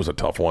 Oh, that was a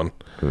tough one.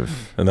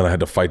 Oof. And then I had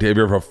to fight. Have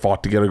you ever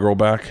fought to get a girl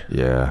back?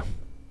 Yeah.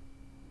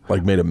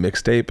 Like made a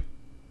mixtape?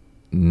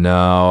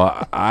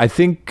 No, I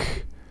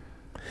think...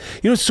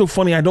 You know, it's so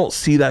funny. I don't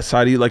see that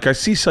side of you. Like, I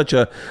see such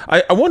a...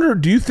 I wonder,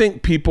 do you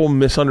think people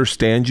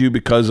misunderstand you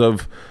because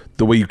of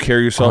the way you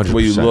carry yourself, the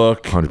way you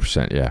look?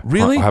 100%, yeah.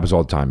 Really? It happens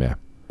all the time, yeah.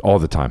 All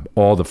the time.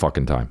 All the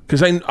fucking time.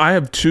 Because I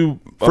have two...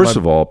 First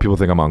of all, people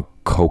think I'm on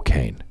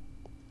cocaine.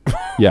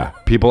 Yeah.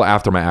 People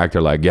after my act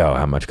are like, yo,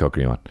 how much coke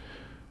are you on?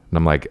 And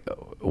I'm like,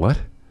 what?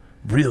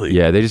 Really?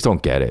 Yeah, they just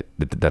don't get it,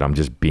 that I'm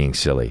just being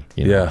silly.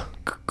 You know? Yeah.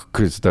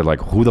 Because they're like,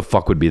 who the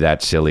fuck would be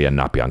that silly and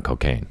not be on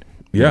cocaine?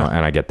 You Yeah. know?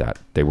 And I get that.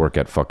 They work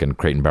at fucking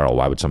Crate and Barrel.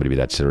 Why would somebody be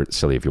that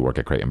silly if you work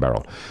at Crate and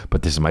Barrel?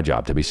 But this is my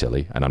job, to be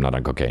silly, and I'm not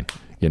on cocaine,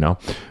 you know?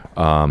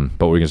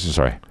 But we're going to say,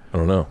 sorry. I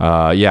don't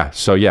know. Yeah.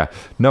 So, yeah.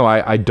 No,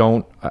 I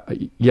don't.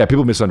 Yeah,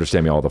 people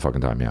misunderstand me all the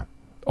fucking time, yeah.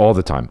 All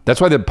the time. That's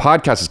why the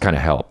podcast has kind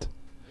of helped.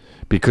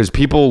 Because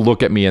people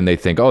look at me and they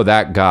think, oh,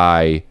 that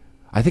guy...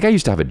 I think I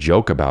used to have a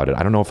joke about it.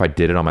 I don't know if I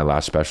did it on my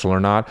last special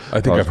or not.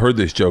 I think I've heard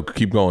this joke.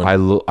 Keep going. I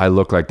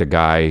look like the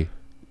guy...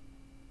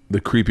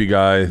 The creepy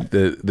guy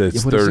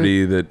that's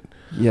 30 that...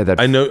 Yeah, that...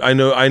 I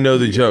know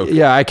the joke.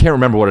 Yeah, I can't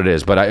remember what it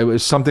is, but it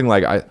was something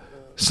like...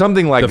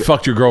 That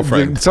fucked your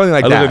girlfriend. Something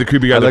like I that. look like the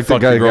creepy guy that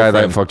fucked your guy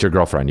girlfriend. that fucked your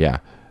girlfriend, yeah.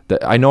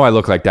 I know I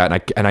look like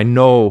that, and I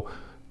know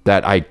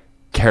that I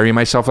carry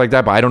myself like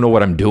that, but I don't know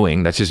what I'm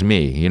doing. That's just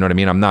me. You know what I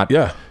mean? I'm not...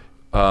 Yeah.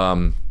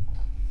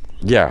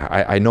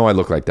 Yeah, I know I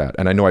look like that,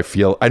 and I know I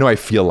feel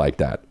like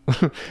that.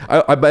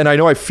 And I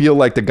know I feel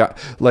like the guy,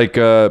 like,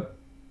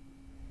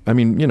 I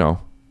mean, you know,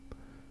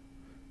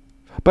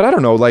 but I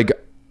don't know, like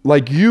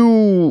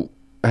you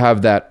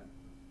have that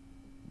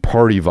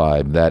party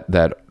vibe,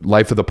 that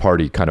life of the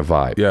party kind of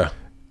vibe. Yeah.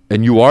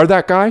 And you are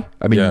that guy?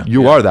 I mean,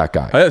 you are that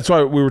guy. That's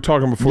why we were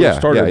talking before we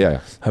started.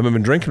 Yeah. I haven't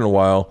been drinking in a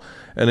while.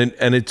 And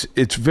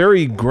it's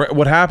very,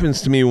 what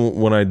happens to me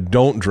when I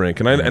don't drink,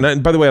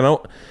 and by the way, I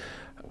don't,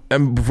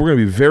 and if we're going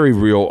to be very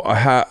real,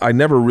 I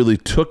never really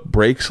took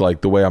breaks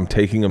like the way I'm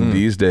taking them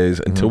these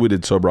days until we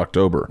did Sober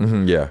October.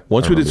 Yeah.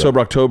 Once we did Sober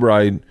October,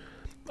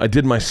 I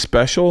did my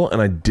special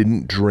and I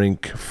didn't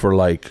drink for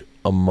like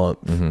a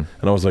month. And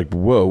I was like,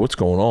 whoa, what's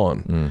going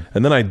on?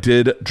 And then I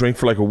did drink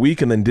for like a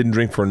week and then didn't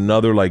drink for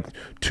another like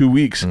 2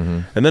 weeks.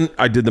 And then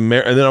I did and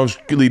then I was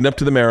leading up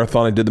to the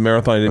marathon. I did the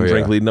marathon. I didn't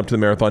drink leading up to the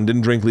marathon.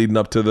 Didn't drink leading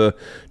up to the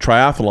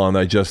triathlon that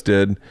I just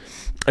did.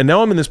 And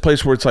now I'm in this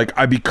place where it's like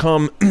I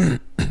become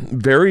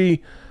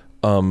very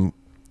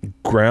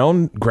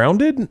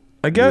grounded,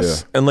 I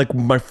guess. And like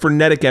my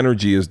frenetic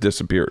energy has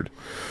disappeared.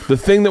 The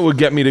thing that would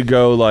get me to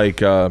go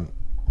like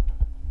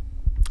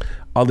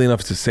oddly enough,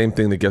 it's the same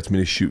thing that gets me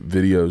to shoot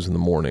videos in the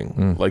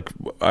morning. Like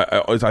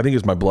I think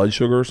it's my blood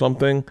sugar or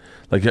something.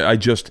 Like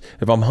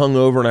if I'm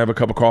hungover and I have a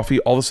cup of coffee,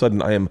 all of a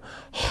sudden I am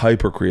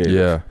hyper creative.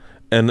 Yeah.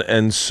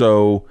 And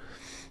so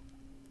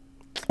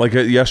like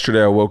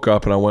yesterday I woke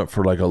up and I went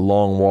for like a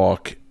long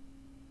walk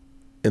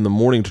in the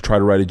morning to try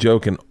to write a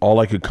joke, and all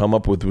I could come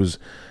up with was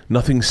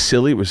nothing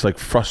silly. It was like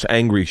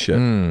angry shit.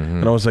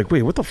 And I was like,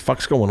 wait, what the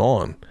fuck's going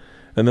on?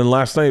 And then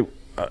last night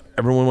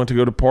everyone went to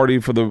go to party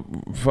for the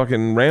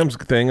fucking Rams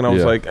thing, and I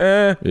was like,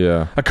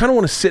 Yeah. I kind of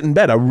want to sit in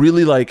bed. I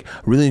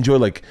really enjoy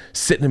like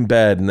sitting in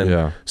bed and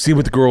then seeing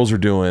what the girls are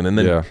doing, and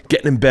then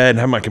getting in bed and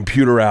having my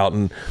computer out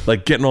and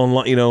like getting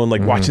online, you know, and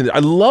like watching it. I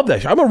love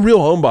that shit. I'm a real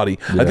homebody.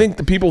 I think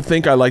the people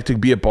think I like to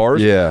be at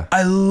bars. Yeah.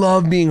 I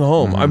love being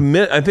home.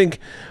 I think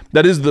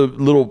that is the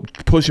little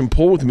push and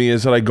pull with me,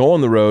 is that I go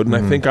on the road, and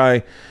I think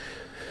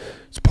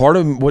it's part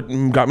of what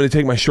got me to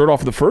take my shirt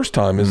off the first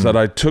time, is that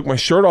I took my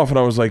shirt off and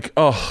I was like,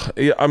 oh,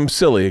 I'm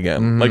silly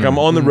again. Like I'm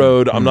on the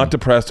road. I'm not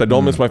depressed. I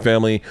don't miss my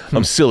family.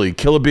 I'm silly.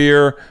 Kill a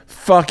beer.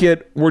 Fuck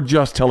it. We're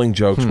just telling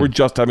jokes. We're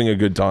just having a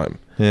good time.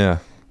 Yeah.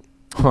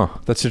 Huh.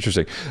 That's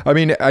interesting. I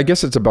mean, I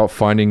guess it's about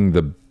finding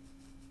the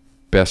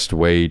best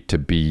way to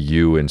be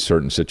you in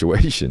certain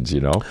situations,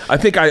 you know? I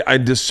think I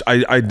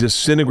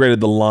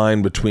disintegrated the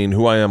line between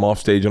who I am off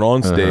stage and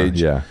on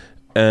stage.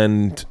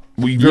 And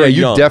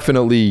you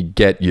definitely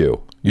get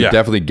you. You Yeah.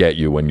 definitely get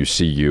you when you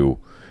see you,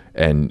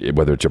 and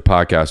whether it's your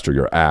podcast or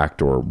your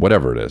act or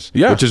whatever it is.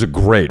 Yeah. Which is a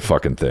great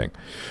fucking thing.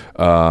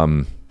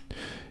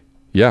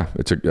 Yeah.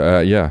 It's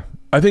a, yeah.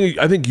 I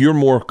think you're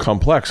more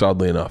complex,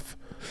 oddly enough.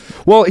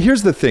 Well,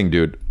 here's the thing,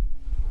 dude.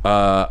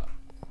 I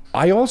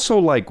also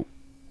like...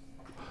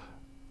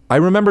 I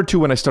remember too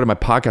when I started my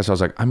podcast, I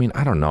was like, I mean,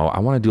 I don't know. I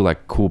want to do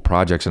like cool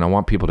projects, and I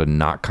want people to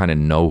not kind of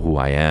know who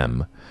I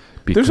am.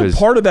 Because, there's a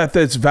part of that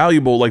that's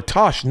valuable. Like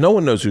Tosh, no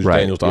one knows who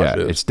Daniel Tosh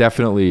is. It's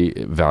definitely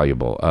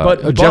valuable.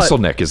 But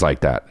Jesselnick is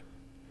like that.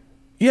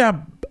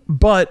 Yeah,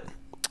 but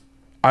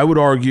I would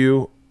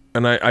argue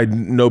and I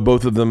know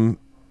both of them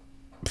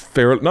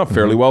not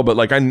fairly well, but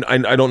like I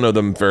don't know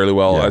them fairly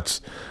well. Yeah.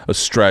 That's a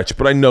stretch,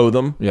 but I know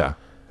them. Yeah.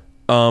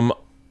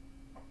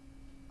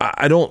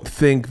 I don't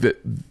think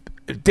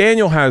that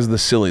Daniel has the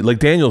silly. Like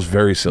Daniel's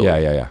very silly.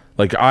 Yeah.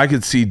 Like I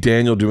could see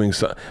Daniel doing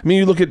so. I mean,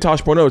 you look at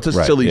Tosh.0, it's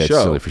a silly yeah, show.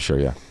 It's silly for sure.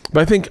 Yeah.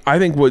 But I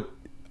think what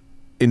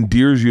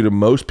endears you to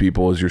most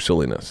people is your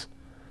silliness.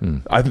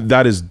 I think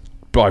that is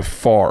by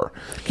far.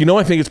 You know,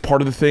 I think it's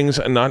part of the things,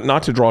 and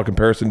not to draw a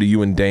comparison to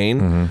you and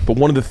Dane, but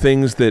one of the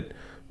things that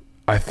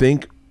I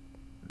think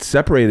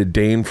separated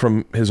Dane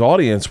from his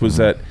audience was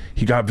that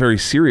he got very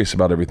serious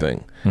about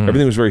everything.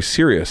 Everything was very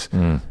serious.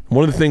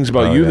 One of the things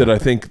about you that I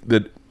think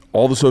that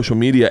all the social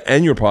media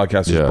and your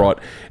podcast has brought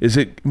is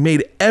it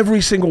made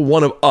every single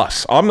one of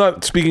us, I'm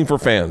not speaking for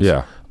fans,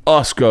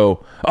 us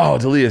go, oh,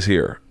 D'Elia's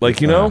here.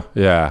 Like, you know?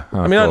 Yeah.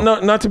 I mean,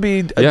 not to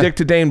be a dick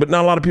to Dane, but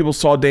not a lot of people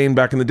saw Dane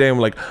back in the day and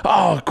were like,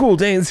 oh, cool,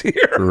 Dane's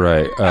here.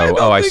 Right.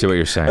 I see what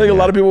you're saying. I think a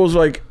lot of people was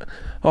like,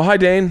 oh, hi,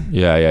 Dane.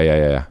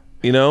 Yeah.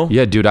 You know?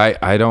 Yeah, dude,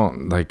 I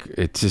don't like,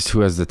 it's just who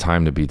has the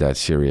time to be that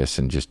serious,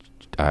 and just,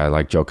 I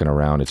like joking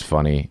around. It's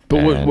funny.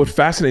 But what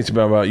fascinates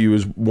me about you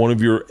is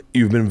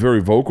you've been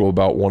very vocal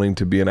about wanting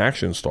to be an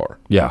action star.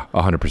 Yeah,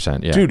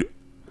 100%. Yeah. Dude,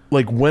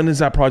 like when is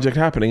that project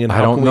happening? And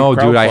I don't know,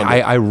 dude.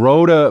 I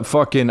wrote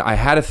I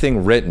had a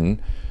thing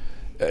written.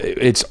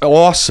 It's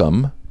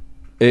awesome.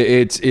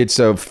 It's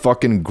a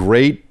fucking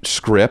great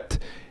script.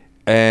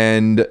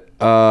 And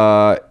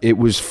it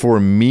was for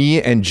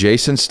me and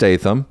Jason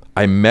Statham.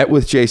 I met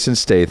with Jason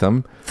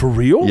Statham. For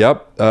real?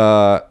 Yep.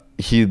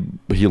 He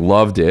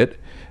loved it.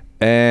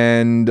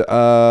 And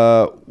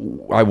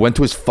I went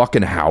to his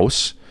fucking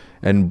house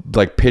and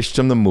like pitched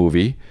him the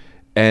movie.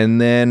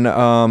 And then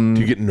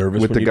do you get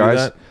nervous with when the you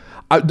guys? do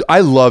that? I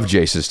love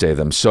Jason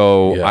Statham,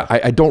 so Yeah.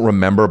 I don't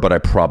remember, but I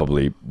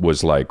probably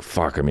was like,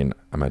 fuck, I mean,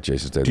 I'm at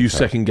Jason Statham. Do you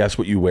second guess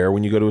what you wear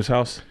when you go to his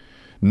house?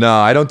 No,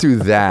 I don't do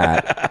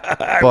that.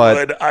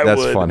 But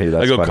that's funny.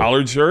 That's I go funny.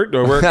 collared shirt.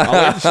 Do I wear a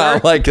collared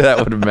shirt? Like that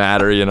would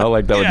matter, you know,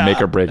 like that would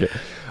make or break it.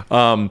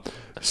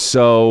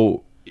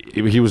 So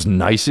he was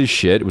nice as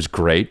shit. It was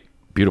great.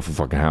 Beautiful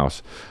fucking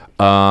house.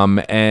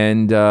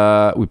 And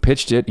we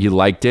pitched it. He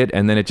liked it.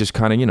 And then it just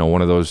kind of, you know,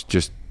 one of those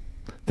just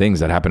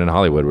things that happen in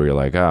Hollywood where you're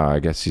like, I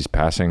guess he's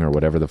passing or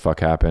whatever the fuck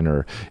happened.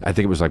 Or I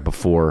think it was like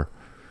before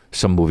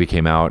some movie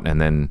came out,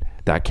 and then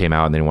that came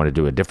out and they wanted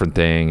to do a different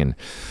thing. And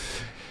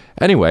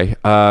anyway,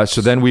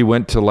 so then we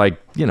went to like,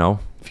 you know,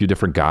 a few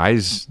different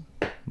guys,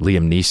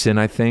 Liam Neeson,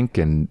 I think.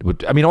 And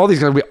I mean, all these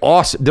guys would be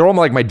awesome. They're all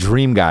like my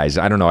dream guys.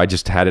 I don't know. I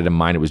just had it in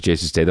mind. It was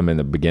Jason Statham in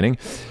the beginning.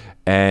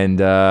 And,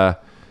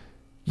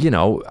 you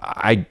know,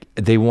 a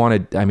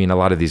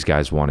lot of these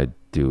guys wanted to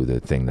do the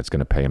thing that's going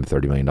to pay him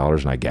 $30 million,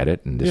 and I get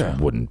it. And this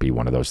wouldn't be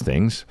one of those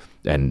things.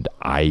 And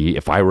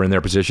if I were in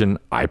their position,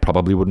 I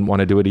probably wouldn't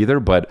want to do it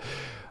either. But,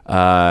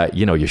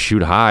 you know, you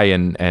shoot high,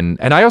 and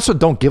I also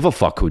don't give a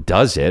fuck who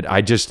does it.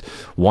 I just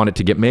want it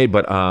to get made.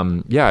 But,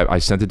 I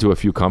sent it to a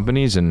few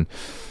companies, and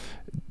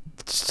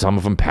some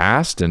of them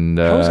passed. And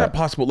how is that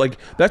possible? Like,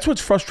 that's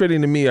what's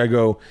frustrating to me. I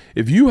go,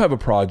 if you have a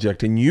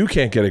project and you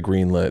can't get it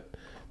greenlit,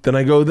 then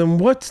I go, then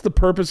what's the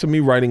purpose of me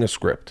writing a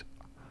script?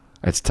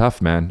 It's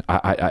tough, man.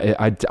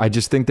 I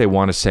just think they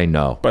want to say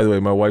no. By the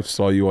way, my wife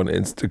saw you on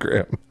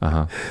Instagram.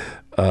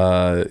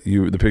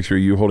 The picture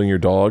of you holding your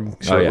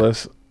dog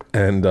shirtless.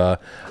 And I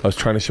was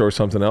trying to show her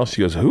something else.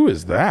 She goes, who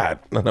is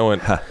that? And I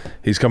went,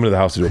 he's coming to the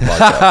house to do a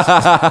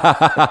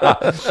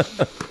podcast.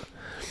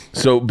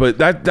 So, but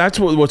that's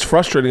what's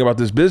frustrating about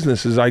this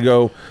business is I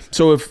go,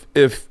 so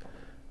if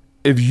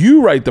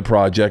you write the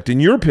project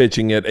and you're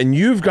pitching it and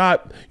you've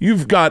got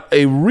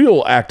a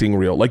real acting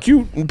reel, like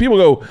people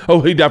go,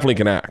 oh, he definitely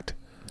can act.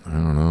 I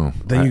don't know.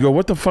 Then you go,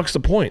 what the fuck's the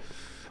point?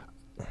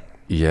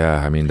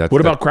 Yeah, I mean,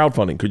 what about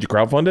crowdfunding? Could you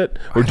crowdfund it,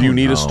 or do you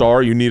need a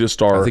star? You need a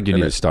star. I think you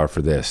need a star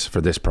for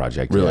this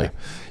project. Really?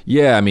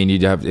 Yeah. I mean,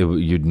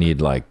 you'd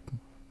need like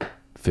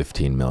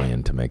 15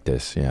 million to make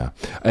this. Yeah,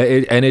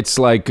 and it's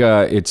like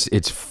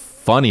it's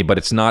funny, but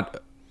it's not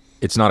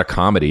a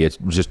comedy.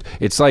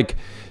 It's like,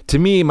 to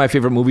me, my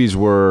favorite movies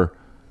were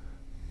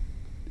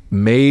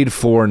made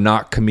for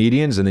not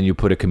comedians, and then you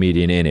put a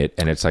comedian in it,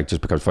 and it's like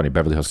just becomes funny.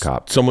 Beverly Hills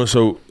Cop.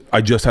 So I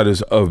just had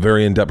a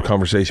very in-depth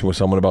conversation with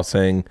someone about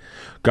saying,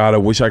 God, I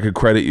wish I could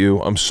credit you.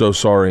 I'm so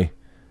sorry.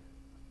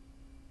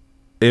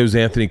 It was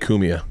Anthony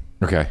Cumia.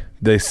 Okay.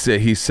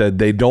 He said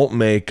they don't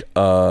make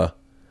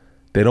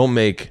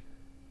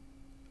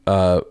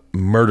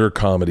murder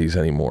comedies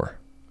anymore.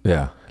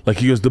 Yeah. Like,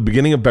 he goes, the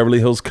beginning of Beverly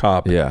Hills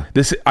Cop. Yeah.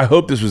 I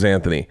hope this was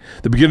Anthony.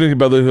 The beginning of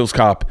Beverly Hills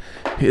Cop,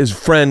 his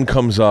friend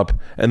comes up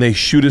and they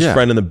shoot his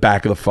friend in the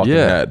back of the fucking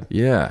head.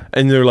 Yeah.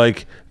 And they're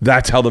like,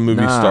 that's how the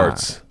movie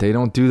starts. They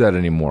don't do that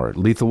anymore.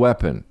 Lethal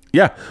Weapon.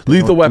 Yeah.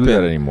 Lethal Weapon. Do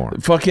that anymore.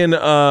 Fucking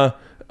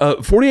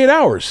 48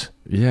 Hours.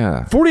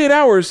 Yeah. 48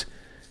 Hours.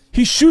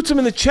 He shoots him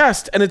in the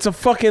chest, and it's the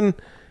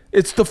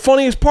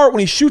funniest part when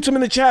he shoots him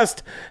in the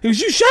chest. He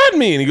goes, you shot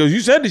me. And he goes,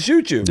 you said to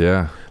shoot you.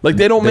 Yeah. Like,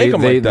 they don't make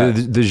them like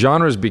that. The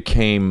genres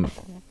became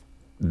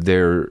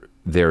their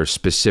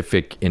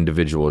specific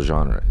individual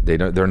genre. They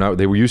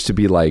used to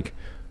be like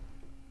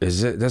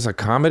there's a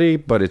comedy,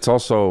 but it's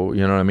also,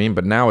 you know what I mean?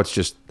 But now it's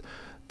just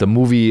the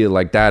movie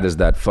like that is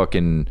that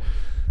fucking,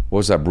 what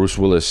was that Bruce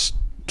Willis,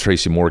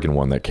 Tracy Morgan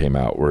one that came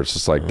out where it's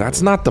just like,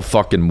 that's not the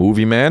fucking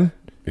movie, man.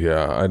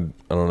 Yeah, I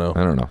don't know.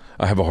 I don't know.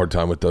 I have a hard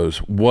time with those.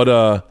 What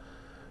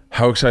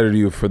how excited are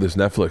you for this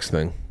Netflix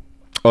thing?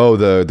 Oh,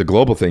 the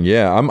global thing.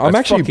 Yeah, I'm That's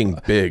actually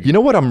fucking big. You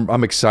know what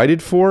I'm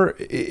excited for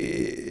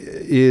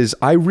is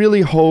I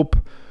really hope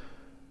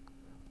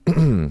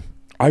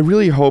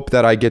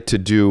that I get to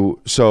do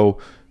so.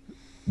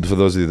 For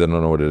those of you that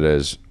don't know what it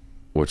is,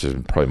 which is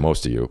probably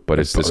most of you, but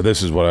it's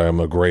this is what I'm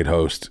a great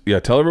host. Yeah,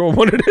 tell everyone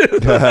what it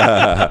is.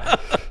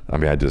 I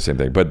mean, I do the same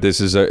thing, but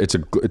this is it's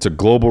a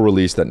global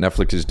release that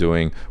Netflix is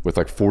doing with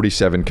like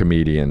 47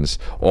 comedians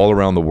all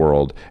around the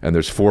world, and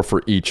there's 4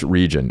 for each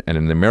region. And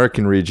in the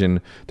American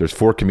region, there's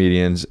 4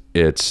 comedians.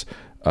 It's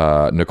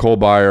Nicole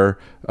Byer,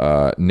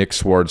 Nick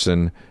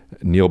Swartzen,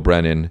 Neil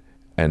Brennan,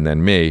 and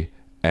then me.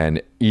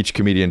 And each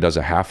comedian does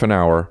a half an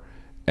hour,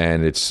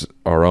 and it's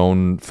our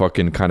own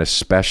fucking kind of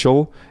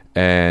special.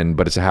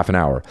 But it's a half an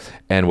hour.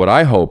 And what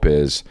I hope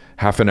is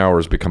half an hour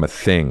has become a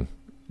thing,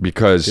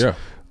 because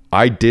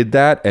I did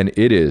that, and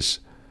it is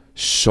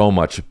so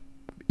much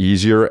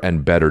easier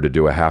and better to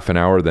do a half an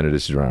hour than it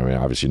is to, I mean,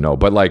 obviously no,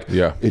 but like,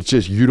 it's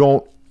just,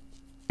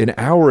 an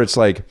hour, it's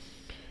like,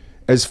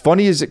 as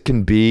funny as it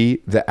can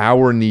be, the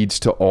hour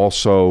needs to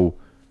also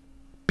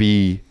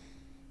be,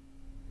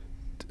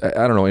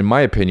 I don't know, in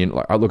my opinion,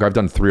 look, I've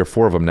done 3 or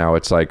 4 of them now.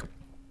 It's like,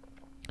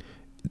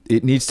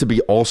 it needs to be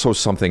also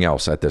something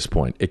else at this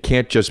point. It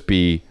can't just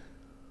be,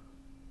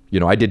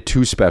 I did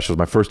 2 specials.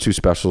 My first 2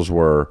 specials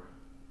were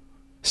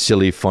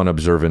silly, fun,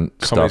 observant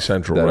Comedy stuff.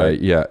 Central,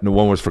 right? No,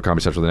 one was for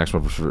Comedy Central. The next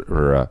one was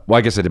for well,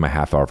 I guess I did my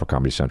half hour for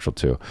Comedy Central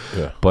too.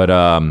 Yeah.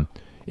 But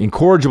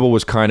Incorrigible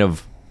was kind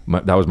of,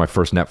 that was my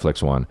first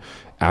Netflix one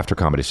after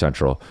Comedy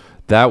Central.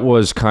 That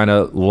was kind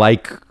of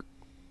like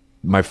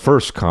my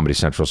first Comedy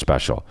Central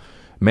special.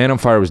 Man on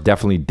Fire was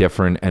definitely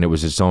different, and it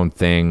was its own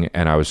thing,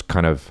 and I was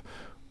kind of,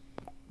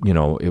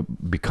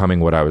 becoming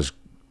what I was,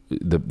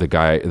 the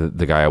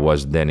guy I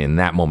was then in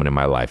that moment in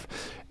my life.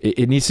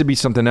 It needs to be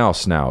something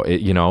else now,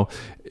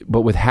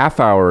 but with half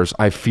hours,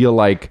 I feel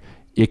like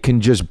it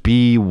can just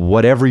be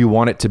whatever you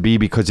want it to be,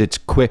 because it's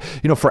quick.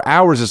 For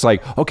hours, it's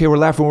like, okay, we're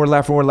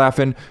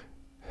laughing.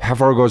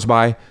 Half hour goes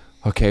by.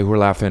 Okay, we're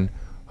laughing.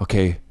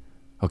 Okay,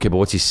 but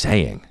what's he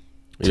saying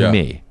to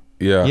me?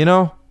 Yeah.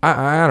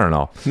 I don't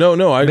know.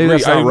 No, I Maybe agree.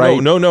 That's not right.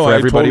 No,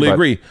 I totally but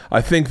agree.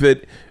 I think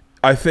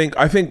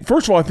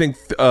first of all,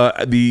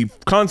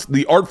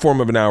 the art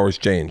form of an hour has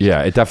changed.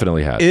 Yeah, it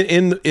definitely has.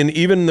 In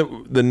even the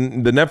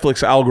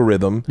Netflix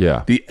algorithm,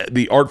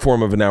 the art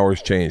form of an hour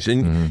has changed,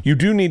 and you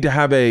do need to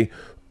have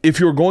if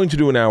you're going to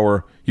do an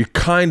hour, you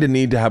kind of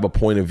need to have a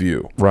point of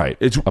view. Right.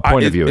 It's a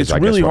point of view. It's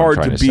really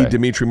hard to be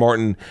Dimitri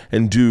Martin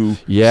and do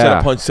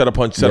set a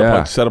punch for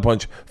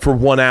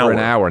 1 hour. For an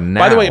hour now.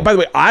 By the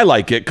way, I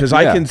like it because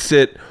I can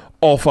sit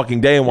all fucking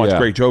day and watch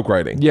great joke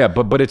writing. Yeah,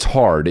 but it's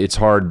hard. It's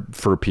hard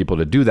for people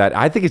to do that.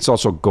 I think it's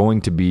also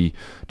going to be,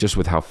 just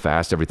with how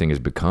fast everything is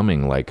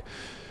becoming, like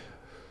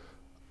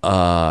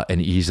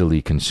and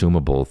easily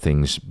consumable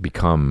things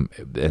become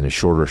in a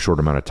short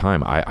amount of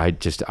time.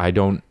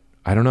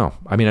 I don't know.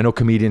 I mean, I know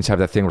comedians have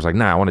that thing where it's like,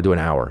 nah, I want to do an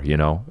hour,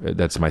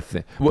 That's my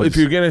thing. Well, if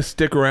you're going to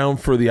stick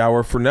around for the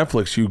hour for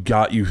Netflix, you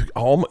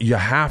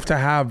have to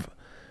have,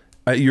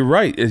 you're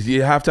right,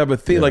 you have to have a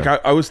thing. Yeah. Like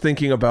I was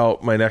thinking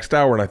about my next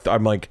hour, and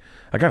I'm like,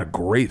 I got a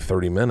great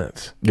 30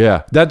 minutes.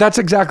 Yeah, that's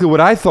exactly what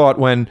I thought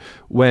when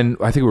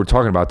I think we were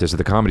talking about this at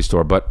the Comedy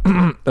Store, but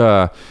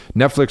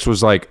Netflix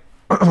was like,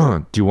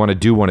 do you want to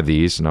do one of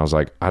these? And I was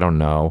like, I don't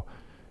know.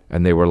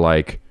 And they were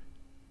like,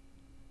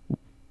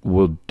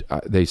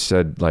 they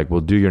said, like,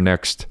 we'll do your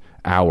next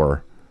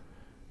hour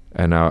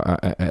and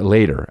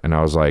later. And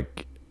I was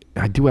like,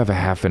 I do have a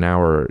half an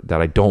hour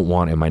that I don't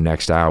want in my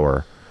next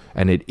hour.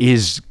 And it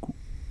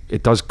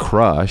does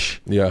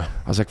crush. Yeah.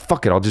 I was like,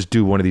 fuck it, I'll just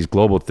do one of these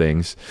global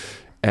things.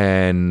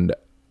 And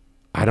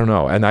I don't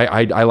know. And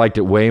I liked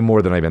it way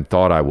more than I even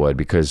thought I would,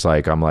 because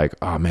like, I'm like,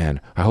 oh man,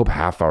 I hope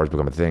half hours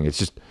become a thing. It's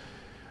just,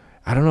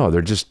 I don't know.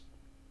 They're just,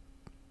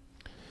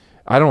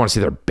 I don't want to say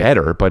they're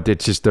better, but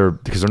it's just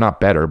because they're not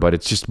better, but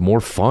it's just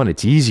more fun.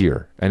 It's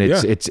easier. And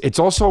it's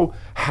also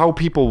how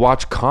people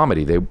watch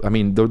comedy.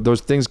 Those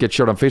things get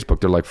shared on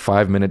Facebook. They're like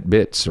 5-minute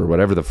bits or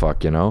whatever the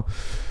fuck, You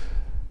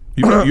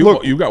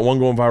got one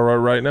going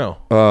viral right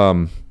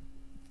now.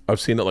 I've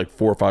seen it like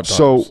 4 or 5 times.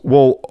 So,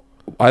 well,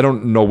 I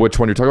don't know which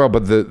one you're talking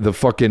about, but the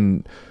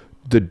fucking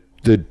the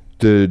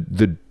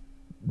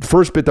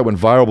first bit that went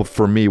viral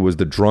for me was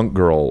the drunk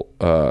girl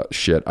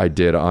shit I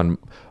did on.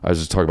 I was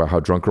just talking about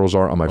how drunk girls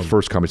are on my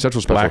first Comedy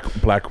Central special.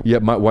 Black. Yeah,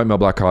 my white male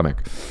black comic.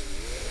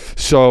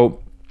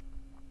 So,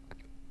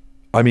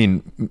 I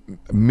mean,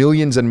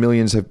 millions and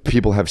millions of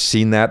people have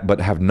seen that,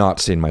 but have not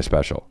seen my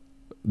special.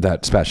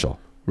 That special.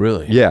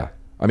 Really? Yeah.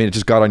 I mean, it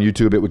just got on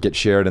YouTube. It would get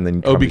shared, and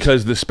then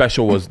because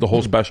the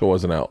whole special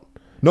wasn't out.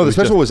 No, the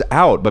special was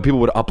out, but people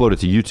would upload it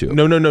to YouTube.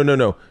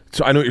 No.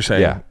 So I know what you're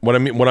saying. Yeah. What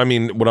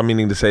I'm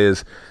meaning to say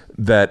is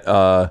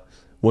that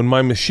when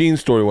my machine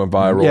story went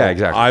viral, Yeah,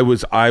 exactly.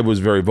 I was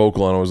very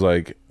vocal, and I was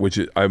like,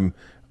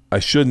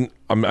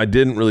 I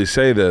didn't really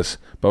say this,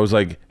 but I was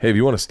like, hey, if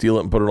you want to steal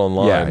it and put it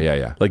online,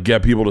 Yeah. like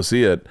get people to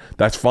see it,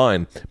 that's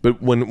fine.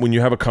 But when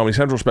you have a Comedy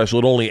Central special,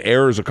 it only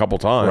airs a couple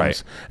times,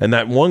 Right. and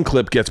that one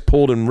clip gets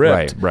pulled and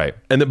ripped, Right.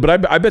 And but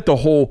I bet the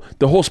whole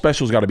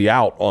special's got to be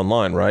out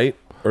online, right?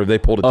 Or they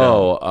pulled it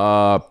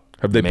down.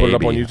 Have they put it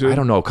up on YouTube? I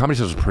don't know. Comedy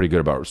Central was pretty good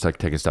about like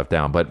taking stuff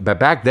down, but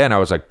back then I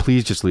was like,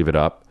 please just leave it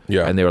up.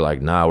 Yeah. And they were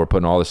like, nah, we're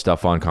putting all this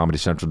stuff on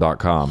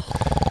ComedyCentral.com,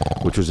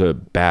 which was a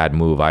bad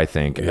move, I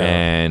think. Yeah.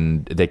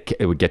 And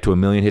it would get to 1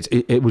 million hits.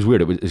 It was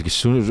weird. It was as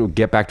soon as it would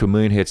get back to 1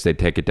 million hits, they'd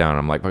take it down.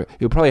 I'm like, it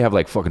would probably have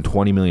like fucking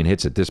 20 million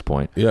hits at this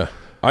point. Yeah,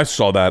 I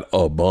saw that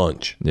a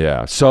bunch.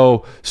 Yeah.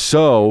 So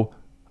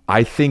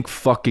I think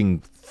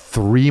fucking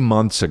 3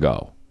 months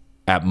ago,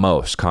 at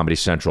most, Comedy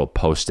Central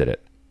posted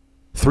it.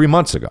 3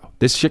 months ago.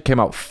 This shit came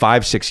out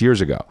 5-6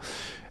 years ago,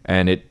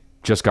 and it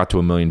just got to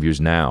 1 million views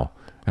now.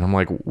 And I'm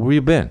like, where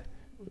you been?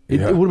 It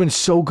would have been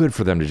so good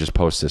for them to just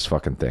post this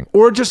fucking thing,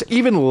 or just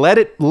even let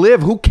it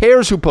live. Who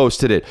cares who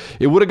posted it?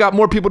 It would have got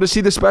more people to see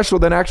the special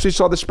than actually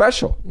saw the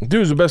special. Dude, it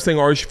was the best thing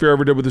Ari Shaffir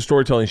ever did with the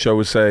storytelling show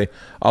was say,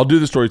 I'll do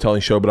the storytelling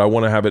show, but I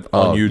want to have it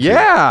on YouTube.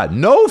 Yeah,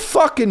 no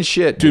fucking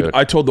shit, dude.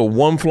 I told the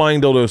one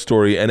flying dildo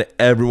story, and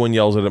everyone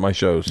yells it at my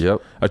shows.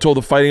 Yep. I told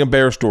the fighting a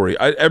bear story.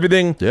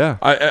 Everything. Yeah.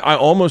 I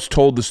almost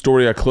told the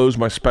story I closed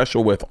my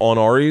special with on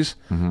Ari's,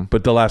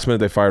 but the last minute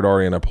they fired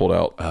Ari, and I pulled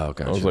out. Oh,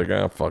 gotcha. I was like,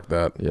 fuck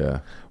that.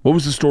 Yeah. What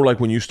was the store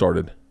like when you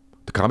started?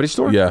 The Comedy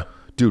Store? Yeah.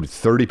 Dude,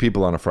 30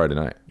 people on a Friday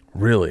night.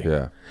 Really?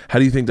 Yeah. How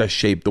do you think that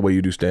shaped the way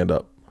you do stand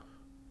up?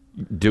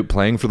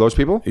 Playing for those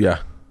people? Yeah.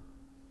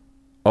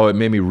 Oh, it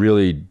made me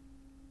really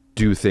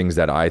do things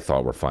that I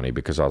thought were funny,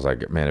 because I was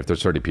like, man, if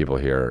there's 30 people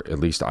here, at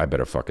least I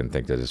better fucking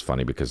think that it's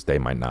funny, because they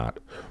might not.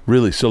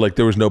 Really? So like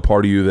there was no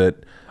part of you that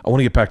I want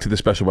to get back to the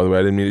special, by the way.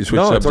 I didn't mean to switch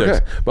No, it's subjects.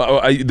 okay.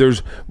 But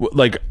there's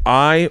like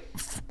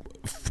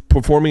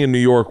performing in New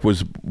York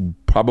was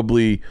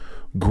probably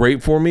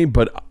great for me,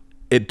 but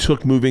it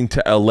took moving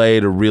to LA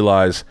to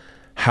realize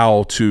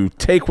how to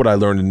take what I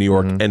learned in New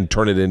York and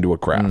turn it into a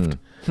craft.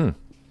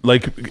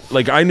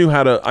 Like I knew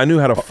how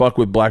to fuck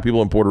with black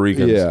people and Puerto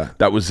Ricans. Yeah.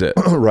 That was it.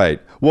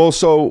 Right. Well,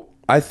 so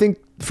I think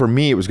for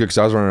me it was good because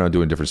I was running around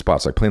doing different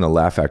spots. Like playing the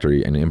Laugh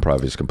Factory and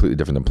improv is completely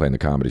different than playing the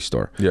Comedy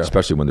Store. Yeah.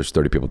 Especially when there's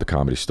 30 people at the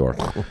Comedy Store.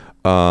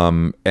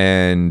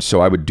 And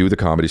so I would do the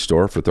Comedy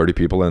Store for 30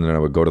 people, and then I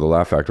would go to the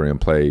Laugh Factory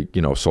and play,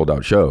 sold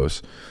out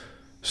shows.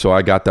 So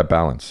I got that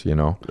balance,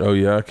 Oh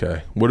yeah,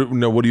 okay. What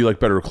do you like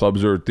better,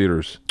 clubs or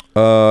theaters?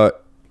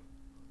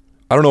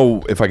 I don't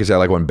know if I could say I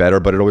like one better,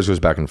 but it always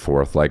goes back and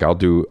forth. Like I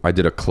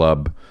did a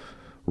club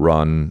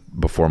run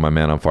before my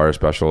Man on Fire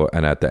special,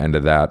 and at the end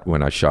of that,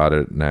 when I shot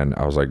it, and then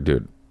I was like,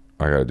 dude,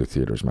 I gotta do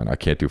theaters, man. I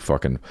can't do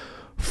fucking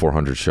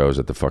 400 shows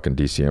at the fucking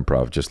DC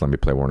Improv. Just let me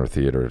play Warner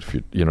Theater. If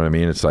you know what I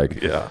mean? It's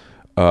like, Yeah.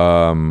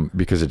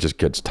 Because it just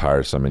gets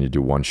tiresome, and you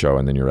do one show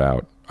and then you're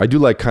out. I do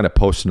like kind of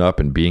posting up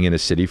and being in a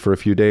city for a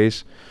few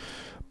days.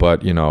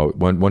 But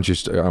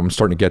once I'm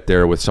starting to get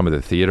there with some of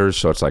the theaters,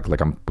 so it's like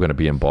I'm gonna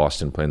be in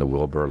Boston playing the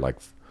Wilbur like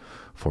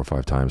 4 or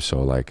 5 times.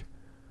 So like,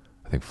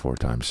 I think 4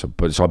 times. So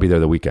I'll be there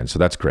the weekend. So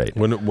that's great.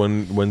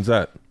 When's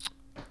that?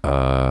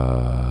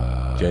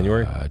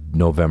 January?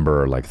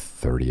 November like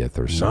 30th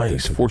or something.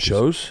 Nice. 4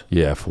 shows?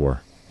 Yeah,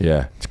 4.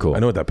 Yeah, it's cool. I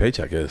know what that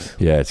paycheck is.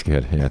 Yeah, it's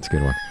good. Yeah, it's a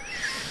good one.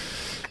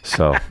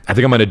 So I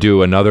think I'm gonna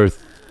do another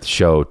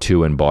show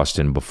too in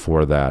Boston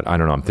before that. I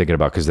don't know. I'm thinking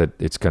about, because the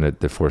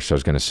 4th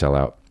show's gonna sell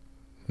out,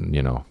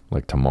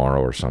 like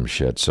tomorrow or some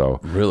shit. So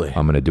Really?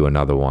 I'm gonna do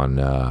another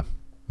one,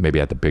 maybe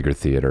at the bigger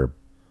theater,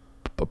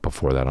 but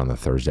before that on the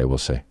Thursday. We'll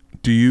see.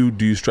 Do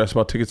you stress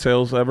about ticket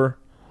sales ever?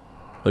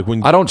 Like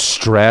when I don't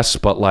stress,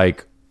 but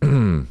like, do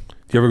you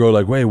ever go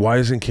like, wait, why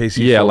isn't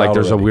Casey? yeah, sold like out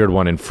there's already? a weird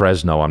one in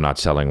Fresno. I'm not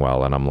selling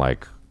well, and I'm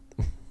like,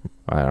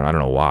 I don't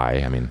know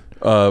why. I mean,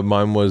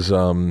 Mine was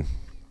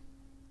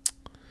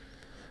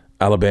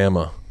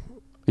Alabama.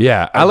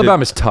 yeah,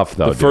 Alabama's tough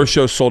though. The first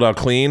show sold out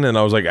clean, and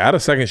I was like, add a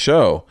second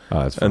show. Oh,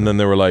 that's funny. And then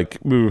they were like,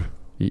 "Ooh."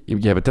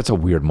 Yeah, but that's a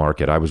weird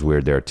market. I was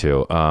weird there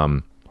too.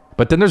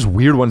 But then there's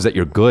weird ones that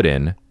you're good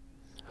in,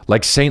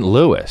 like St.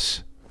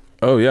 Louis.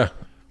 Oh yeah,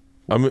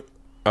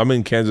 I'm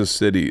in Kansas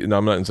City. No,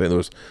 I'm not in St.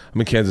 Louis. I'm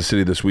in Kansas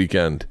City this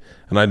weekend,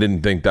 and I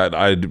didn't think that.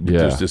 I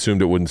just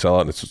assumed it wouldn't sell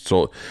out. And it's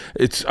sold.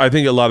 I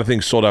think a lot of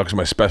things sold out because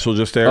my special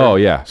just aired. Oh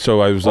yeah.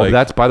 So I was like,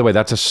 that's, by the way,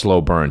 that's a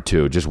slow burn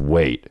too. Just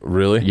wait.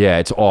 really? Yeah,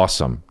 it's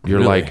awesome. You're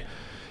Really? like,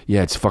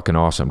 yeah, it's fucking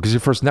awesome because your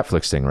first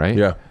Netflix thing, right?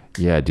 Yeah.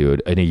 Yeah,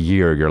 dude. In a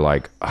year, you're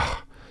like, ugh.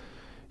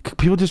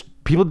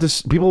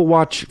 People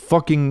watch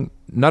fucking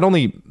not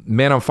only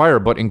Man on Fire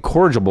but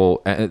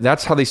Incorrigible, and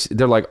that's how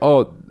they're like,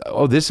 oh,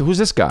 who's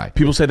this guy?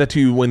 People say that to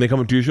you when they come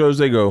up to your shows.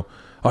 They go,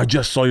 oh, I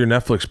just saw your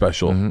Netflix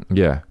special,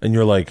 Yeah, and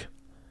you're like,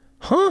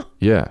 huh?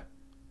 yeah.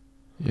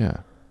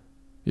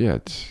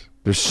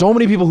 There's so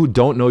many people who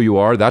don't know you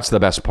are. That's the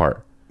best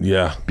part,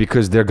 Yeah.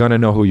 because they're gonna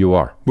know who you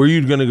are. Were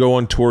you gonna go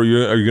on tour?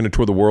 Are you gonna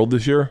tour the world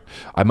this year?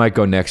 I might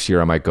go next year.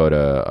 I might go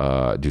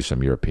to do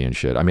some European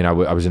shit. I mean, I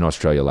was in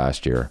Australia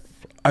last year.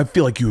 I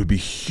feel like you would be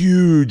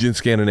huge in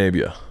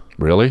Scandinavia.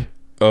 Really?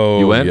 Oh,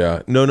 You went?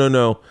 yeah.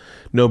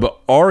 No, but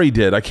Ari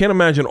did. I can't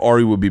imagine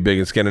Ari would be big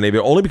in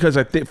Scandinavia, only because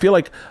I feel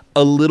like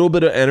a little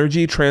bit of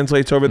energy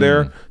translates over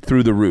there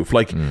through the roof.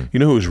 Like, you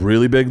know who was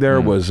really big there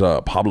was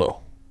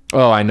Pablo.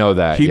 Oh, I know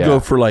that. He'd yeah. go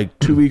for like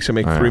 2 weeks and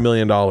make $3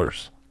 million.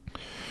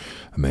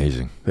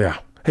 Amazing. Yeah.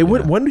 Hey,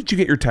 when did you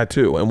get your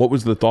tattoo, and what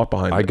was the thought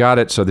behind I it? got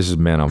it. So this is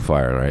Man on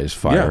Fire, right? It's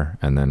fire,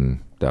 and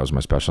then that was my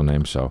special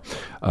name. So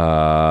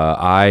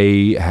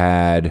I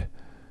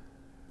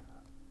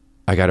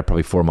got it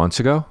probably 4 months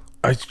ago.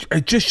 I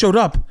just showed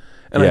up,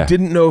 and I Yeah.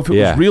 didn't know if it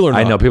was real or not.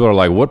 I know people are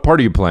like, "What part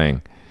are you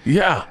playing?"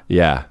 Yeah.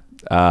 Yeah.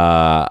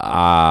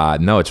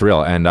 No, it's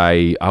real, and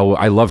I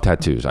love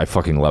tattoos. I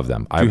fucking love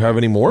them. Do you have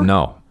any more?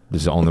 No,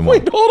 this is the only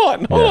Wait,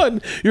 one. hold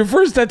on. Your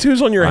first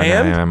tattoo's on your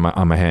hand?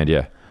 On my hand,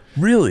 yeah.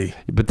 Really?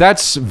 But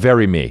that's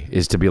very me.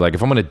 Is to be like,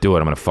 if I'm gonna do it,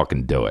 I'm gonna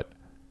fucking do it.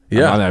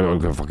 Yeah. I'm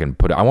gonna fucking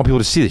put it. I want people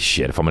to see this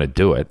shit. If I'm gonna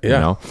do it, Yeah. you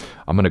know,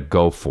 I'm gonna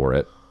go for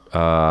it.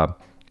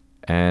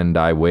 And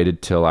I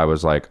waited till I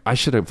was like, I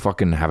should have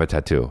fucking have a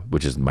tattoo,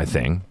 which is my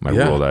thing, my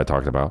rule that I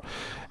talked about.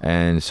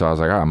 And so I was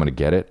like, all right, I'm gonna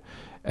get it.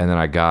 And then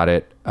I got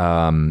it.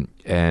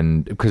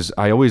 And because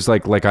I always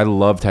like I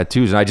love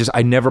tattoos, and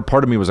I never,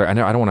 part of me was like, I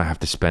don't want to have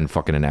to spend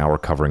fucking an hour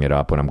covering it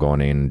up when I'm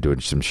going in and doing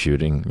some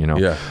shooting, you know?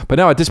 Yeah. But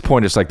now at this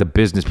point, it's like the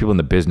business, people in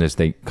the business,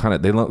 they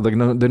know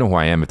who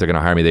I am. If they're going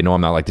to hire me, they know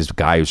I'm not like this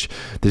guy who's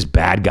this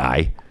bad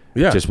guy.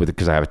 Yeah. Just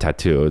because I have a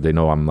tattoo, they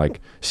know I'm like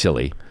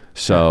silly.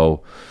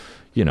 So,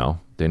 you know,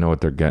 they know what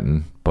they're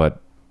getting.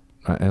 But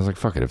I was like,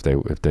 fuck it. If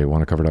they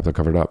want to cover it up, they'll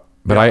cover it up.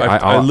 But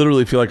I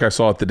literally feel like I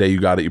saw it the day you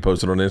got it. You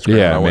posted on Instagram.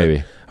 Yeah, and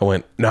maybe. I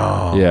went,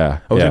 no. Yeah,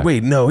 I was yeah. like,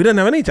 wait, no, he doesn't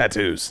have any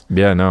tattoos.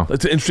 Yeah, no.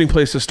 It's an interesting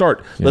place to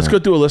start. Let's go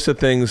through a list of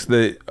things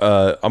that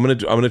I'm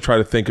gonna try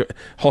to think.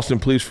 Halston,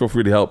 please feel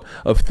free to help,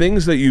 of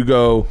things that you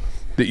go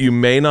that you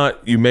may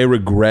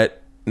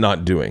regret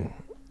not doing.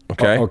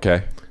 Okay.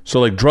 Okay.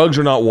 So like drugs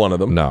are not one of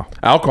them. No.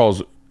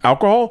 Alcohol.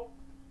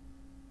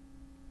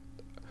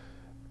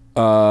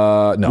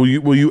 No.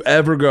 Will you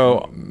ever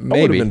go? That would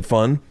Maybe. have been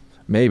fun.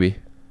 Maybe.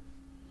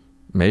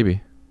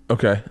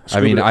 Okay.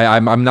 I mean,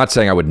 I'm not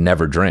saying I would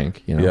never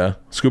drink, you know? Yeah.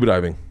 Scuba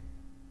diving.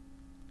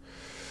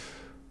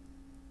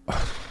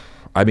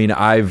 I mean,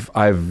 I've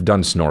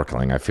done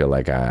snorkeling. I feel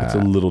like It's a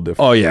little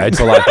different. oh yeah, it's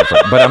a lot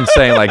different. But I'm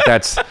saying like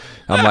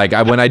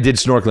when I did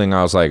snorkeling,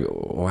 I was like,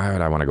 why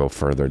would I want to go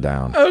further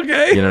down?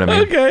 Okay. You know what I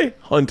mean? Okay.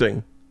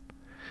 Hunting.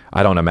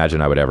 I don't imagine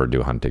I would ever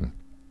do hunting.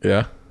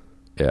 Yeah.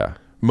 Yeah.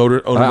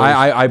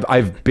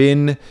 I've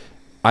been.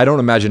 I don't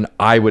imagine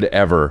I would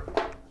ever.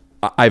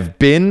 I've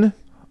been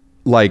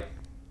like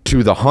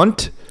to the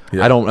hunt.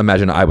 Yeah. I don't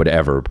imagine I would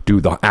ever do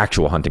the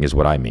actual hunting. Is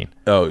what I mean.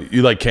 Oh,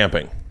 you like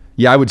camping?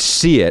 Yeah, I would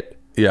see it.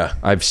 Yeah.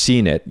 I've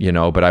seen it, you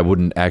know, but I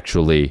wouldn't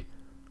actually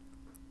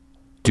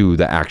do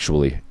the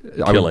actually. I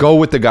Killing. would go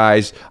with the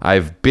guys.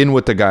 I've been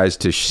with the guys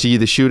to see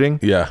the shooting,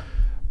 Yeah.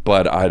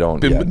 but I don't.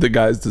 Been yeah, with the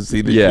guys to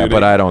see the yeah shooting.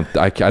 but I don't.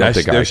 I don't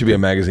think there should be a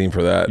magazine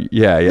for that.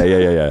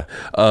 Yeah.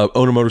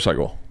 Own a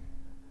motorcycle.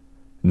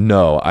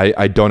 No,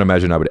 I don't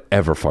imagine I would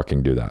ever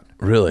fucking do that.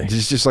 Really?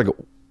 It's just like,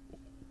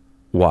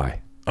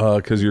 why?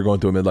 Because you're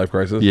going through a midlife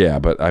crisis. Yeah,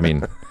 but I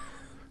mean,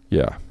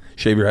 yeah,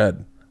 Shave your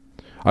head.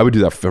 I would do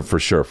that for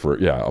sure.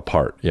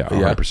 Apart. Yeah,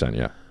 100%.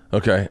 Yeah.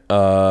 Okay.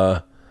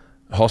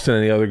 Halston,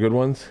 any other good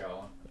ones?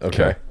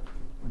 Okay.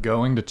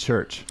 Going to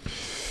church.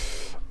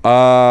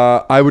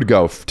 I would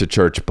go to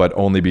church, but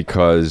only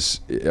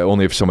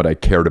if someone I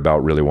cared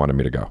about really wanted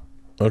me to go.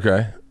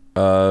 Okay.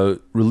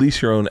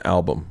 Release your own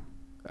album.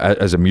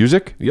 As a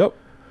music? Yep.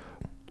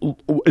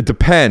 It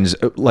depends.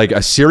 Like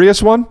a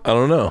serious one? I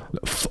don't know.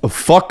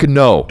 Fuck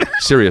no.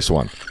 Serious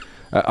one.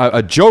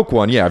 A joke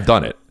one, yeah, I've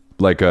done it.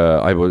 Like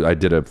I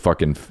did a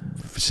fucking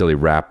silly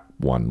rap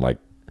one, like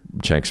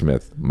Shank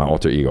Smith, my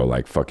alter ego,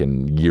 like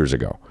fucking years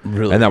ago.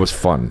 Really? And that was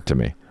fun to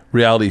me.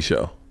 Reality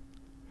show.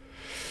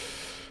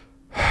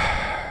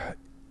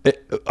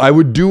 I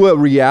would do a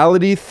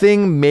reality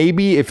thing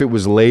maybe if it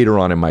was later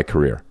on in my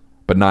career,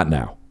 but not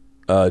now.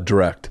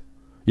 Direct.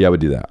 Yeah, I would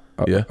do that.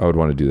 Yeah? I would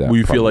want to do that. Will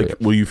you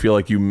probably. feel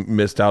like you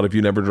missed out if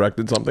you never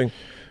directed something?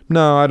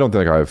 No, I don't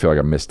think I would feel like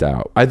I missed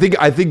out. I think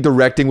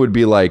directing would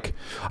be like,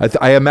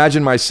 I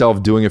imagine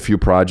myself doing a few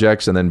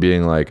projects and then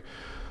being like,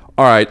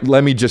 all right,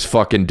 let me just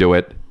fucking do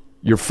it.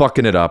 You're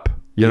fucking it up.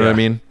 You know what I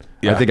mean?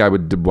 Yeah. I think I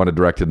would want to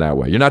direct it that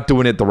way. You're not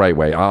doing it the right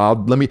way.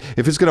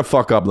 If it's gonna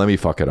fuck up, let me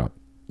fuck it up.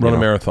 Run a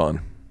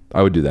marathon.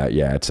 I would do that.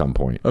 Yeah, at some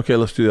point. Okay,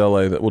 let's do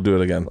LA. We'll do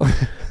it again.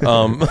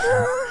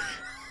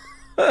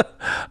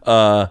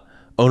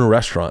 Own a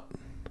restaurant.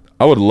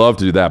 I would love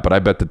to do that, but I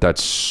bet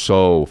that's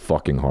so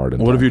fucking hard.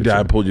 What if your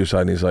dad pulled you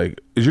aside and he's like,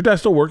 "Is your dad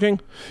still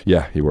working?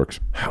 Yeah, he works.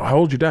 How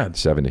old's your dad?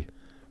 70.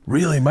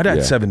 Really? My dad's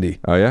Yeah. 70.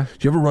 Oh yeah.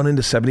 Do you ever run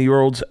into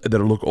 70-year-olds that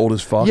look old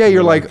as fuck? Yeah, And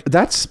you're like,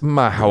 that's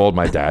how old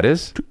my dad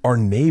is. our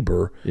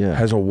neighbor Yeah.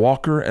 has a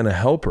walker and a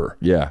helper.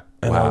 Yeah.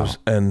 And Wow.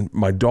 and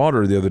my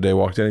daughter the other day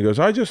walked in and goes,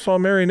 "I just saw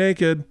Mary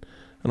naked."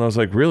 And I was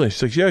like, "Really?"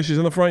 She's like, "Yeah, she's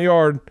in the front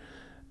yard."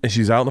 And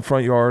she's out in the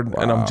front yard.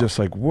 And I'm just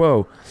like,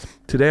 whoa.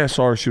 today I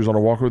saw her. She was on a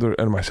walk with her,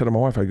 and I said to my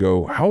wife, I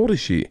go, how old is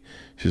she?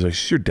 She's like,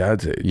 she's your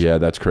dad's age. Yeah,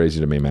 that's crazy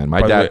to me, man.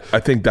 My By the dad. way, I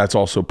think that's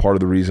also part of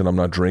the reason I'm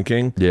not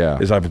drinking. Yeah.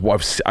 Is I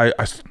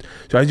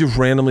just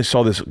randomly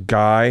saw this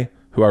guy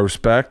who I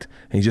respect,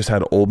 and he just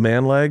had old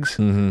man legs,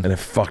 and it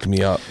fucked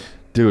me up.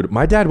 Dude,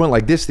 my dad went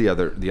like this the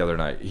other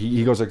night.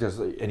 He goes like this,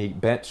 and he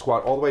bent,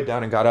 squat all the way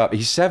down and got up.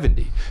 He's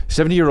 70.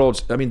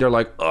 70-year-olds, I mean, they're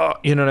like, oh,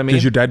 you know what I mean?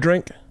 Does your dad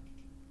drink?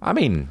 I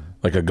mean,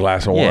 Like a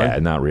glass of wine? yeah,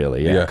 not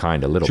really. Yeah,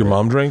 kind of, a little Does your bit.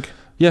 mom drink?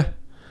 Yeah.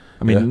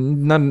 I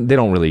mean, none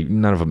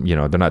of them, you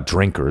know, they're not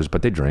drinkers,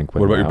 but they drink.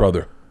 What about your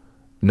brother?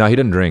 No, he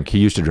doesn't drink. He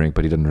used to drink,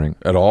 but he doesn't drink.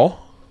 At all?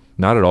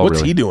 Not at all, What's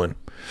really. he doing?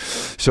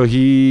 So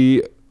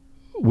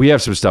we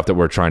have some stuff that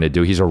we're trying to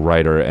do. He's a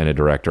writer and a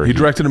director. He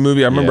directed a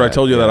movie. I remember I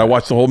told you that. I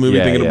watched the whole movie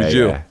thinking it was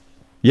you.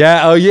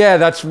 Yeah. Oh, yeah.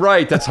 That's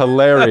right. That's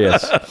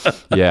hilarious.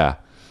 Yeah.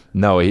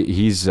 No,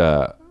 he's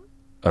a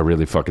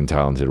really fucking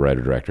talented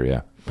writer director.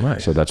 Yeah.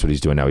 Right. So that's what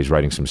he's doing now. He's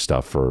writing some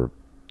stuff for,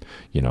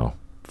 you know,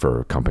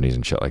 for companies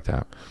and shit like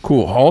that.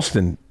 Cool.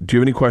 Halston, do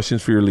you have any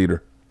questions for your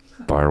leader?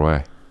 Fire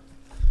away.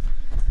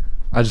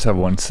 I just have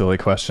one silly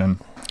question.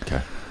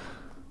 Okay.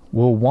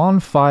 Will Juan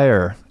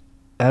Fire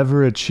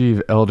ever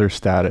achieve elder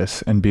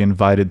status and be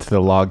invited to the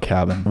log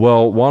cabin?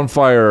 Well,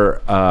 Wanfire,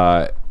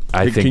 I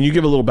think. Can you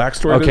give a little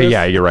backstory to Okay, this?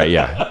 yeah, you're right.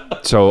 Yeah.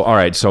 So, all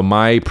right. So,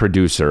 my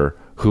producer,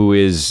 who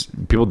is,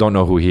 people don't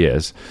know who he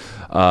is,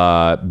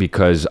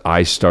 because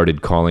I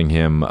started calling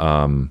him,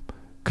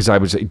 because I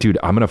was like, dude,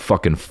 I'm going to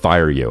fucking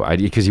fire you.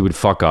 Because he would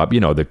fuck up, you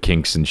know, the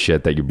kinks and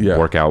shit that you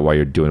work out while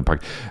you're doing a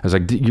podcast. I was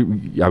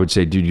like, I would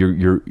say, dude,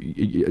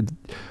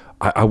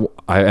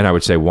 and I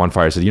would say Wanfire.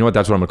 I said, you know what?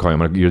 That's what I'm gonna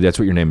call you. That's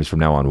what your name is from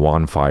now on,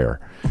 Wanfire.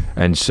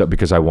 And so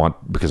because I want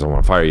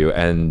to fire you.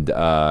 And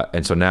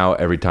so now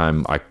every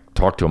time I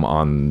talk to him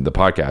on the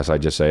podcast, I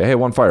just say, hey,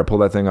 Wanfire, pull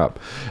that thing up.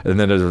 And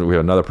then we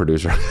have another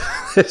producer.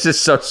 This is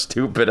so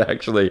stupid,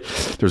 actually.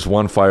 There's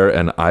Wanfire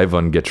and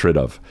Ivan Gets Rid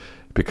Of.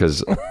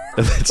 Because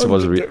it's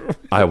supposed to be,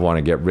 I want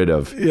to get rid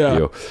of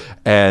you.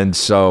 And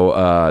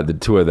so the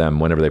two of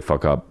them, whenever they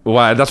fuck up,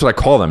 well, that's what I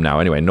call them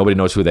now anyway. Nobody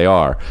knows who they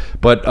are.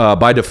 But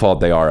by default,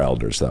 they are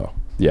elders, though.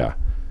 Yeah.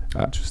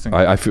 Interesting.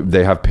 I feel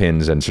they have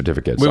pins and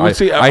certificates. Wait, what's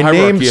the I hierarchy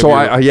named, of so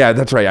your- yeah,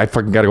 that's right. I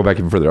fucking got to go back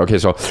even further. Okay,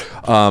 so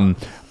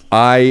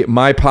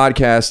my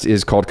podcast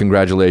is called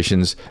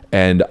Congratulations,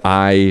 and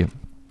I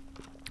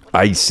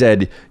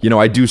said, you know,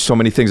 I do so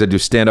many things. I do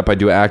stand-up, I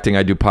do acting,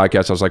 I do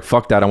podcasts. I was like,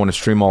 fuck that. I want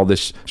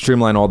to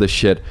streamline all this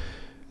shit.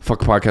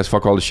 Fuck podcasts,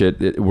 fuck all this shit.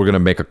 We're going to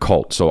make a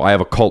cult. So I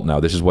have a cult now.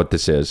 This is what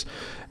this is.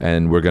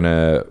 And we're going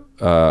to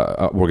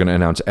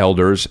announce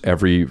elders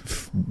every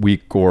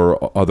week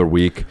or other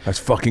week. That's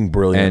fucking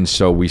brilliant. And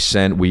so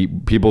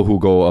people who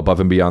go above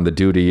and beyond the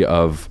duty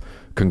of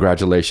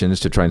congratulations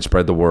to try and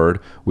spread the word.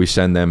 We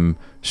send them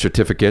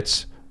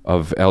certificates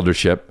of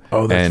eldership.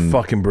 Oh, that's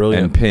fucking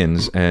brilliant. And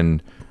pins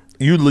and...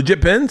 You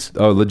legit pins?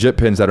 Oh, legit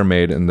pins that are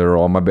made, and they're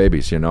all my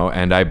babies, you know.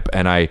 And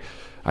I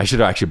should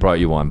have actually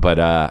brought you one, but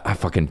I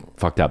fucking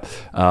fucked up.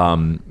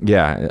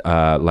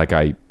 Like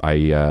I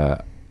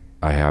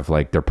have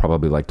like, they're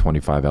probably like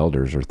 25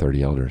 elders or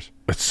 30 elders,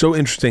 It's so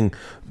interesting.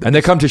 and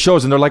they come to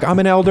shows and they're like, I'm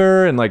an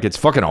elder, and like it's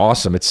fucking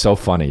awesome. It's so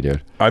funny,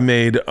 dude. I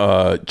made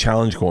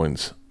challenge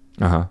coins.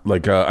 Uh-huh.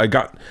 Like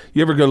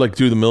you ever go like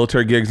do the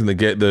military gigs and they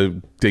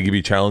give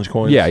you challenge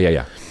coins?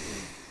 Yeah.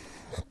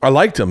 I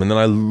liked them, and then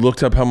I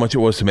looked up how much it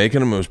was to make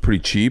them. It was pretty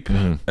cheap,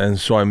 and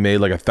so I made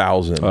like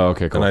 1,000. Oh,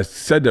 okay, cool. And I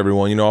said to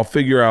everyone, you know, I'll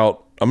figure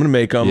out. I'm gonna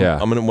make them.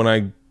 Yeah. When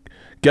I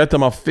get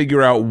them, I'll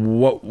figure out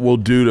what we'll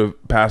do to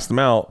pass them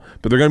out.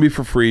 But they're gonna be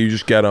for free. You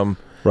just get them.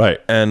 Right.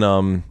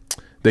 And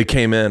they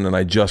came in, and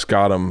I just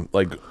got them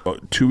like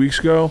 2 weeks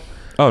ago.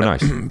 Oh,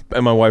 nice. And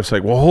my wife's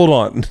like, well, hold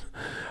on.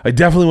 I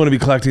definitely want to be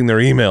collecting their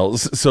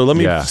emails. So let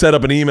me set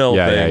up an email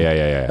thing.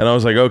 Yeah. And I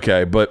was like,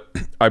 okay. But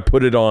I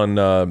put it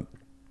on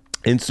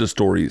Insta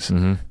stories,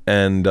 and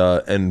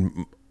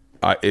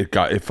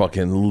it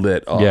fucking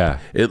lit up. Yeah.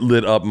 It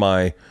lit up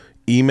my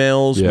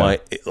emails,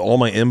 all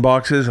my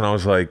inboxes, and I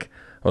was like,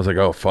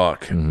 oh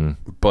fuck.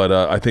 But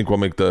I think we'll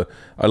make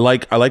I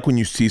like when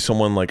you see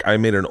someone, like I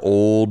made an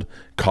old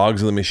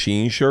Cogs of the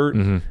Machine shirt,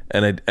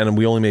 and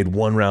we only made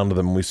one round of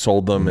them, and we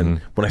sold them. And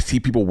when I see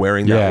people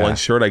wearing that one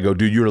shirt, I go,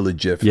 dude, you're a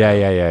legit fan.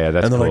 Yeah.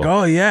 That's And they're cool. like,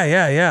 oh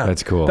yeah.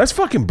 That's cool. That's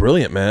fucking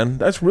brilliant, man.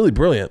 That's really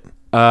brilliant.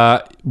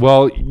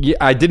 Well, yeah,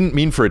 I didn't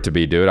mean for it to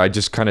be, dude. I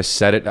just kind of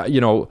said it.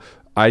 You know,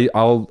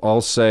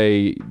 I'll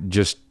say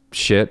just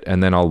shit,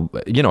 and then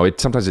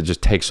sometimes it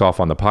just takes off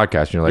on the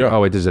podcast, and you're like,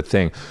 oh, it is a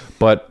thing.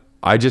 But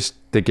I just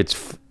think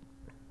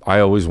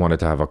I always wanted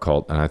to have a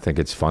cult, and I think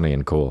it's funny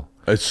and cool.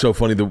 It's so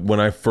funny that when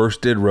I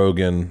first did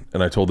Rogan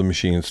and I told the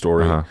machine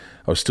story, I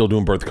was still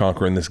doing Birth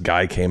Conqueror, and this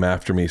guy came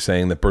after me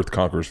saying that Birth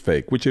Conqueror is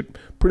fake, which it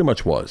pretty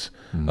much was.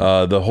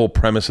 The whole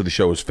premise of the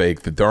show was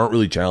fake, that there aren't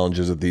really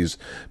challenges at these.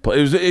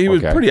 He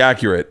was pretty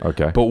accurate.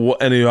 Okay. But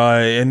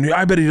and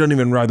I bet he doesn't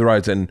even ride the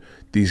rides. And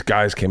these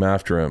guys came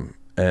after him,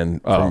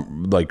 and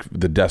from like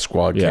the Death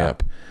Squad Yeah.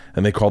 camp,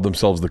 and they called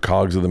themselves the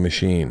Cogs of the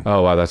Machine.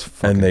 Oh wow, that's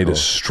fucking And they cool.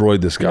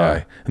 destroyed this guy.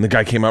 Yeah. And the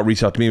guy came out,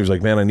 reached out to me. He was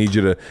like, "Man, I need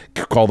you to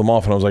call them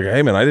off." And I was like,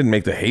 "Hey, man, I didn't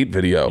make the hate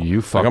video.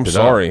 You fucked I'm it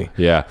sorry." up.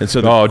 Yeah. And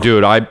so, oh,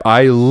 dude,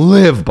 I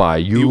live by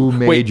you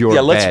made wait, your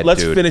bed,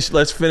 let's dude. finish.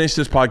 Let's finish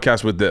this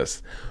podcast with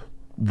this.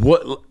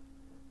 What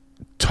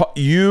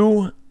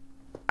you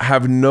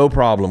have no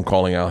problem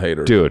calling out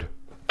haters, Dude.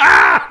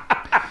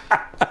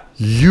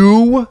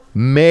 You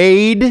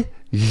made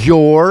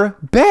your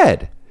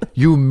bed.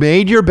 You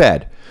made your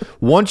bed.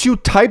 Once you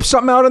type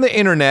something out on the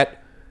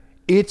internet,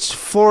 it's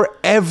for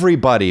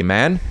everybody,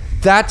 man.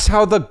 That's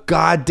how the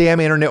goddamn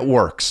internet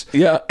works.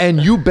 Yeah.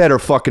 And you better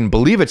fucking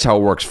believe it's how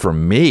it works for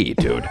me,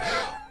 dude.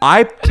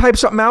 I type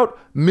something out,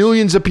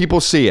 millions of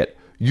people see it.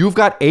 You've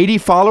got 80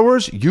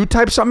 followers, you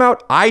type something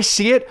out, I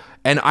see it,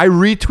 and I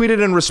retweet it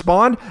and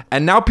respond,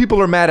 and now people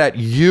are mad at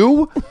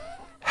you.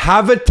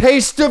 Have a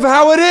taste of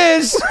how it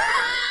is.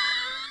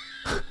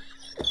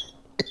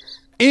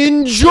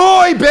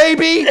 Enjoy,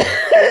 baby.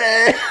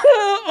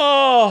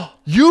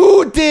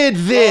 You did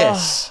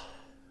this.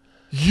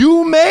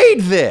 You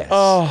made this.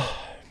 Oh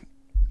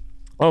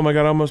my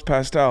god, I almost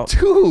passed out.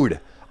 Dude,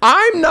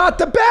 I'm not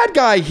the bad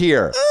guy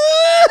here. Dude.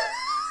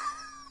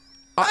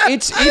 I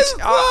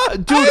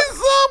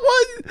saw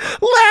one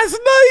last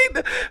night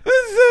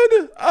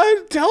that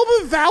said, "Tell the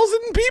 1,000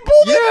 people."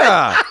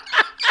 Yeah.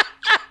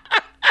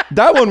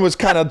 That one was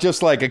kind of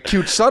just like a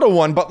cute, subtle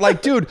one, but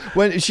like, dude,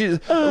 when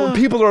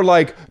people are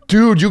like,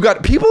 dude,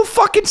 people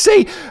fucking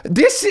say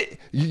this,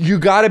 you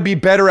got to be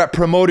better at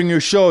promoting your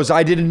shows.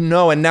 I didn't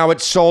know, and now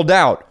it's sold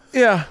out.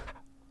 Yeah.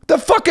 The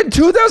fucking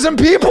 2,000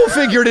 people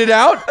figured it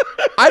out.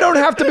 I don't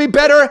have to be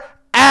better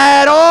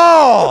at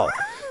all.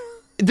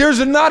 There's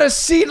not a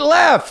seat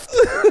left.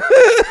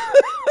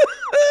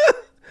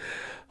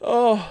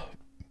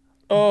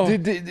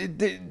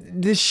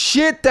 The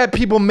shit that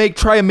people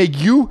try and make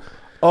you,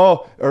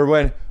 or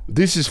when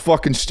this is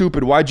fucking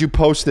stupid. Why'd you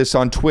post this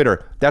on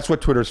Twitter? That's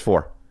what Twitter's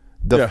for.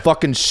 The Yeah.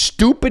 fucking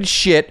stupid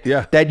shit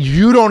Yeah. that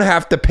you don't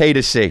have to pay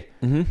to see.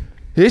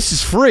 This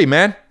is free,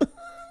 man.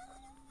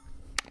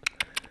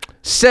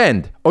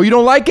 Send. Oh, you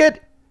don't like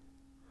it?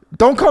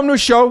 Don't come to a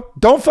show.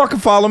 Don't fucking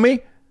follow me.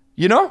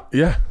 You know?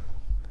 Yeah.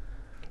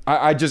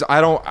 I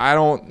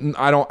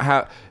don't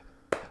have,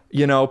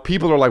 you know,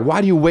 people are like,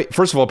 why do you wait?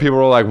 First of all, people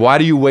are like, why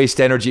do you waste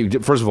energy?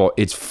 First of all,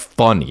 it's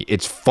funny.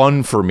 It's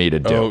fun for me to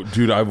do. Oh,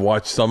 dude, I've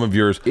watched some of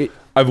yours.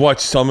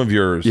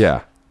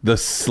 Yeah. The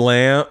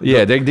slam.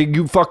 Yeah.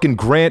 You fucking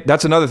Grant.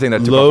 That's another thing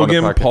that took off on the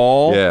Logan podcast.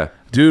 Paul. Yeah.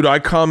 Dude, I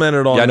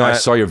commented on Yeah, no, that. I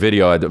saw your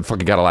video. I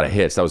fucking got a lot of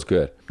hits. That was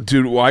good.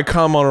 Dude, I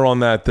commented on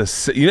that.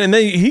 And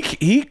then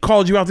he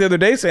called you out the other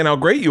day saying how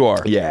great you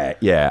are. Yeah,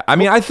 yeah. I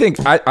mean, I think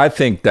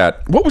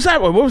that, What was that?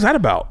 What was that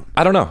about?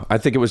 I don't know. I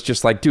think it was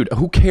just like, dude,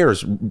 who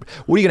cares?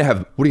 What are you gonna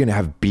have? What are you gonna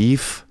have?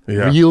 Beef?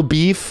 Yeah. Real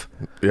beef?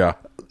 Yeah.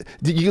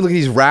 You look at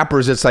these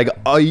rappers. It's like,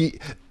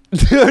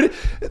 dude,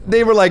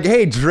 they were like,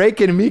 hey, Drake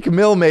and Meek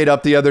Mill made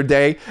up the other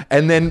day,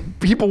 and then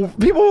people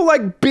were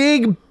like,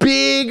 big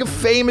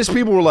famous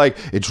people were like,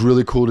 it's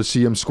really cool to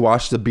see him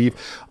squash the beef.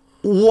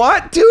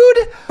 What, dude?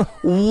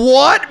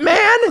 What,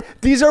 man?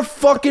 These are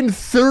fucking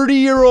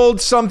 30-year-old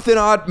something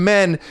odd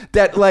men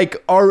that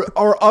like are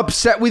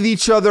upset with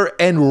each other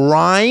and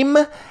rhyme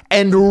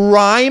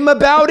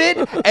about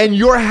it, and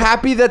you're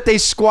happy that they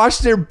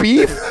squashed their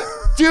beef?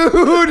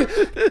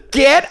 Dude,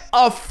 get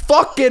a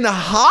fucking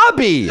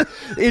hobby.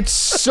 It's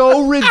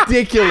so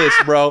ridiculous,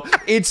 bro.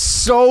 It's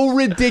so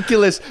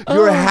ridiculous.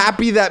 You're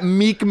happy that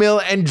Meek Mill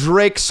and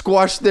Drake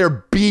squashed their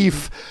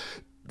beef.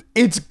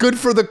 It's good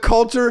for the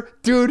culture.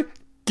 Dude,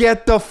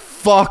 get the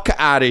fuck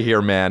out of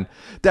here, man.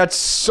 That's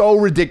so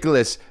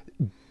ridiculous.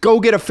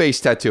 Go get a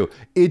face tattoo.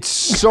 It's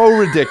so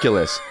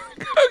ridiculous.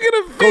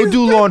 Go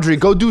do laundry.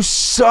 Go do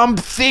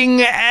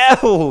something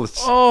else.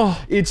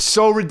 Oh. It's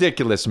so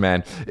ridiculous,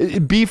 man.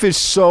 Beef is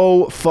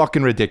so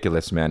fucking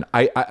ridiculous, man.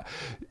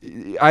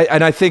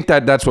 I think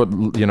that's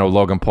what, you know,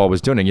 Logan Paul was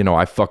doing. And, you know,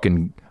 I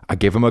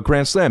gave him a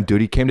grand slam,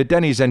 dude. He came to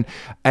Denny's and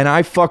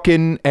I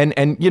fucking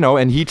and you know,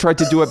 and he tried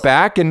to do it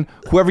back, and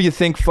whoever you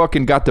think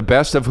fucking got the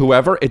best of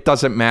whoever, it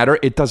doesn't matter.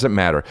 It doesn't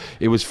matter.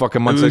 It was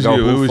fucking months ago.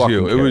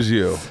 It was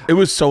you. It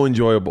was so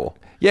enjoyable.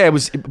 Yeah, it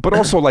was, but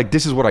also like,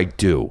 this is what I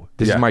do.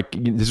 This Yeah.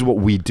 is what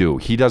we do.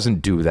 He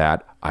doesn't do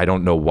that. I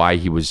don't know why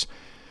he was,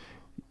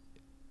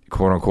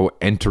 quote unquote,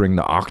 entering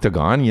the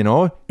octagon, you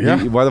know?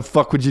 Yeah. Why the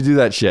fuck would you do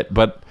that shit?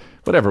 But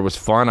whatever, it was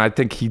fun. I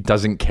think he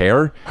doesn't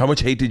care. How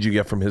much hate did you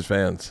get from his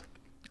fans?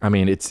 I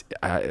mean, it's,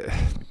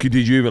 Did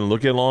you even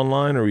look at it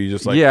online, or were you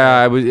just like, yeah,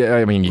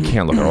 I mean, you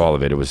can't look at all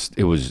of it. It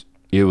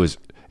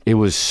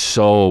was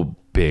so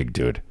big,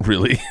 dude.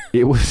 really?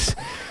 It was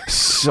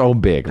so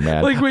big,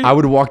 man. Like, I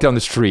would walk down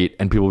the street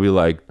and people would be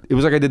like, it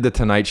was like I did the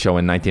Tonight Show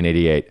in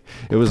 1988.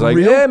 It was like,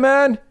 real? hey,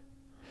 man,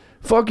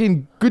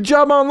 fucking good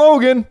job on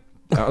Logan.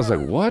 I was like,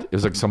 what? It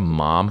was like some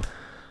mom.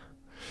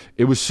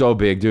 It was so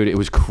big, dude. It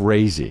was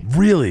crazy.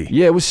 Really?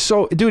 Yeah, it was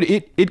so, dude,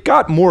 it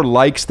got more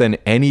likes than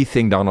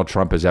anything Donald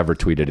Trump has ever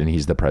tweeted, and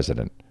he's the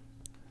president.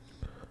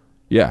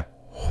 Yeah.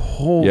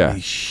 Holy Yeah.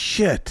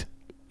 shit.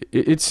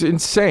 It's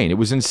insane. It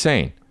was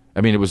insane.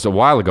 I mean, it was a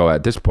while ago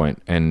at this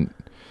point,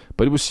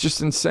 but it was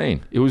just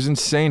insane. It was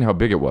insane how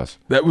big it was.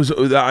 That was,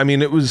 I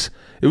mean, it was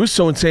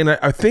so insane.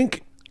 I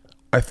think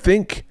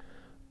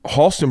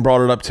Halston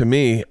brought it up to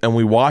me, and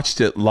we watched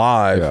it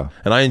live,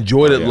 and I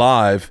enjoyed it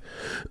live.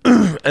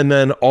 And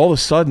then all of a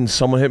sudden,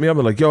 someone hit me up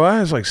and like, "Yo, that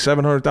has like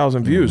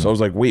 700,000 views." I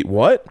was like, "Wait,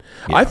 what?"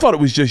 I thought it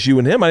was just you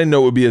and him. I didn't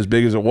know it would be as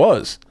big as it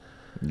was.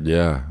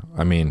 Yeah,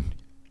 I mean,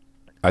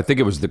 I think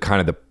it was the kind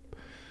of the.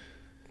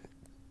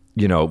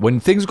 You know, when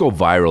things go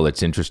viral,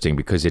 it's interesting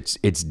because it's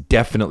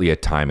definitely a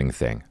timing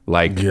thing.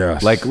 Like,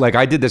 like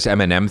I did this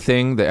Eminem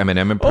thing, the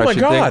Eminem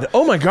impression thing.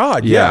 Oh my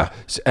God! Yeah.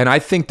 And I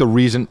think the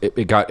reason it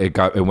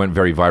went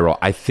very viral,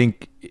 I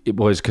think it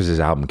was because his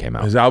album came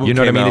out. His album, you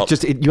know came what I mean? out.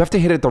 It's just you have to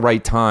hit it at the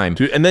right time.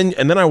 Dude, and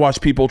then I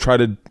watched people try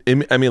to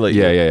emulate.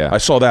 Yeah. I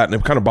saw that, and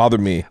it kind of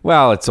bothered me.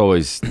 Well, it's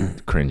always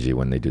cringy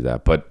when they do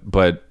that,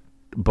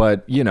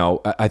 but you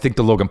know, I think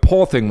the Logan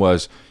Paul thing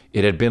was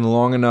it had been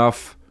long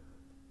enough.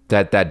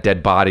 That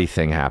dead body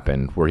thing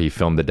happened where he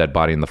filmed the dead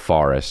body in the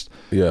forest.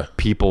 Yeah.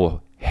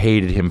 People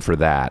hated him for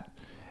that.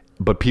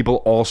 But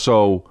people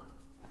also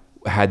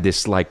had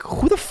this like,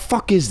 who the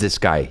fuck is this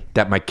guy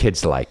that my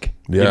kids like?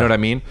 Yeah. You know what I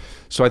mean?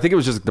 So I think it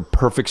was just the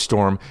perfect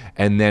storm.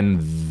 And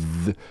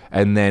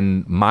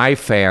then my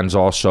fans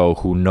also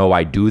who know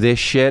I do this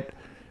shit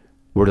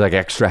were like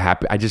extra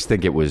happy. I just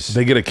think it was.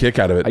 They get a kick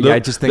out of it. Yeah, I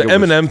just think the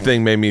Eminem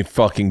thing made me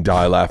fucking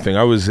die laughing.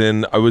 I was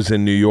in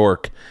New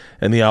York,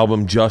 and the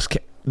album just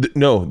came.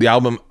 No, the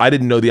album. I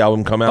didn't know the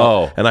album come out.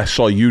 Oh. And I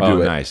saw you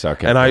do it. Nice.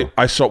 Okay. And cool.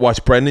 I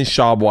watched Brendan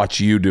Schaub watch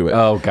you do it.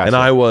 Oh, gotcha. And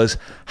I was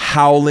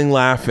howling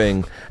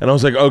laughing, and I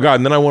was like, oh God.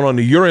 And then I went on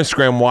to your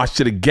Instagram, watched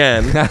it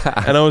again,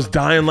 and I was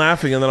dying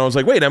laughing. And then I was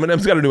like, wait,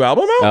 Eminem's got a new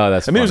album out. Oh,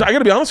 that's. I mean, funny. I got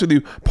to be honest with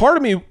you. Part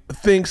of me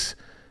thinks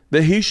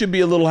that he should be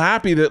a little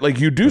happy that like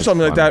you do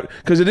something like that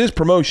because it is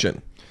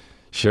promotion.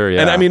 Sure,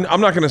 yeah. And I mean, I'm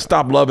not going to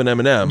stop loving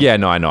Eminem. Yeah,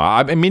 no, I know.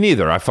 I mean, me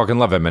neither. I fucking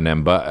love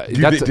Eminem, but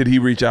Did he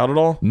reach out at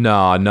all?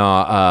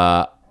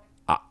 No.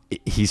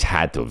 He's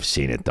had to have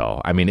seen it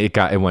though. I mean, it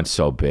went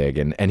so big,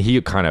 and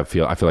he kind of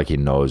I feel like he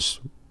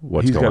knows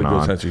what's He's going got a good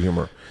on. sense of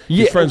humor.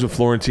 Yeah. He's friends with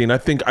Florentine. I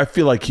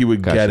feel like he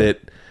would get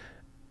it.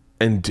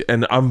 And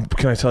can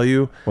I tell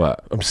you?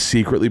 What? I'm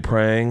secretly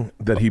praying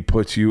that he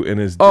puts you in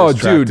his Oh,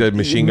 diss track dude, to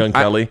Machine Gun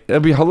Kelly.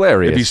 That'd be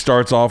hilarious. If he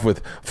starts off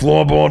with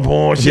floorboard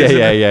porn. Yeah.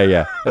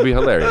 That'd be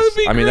hilarious. That'd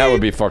be I mean, that great.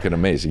 would be fucking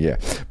amazing. Yeah,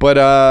 but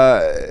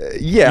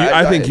yeah,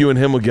 I think you and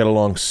him would get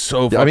along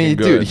so fucking I mean,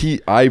 good.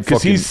 dude,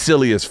 because he's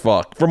silly as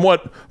fuck. From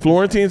what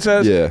Florentine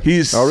says, Yeah.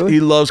 he's Oh, really? he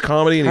loves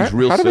comedy and he's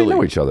real How do silly. they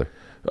know each other?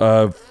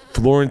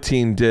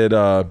 Florentine did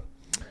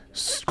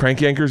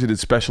Crank Anchors. He did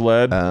special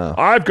ed. Oh.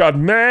 I've got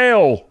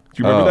mail.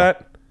 Do you remember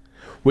that?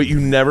 Wait, you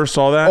never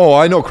saw that? Oh,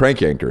 I know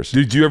Crank Anchors.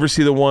 Did you ever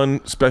see the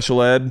one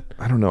special ed?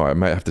 I don't know. I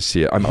might have to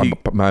see it. I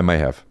might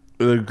have.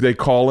 They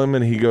call him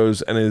and he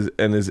goes and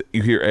his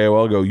you hear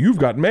AOL go, "You've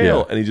got mail,"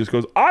 Yeah. and he just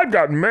goes, "I've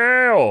got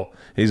mail."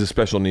 He's a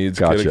special needs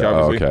kid, Gotcha.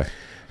 Oh, obviously. okay.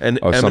 And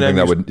Something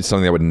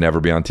Eminem that would never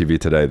be on TV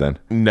today. Then.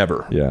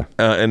 never. Yeah.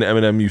 And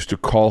Eminem used to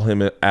call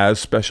him as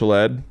special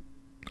ed.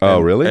 Oh,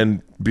 and- really?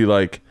 And be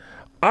like,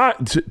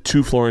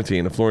 to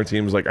Florentine. And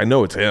Florentine was like, I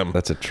know it's him.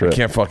 That's a trip. I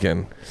can't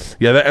fucking.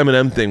 Yeah, that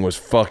Eminem thing was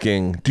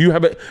fucking. Do you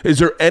have it? Is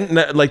there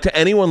like to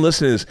anyone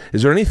listening?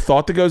 Is there any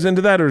thought that goes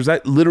into that, or is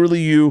that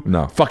literally you?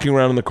 No. Fucking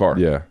around in the car.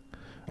 Yeah.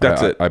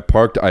 That's it. I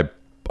parked.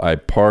 I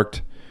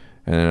parked,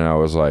 and then I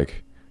was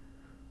like,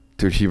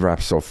 dude, he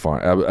raps so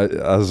fun.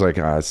 I was like,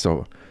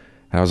 so.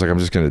 And I was like, I'm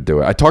just going to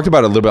do it. I talked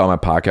about it a little bit on my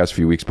podcast a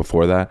few weeks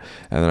before that.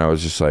 And then I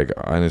was just like,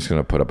 I'm just going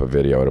to put up a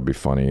video. It'll be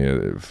funny.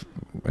 And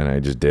I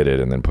just did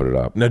it and then put it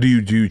up. Now, do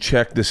you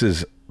check? This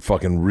is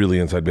fucking really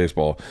inside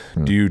baseball.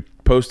 Do you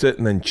post it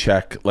and then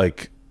check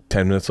like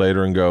 10 minutes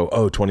later and go,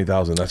 oh,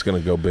 20,000, that's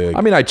going to go big? I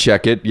mean, I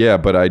check it. Yeah,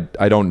 but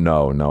I don't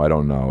know. No, I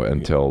don't know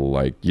until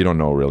like, you don't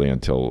know really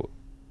until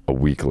a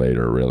week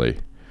later, really.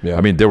 Yeah.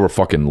 I mean, there were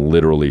fucking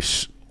literally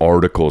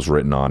articles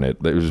written on it.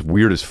 It was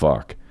weird as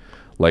fuck.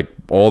 Like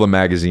all the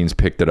magazines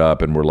picked it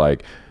up and were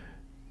like,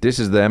 this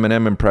is the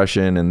Eminem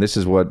impression and this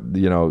is what,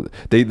 you know,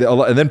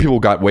 and then people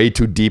got way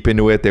too deep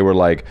into it. They were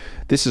like,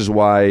 this is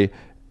why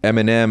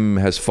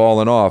Eminem has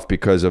fallen off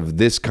because of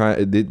this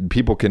kind.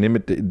 People can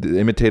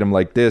imitate him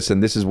like this,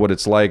 and this is what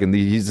it's like, and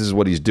this is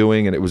what he's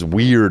doing, and it was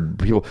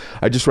weird.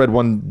 I just read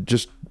one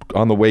just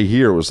on the way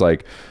here. It was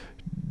like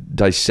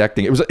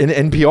dissecting. It was in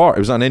NPR. It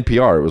was on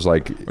NPR. It was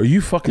like, are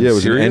you fucking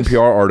serious? serious? It was an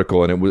NPR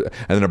article, and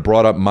then it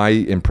brought up my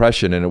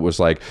impression, and it was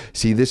like,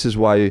 see, this is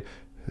why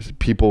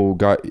people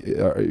got.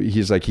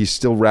 He's like, he's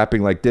still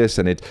rapping like this,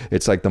 and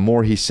it's like the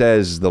more he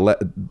says, the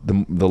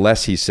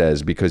less he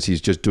says because he's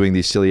just doing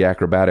these silly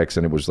acrobatics,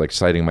 and it was like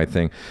citing my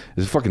thing.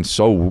 It's fucking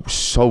so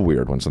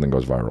weird when something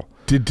goes viral.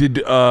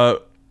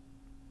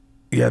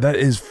 Yeah, that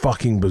is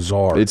fucking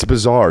bizarre. It's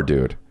bizarre,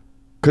 dude.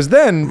 Because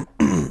then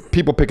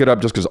people pick it up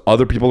just because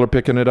other people are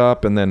picking it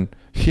up. And then,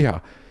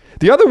 yeah.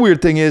 The other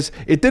weird thing is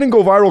it didn't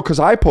go viral because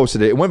I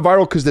posted it. It went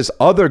viral because this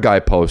other guy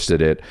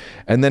posted it.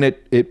 And then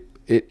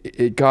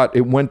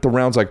it went the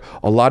rounds like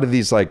a lot of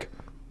these like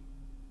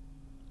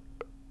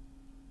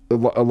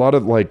a lot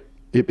of like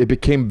it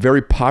became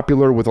very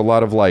popular with a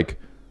lot of like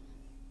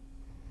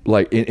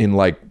in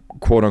like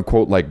quote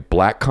unquote like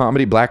black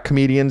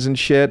comedians and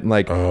shit. And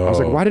like I was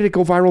like, why did it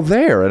go viral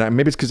there? And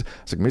maybe it's because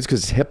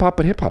it's hip hop,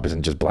 but hip hop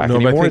isn't just black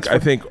anymore. But I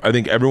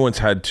think everyone's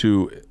had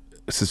to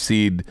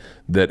secede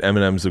that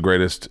Eminem's the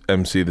greatest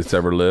MC that's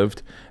ever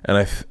lived,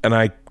 and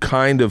I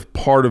kind of,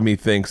 part of me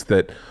thinks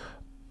that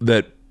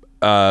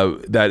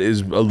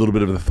is a little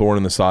bit of the thorn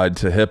in the side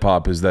to hip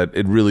hop, is that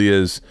it really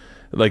is.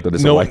 Like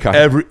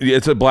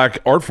it's a black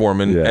art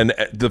form, and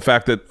the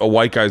fact that a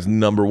white guy's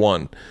number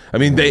one. I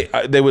mean,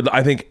 they would.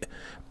 I think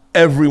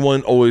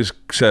everyone always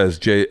says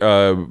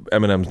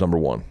Eminem's number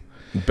one,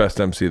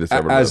 best MC that's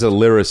ever as lived. a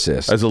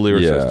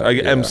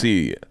lyricist.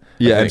 MC.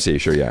 Yeah, MC.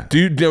 Sure, yeah.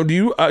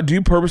 Do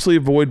you purposely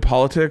avoid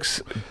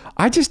politics?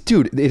 I just,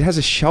 dude, it has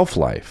a shelf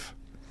life.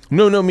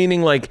 No,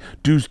 meaning like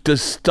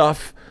does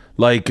stuff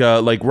like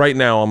right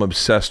now I'm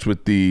obsessed with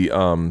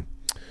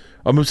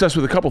I'm obsessed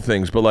with a couple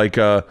things, but like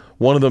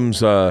one of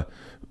them's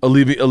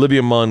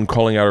Olivia Munn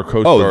calling out her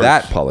co-stars. Oh,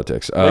 that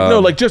politics.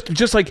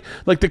 Just like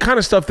the kind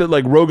of stuff that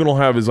like Rogan will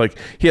have is like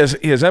he has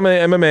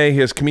MMA, he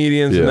has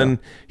comedians, and then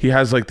he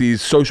has like these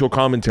social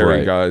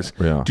commentary guys.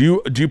 Yeah.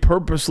 Do you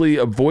purposely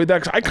avoid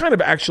that? 'Cause I kind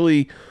of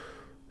actually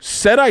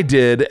said I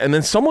did, and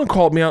then someone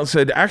called me out and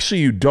said,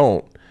 actually you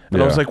don't.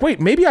 And I was like, wait,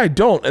 maybe I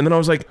don't. And then I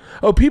was like,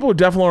 oh, people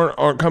definitely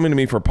aren't coming to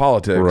me for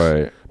politics.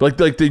 Right. Like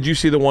did you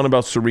see the one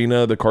about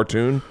Serena, the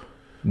cartoon?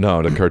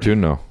 No, the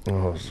cartoon, no.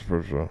 Oh,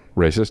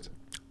 Racist?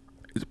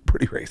 It's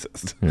pretty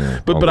racist.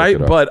 Yeah,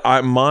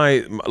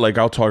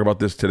 I'll talk about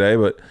this today,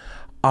 but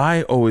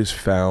I always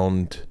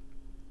found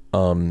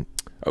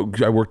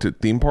I worked at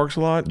theme parks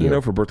a lot, you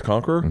know, for Birth to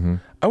Conquer. Mm-hmm.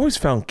 I always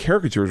found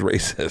caricatures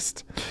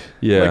racist.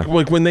 Yeah.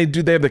 Like when they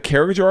have the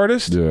caricature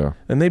artist. Yeah.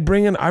 And they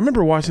bring in, I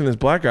remember watching this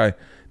black guy.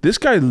 This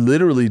guy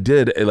literally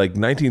did a like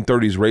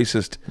 1930s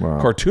racist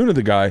cartoon of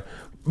the guy.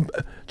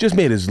 Just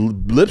made his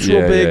lips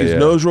real big, his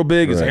nose real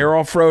big, his hair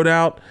all froed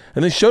out,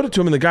 and then showed it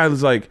to him, and the guy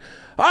was like,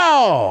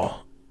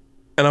 oh.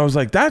 And I was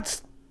like,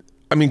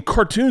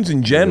 cartoons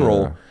in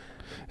general. Yeah.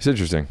 It's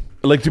interesting.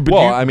 Like,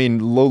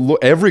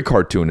 every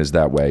cartoon is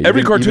that way.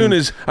 Every cartoon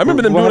is. I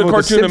remember them doing a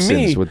cartoon of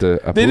me.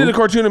 They did a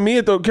cartoon of me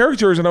at the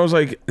caricatures, and I was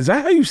like, "Is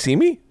that how you see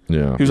me?"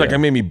 Yeah. He was like, "I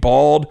made me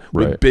bald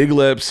with big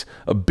lips,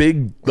 a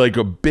big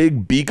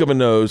beak of a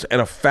nose,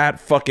 and a fat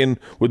fucking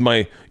with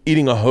my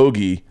eating a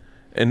hoagie,"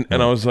 and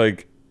I was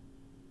like,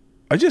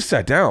 I just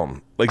sat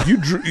down. Like you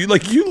drew, you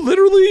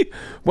literally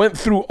went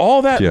through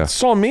all that and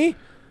saw me.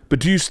 But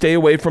do you stay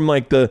away from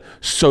like the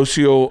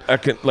socio? I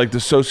talk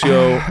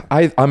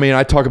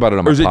about it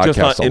on my podcast it just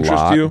not a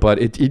interest lot, you? but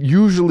it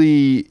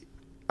usually,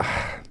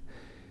 I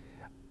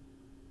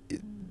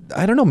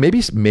don't know.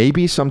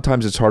 Maybe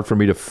sometimes it's hard for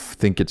me to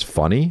think it's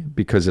funny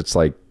because it's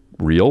like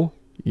real,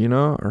 you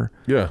know?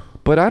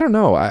 But I don't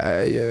know.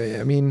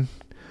 I mean,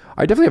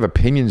 I definitely have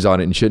opinions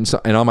on it and shit.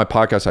 And on my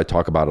podcast, I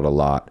talk about it a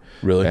lot.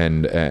 Really?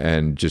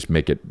 And just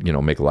make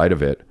light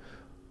of it.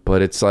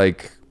 But it's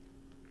like,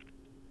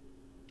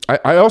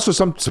 I also,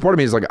 some part of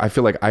me is like, I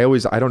feel like I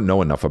don't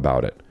know enough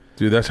about it.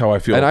 Dude, that's how I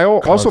feel. And I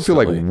also feel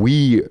like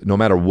constantly. no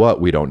matter what,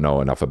 we don't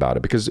know enough about it,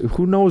 because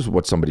who knows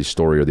what somebody's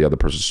story or the other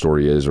person's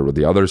story is, or what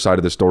the other side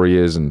of the story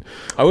is. And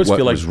I always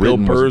feel like Bill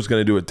Burr is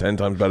going to do it 10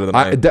 times better than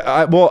I.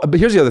 But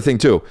here's the other thing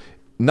too.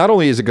 Not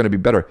only is it going to be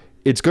better,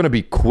 it's going to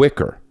be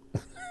quicker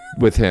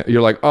with him.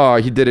 You're like, oh,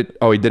 he did it.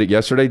 Oh, he did it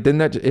yesterday.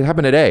 Didn't it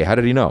happen today? How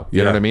did he know?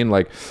 You know what I mean?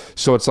 Like,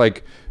 so it's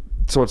like,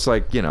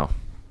 you know,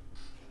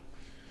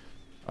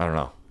 I don't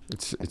know.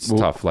 It's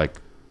tough. Like,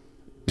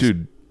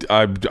 dude,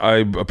 I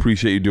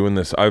appreciate you doing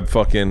this. I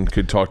fucking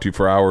could talk to you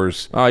for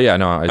hours. Oh yeah,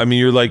 no. I mean,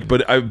 you're like,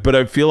 but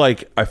I feel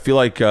like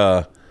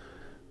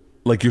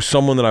you're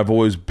someone that I've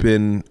always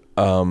been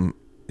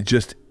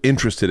just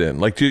interested in.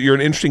 Like, you're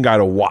an interesting guy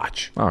to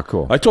watch. Oh,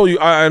 cool. I told you,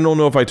 I don't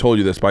know if I told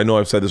you this, but I know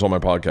I've said this on my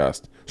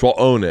podcast, so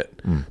I'll own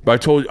it. But I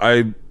told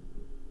you,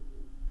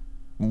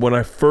 when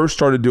I first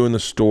started doing the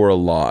store a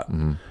lot,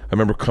 I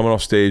remember coming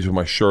off stage with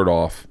my shirt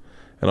off,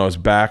 and I was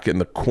back in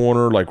the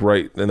corner, like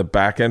right in the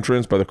back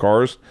entrance by the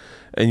cars,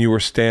 and you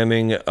were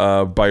standing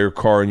by your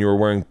car, and you were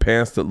wearing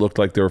pants that looked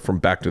like they were from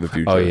Back to the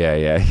Future. Oh,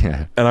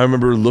 yeah. And I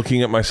remember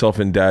looking at myself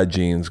in dad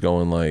jeans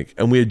going like,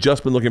 and we had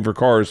just been looking for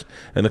cars,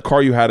 and the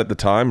car you had at the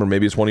time, or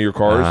maybe it's one of your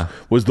cars,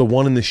 was the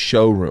one in the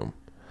showroom.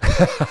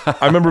 I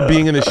remember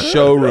being in the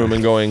showroom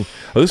and going,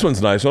 oh, this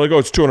one's nice. And I'm like, oh,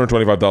 it's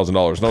 $225,000. And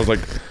I was like,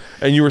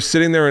 and you were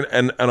sitting there,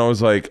 and I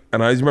was like,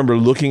 and I remember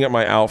looking at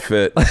my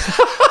outfit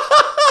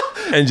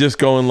and just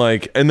going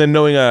like, and then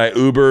knowing I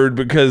Ubered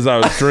because I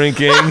was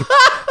drinking.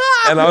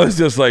 And I was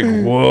just like,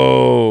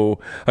 whoa,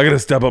 I got to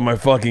step up my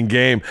fucking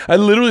game. I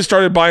literally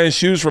started buying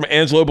shoes from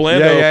Angelo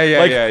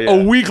Blando.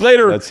 A week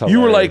later,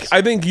 you were like,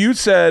 I think you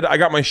said, I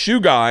got my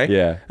shoe guy.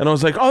 Yeah. And I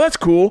was like, oh, that's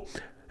cool.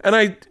 And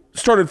I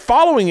started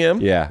following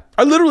him. Yeah.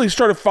 I literally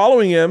started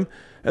following him,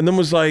 and then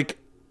was like,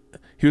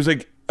 he was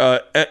like,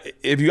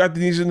 if you got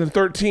these in the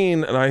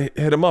 13, and I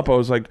hit him up, I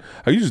was like,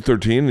 I use the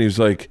 13. And he was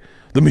like,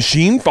 the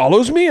machine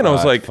follows me? And I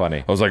was like,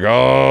 funny. I was like,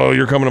 oh,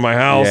 you're coming to my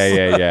house.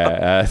 Yeah.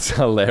 That's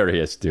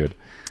hilarious, dude.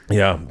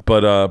 Yeah,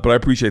 but I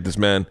appreciate this,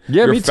 man.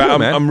 Yeah, me too,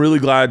 man. I'm really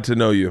glad to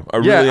know you. I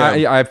Yeah,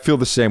 really am. I feel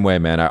the same way,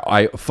 man.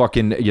 I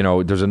fucking,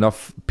 there's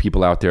enough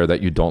people out there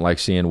that you don't like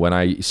seeing. When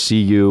I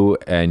see you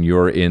and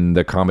you're in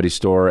the Comedy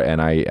Store,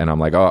 and I'm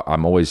like, oh,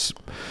 I'm always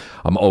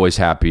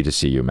happy to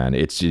see you, man.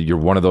 You're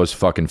one of those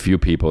fucking few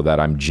people that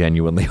I'm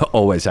genuinely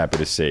always happy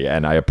to see,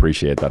 and I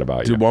appreciate that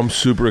about you. Dude, well, I'm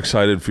super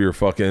excited for your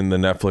the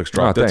Netflix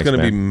drop. That's thanks, going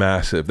to be man.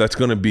 massive. That's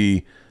going to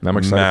be I'm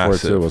excited for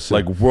it, too. We'll see.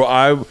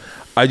 Like,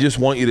 I just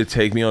want you to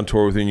take me on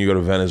tour with you and you go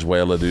to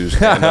Venezuela, dude.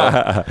 Stand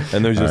up,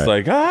 and they're just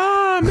like,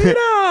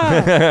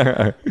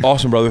 mira.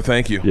 Awesome, brother.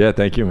 Thank you. Yeah,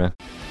 thank you, man.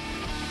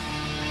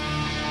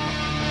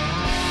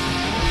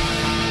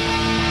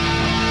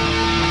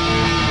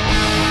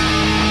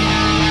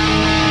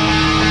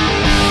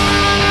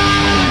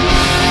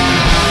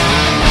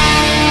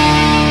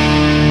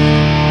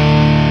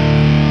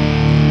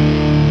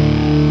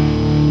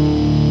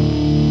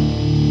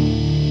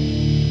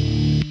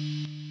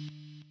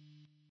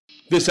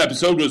 This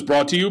episode was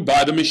brought to you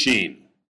by The Machine.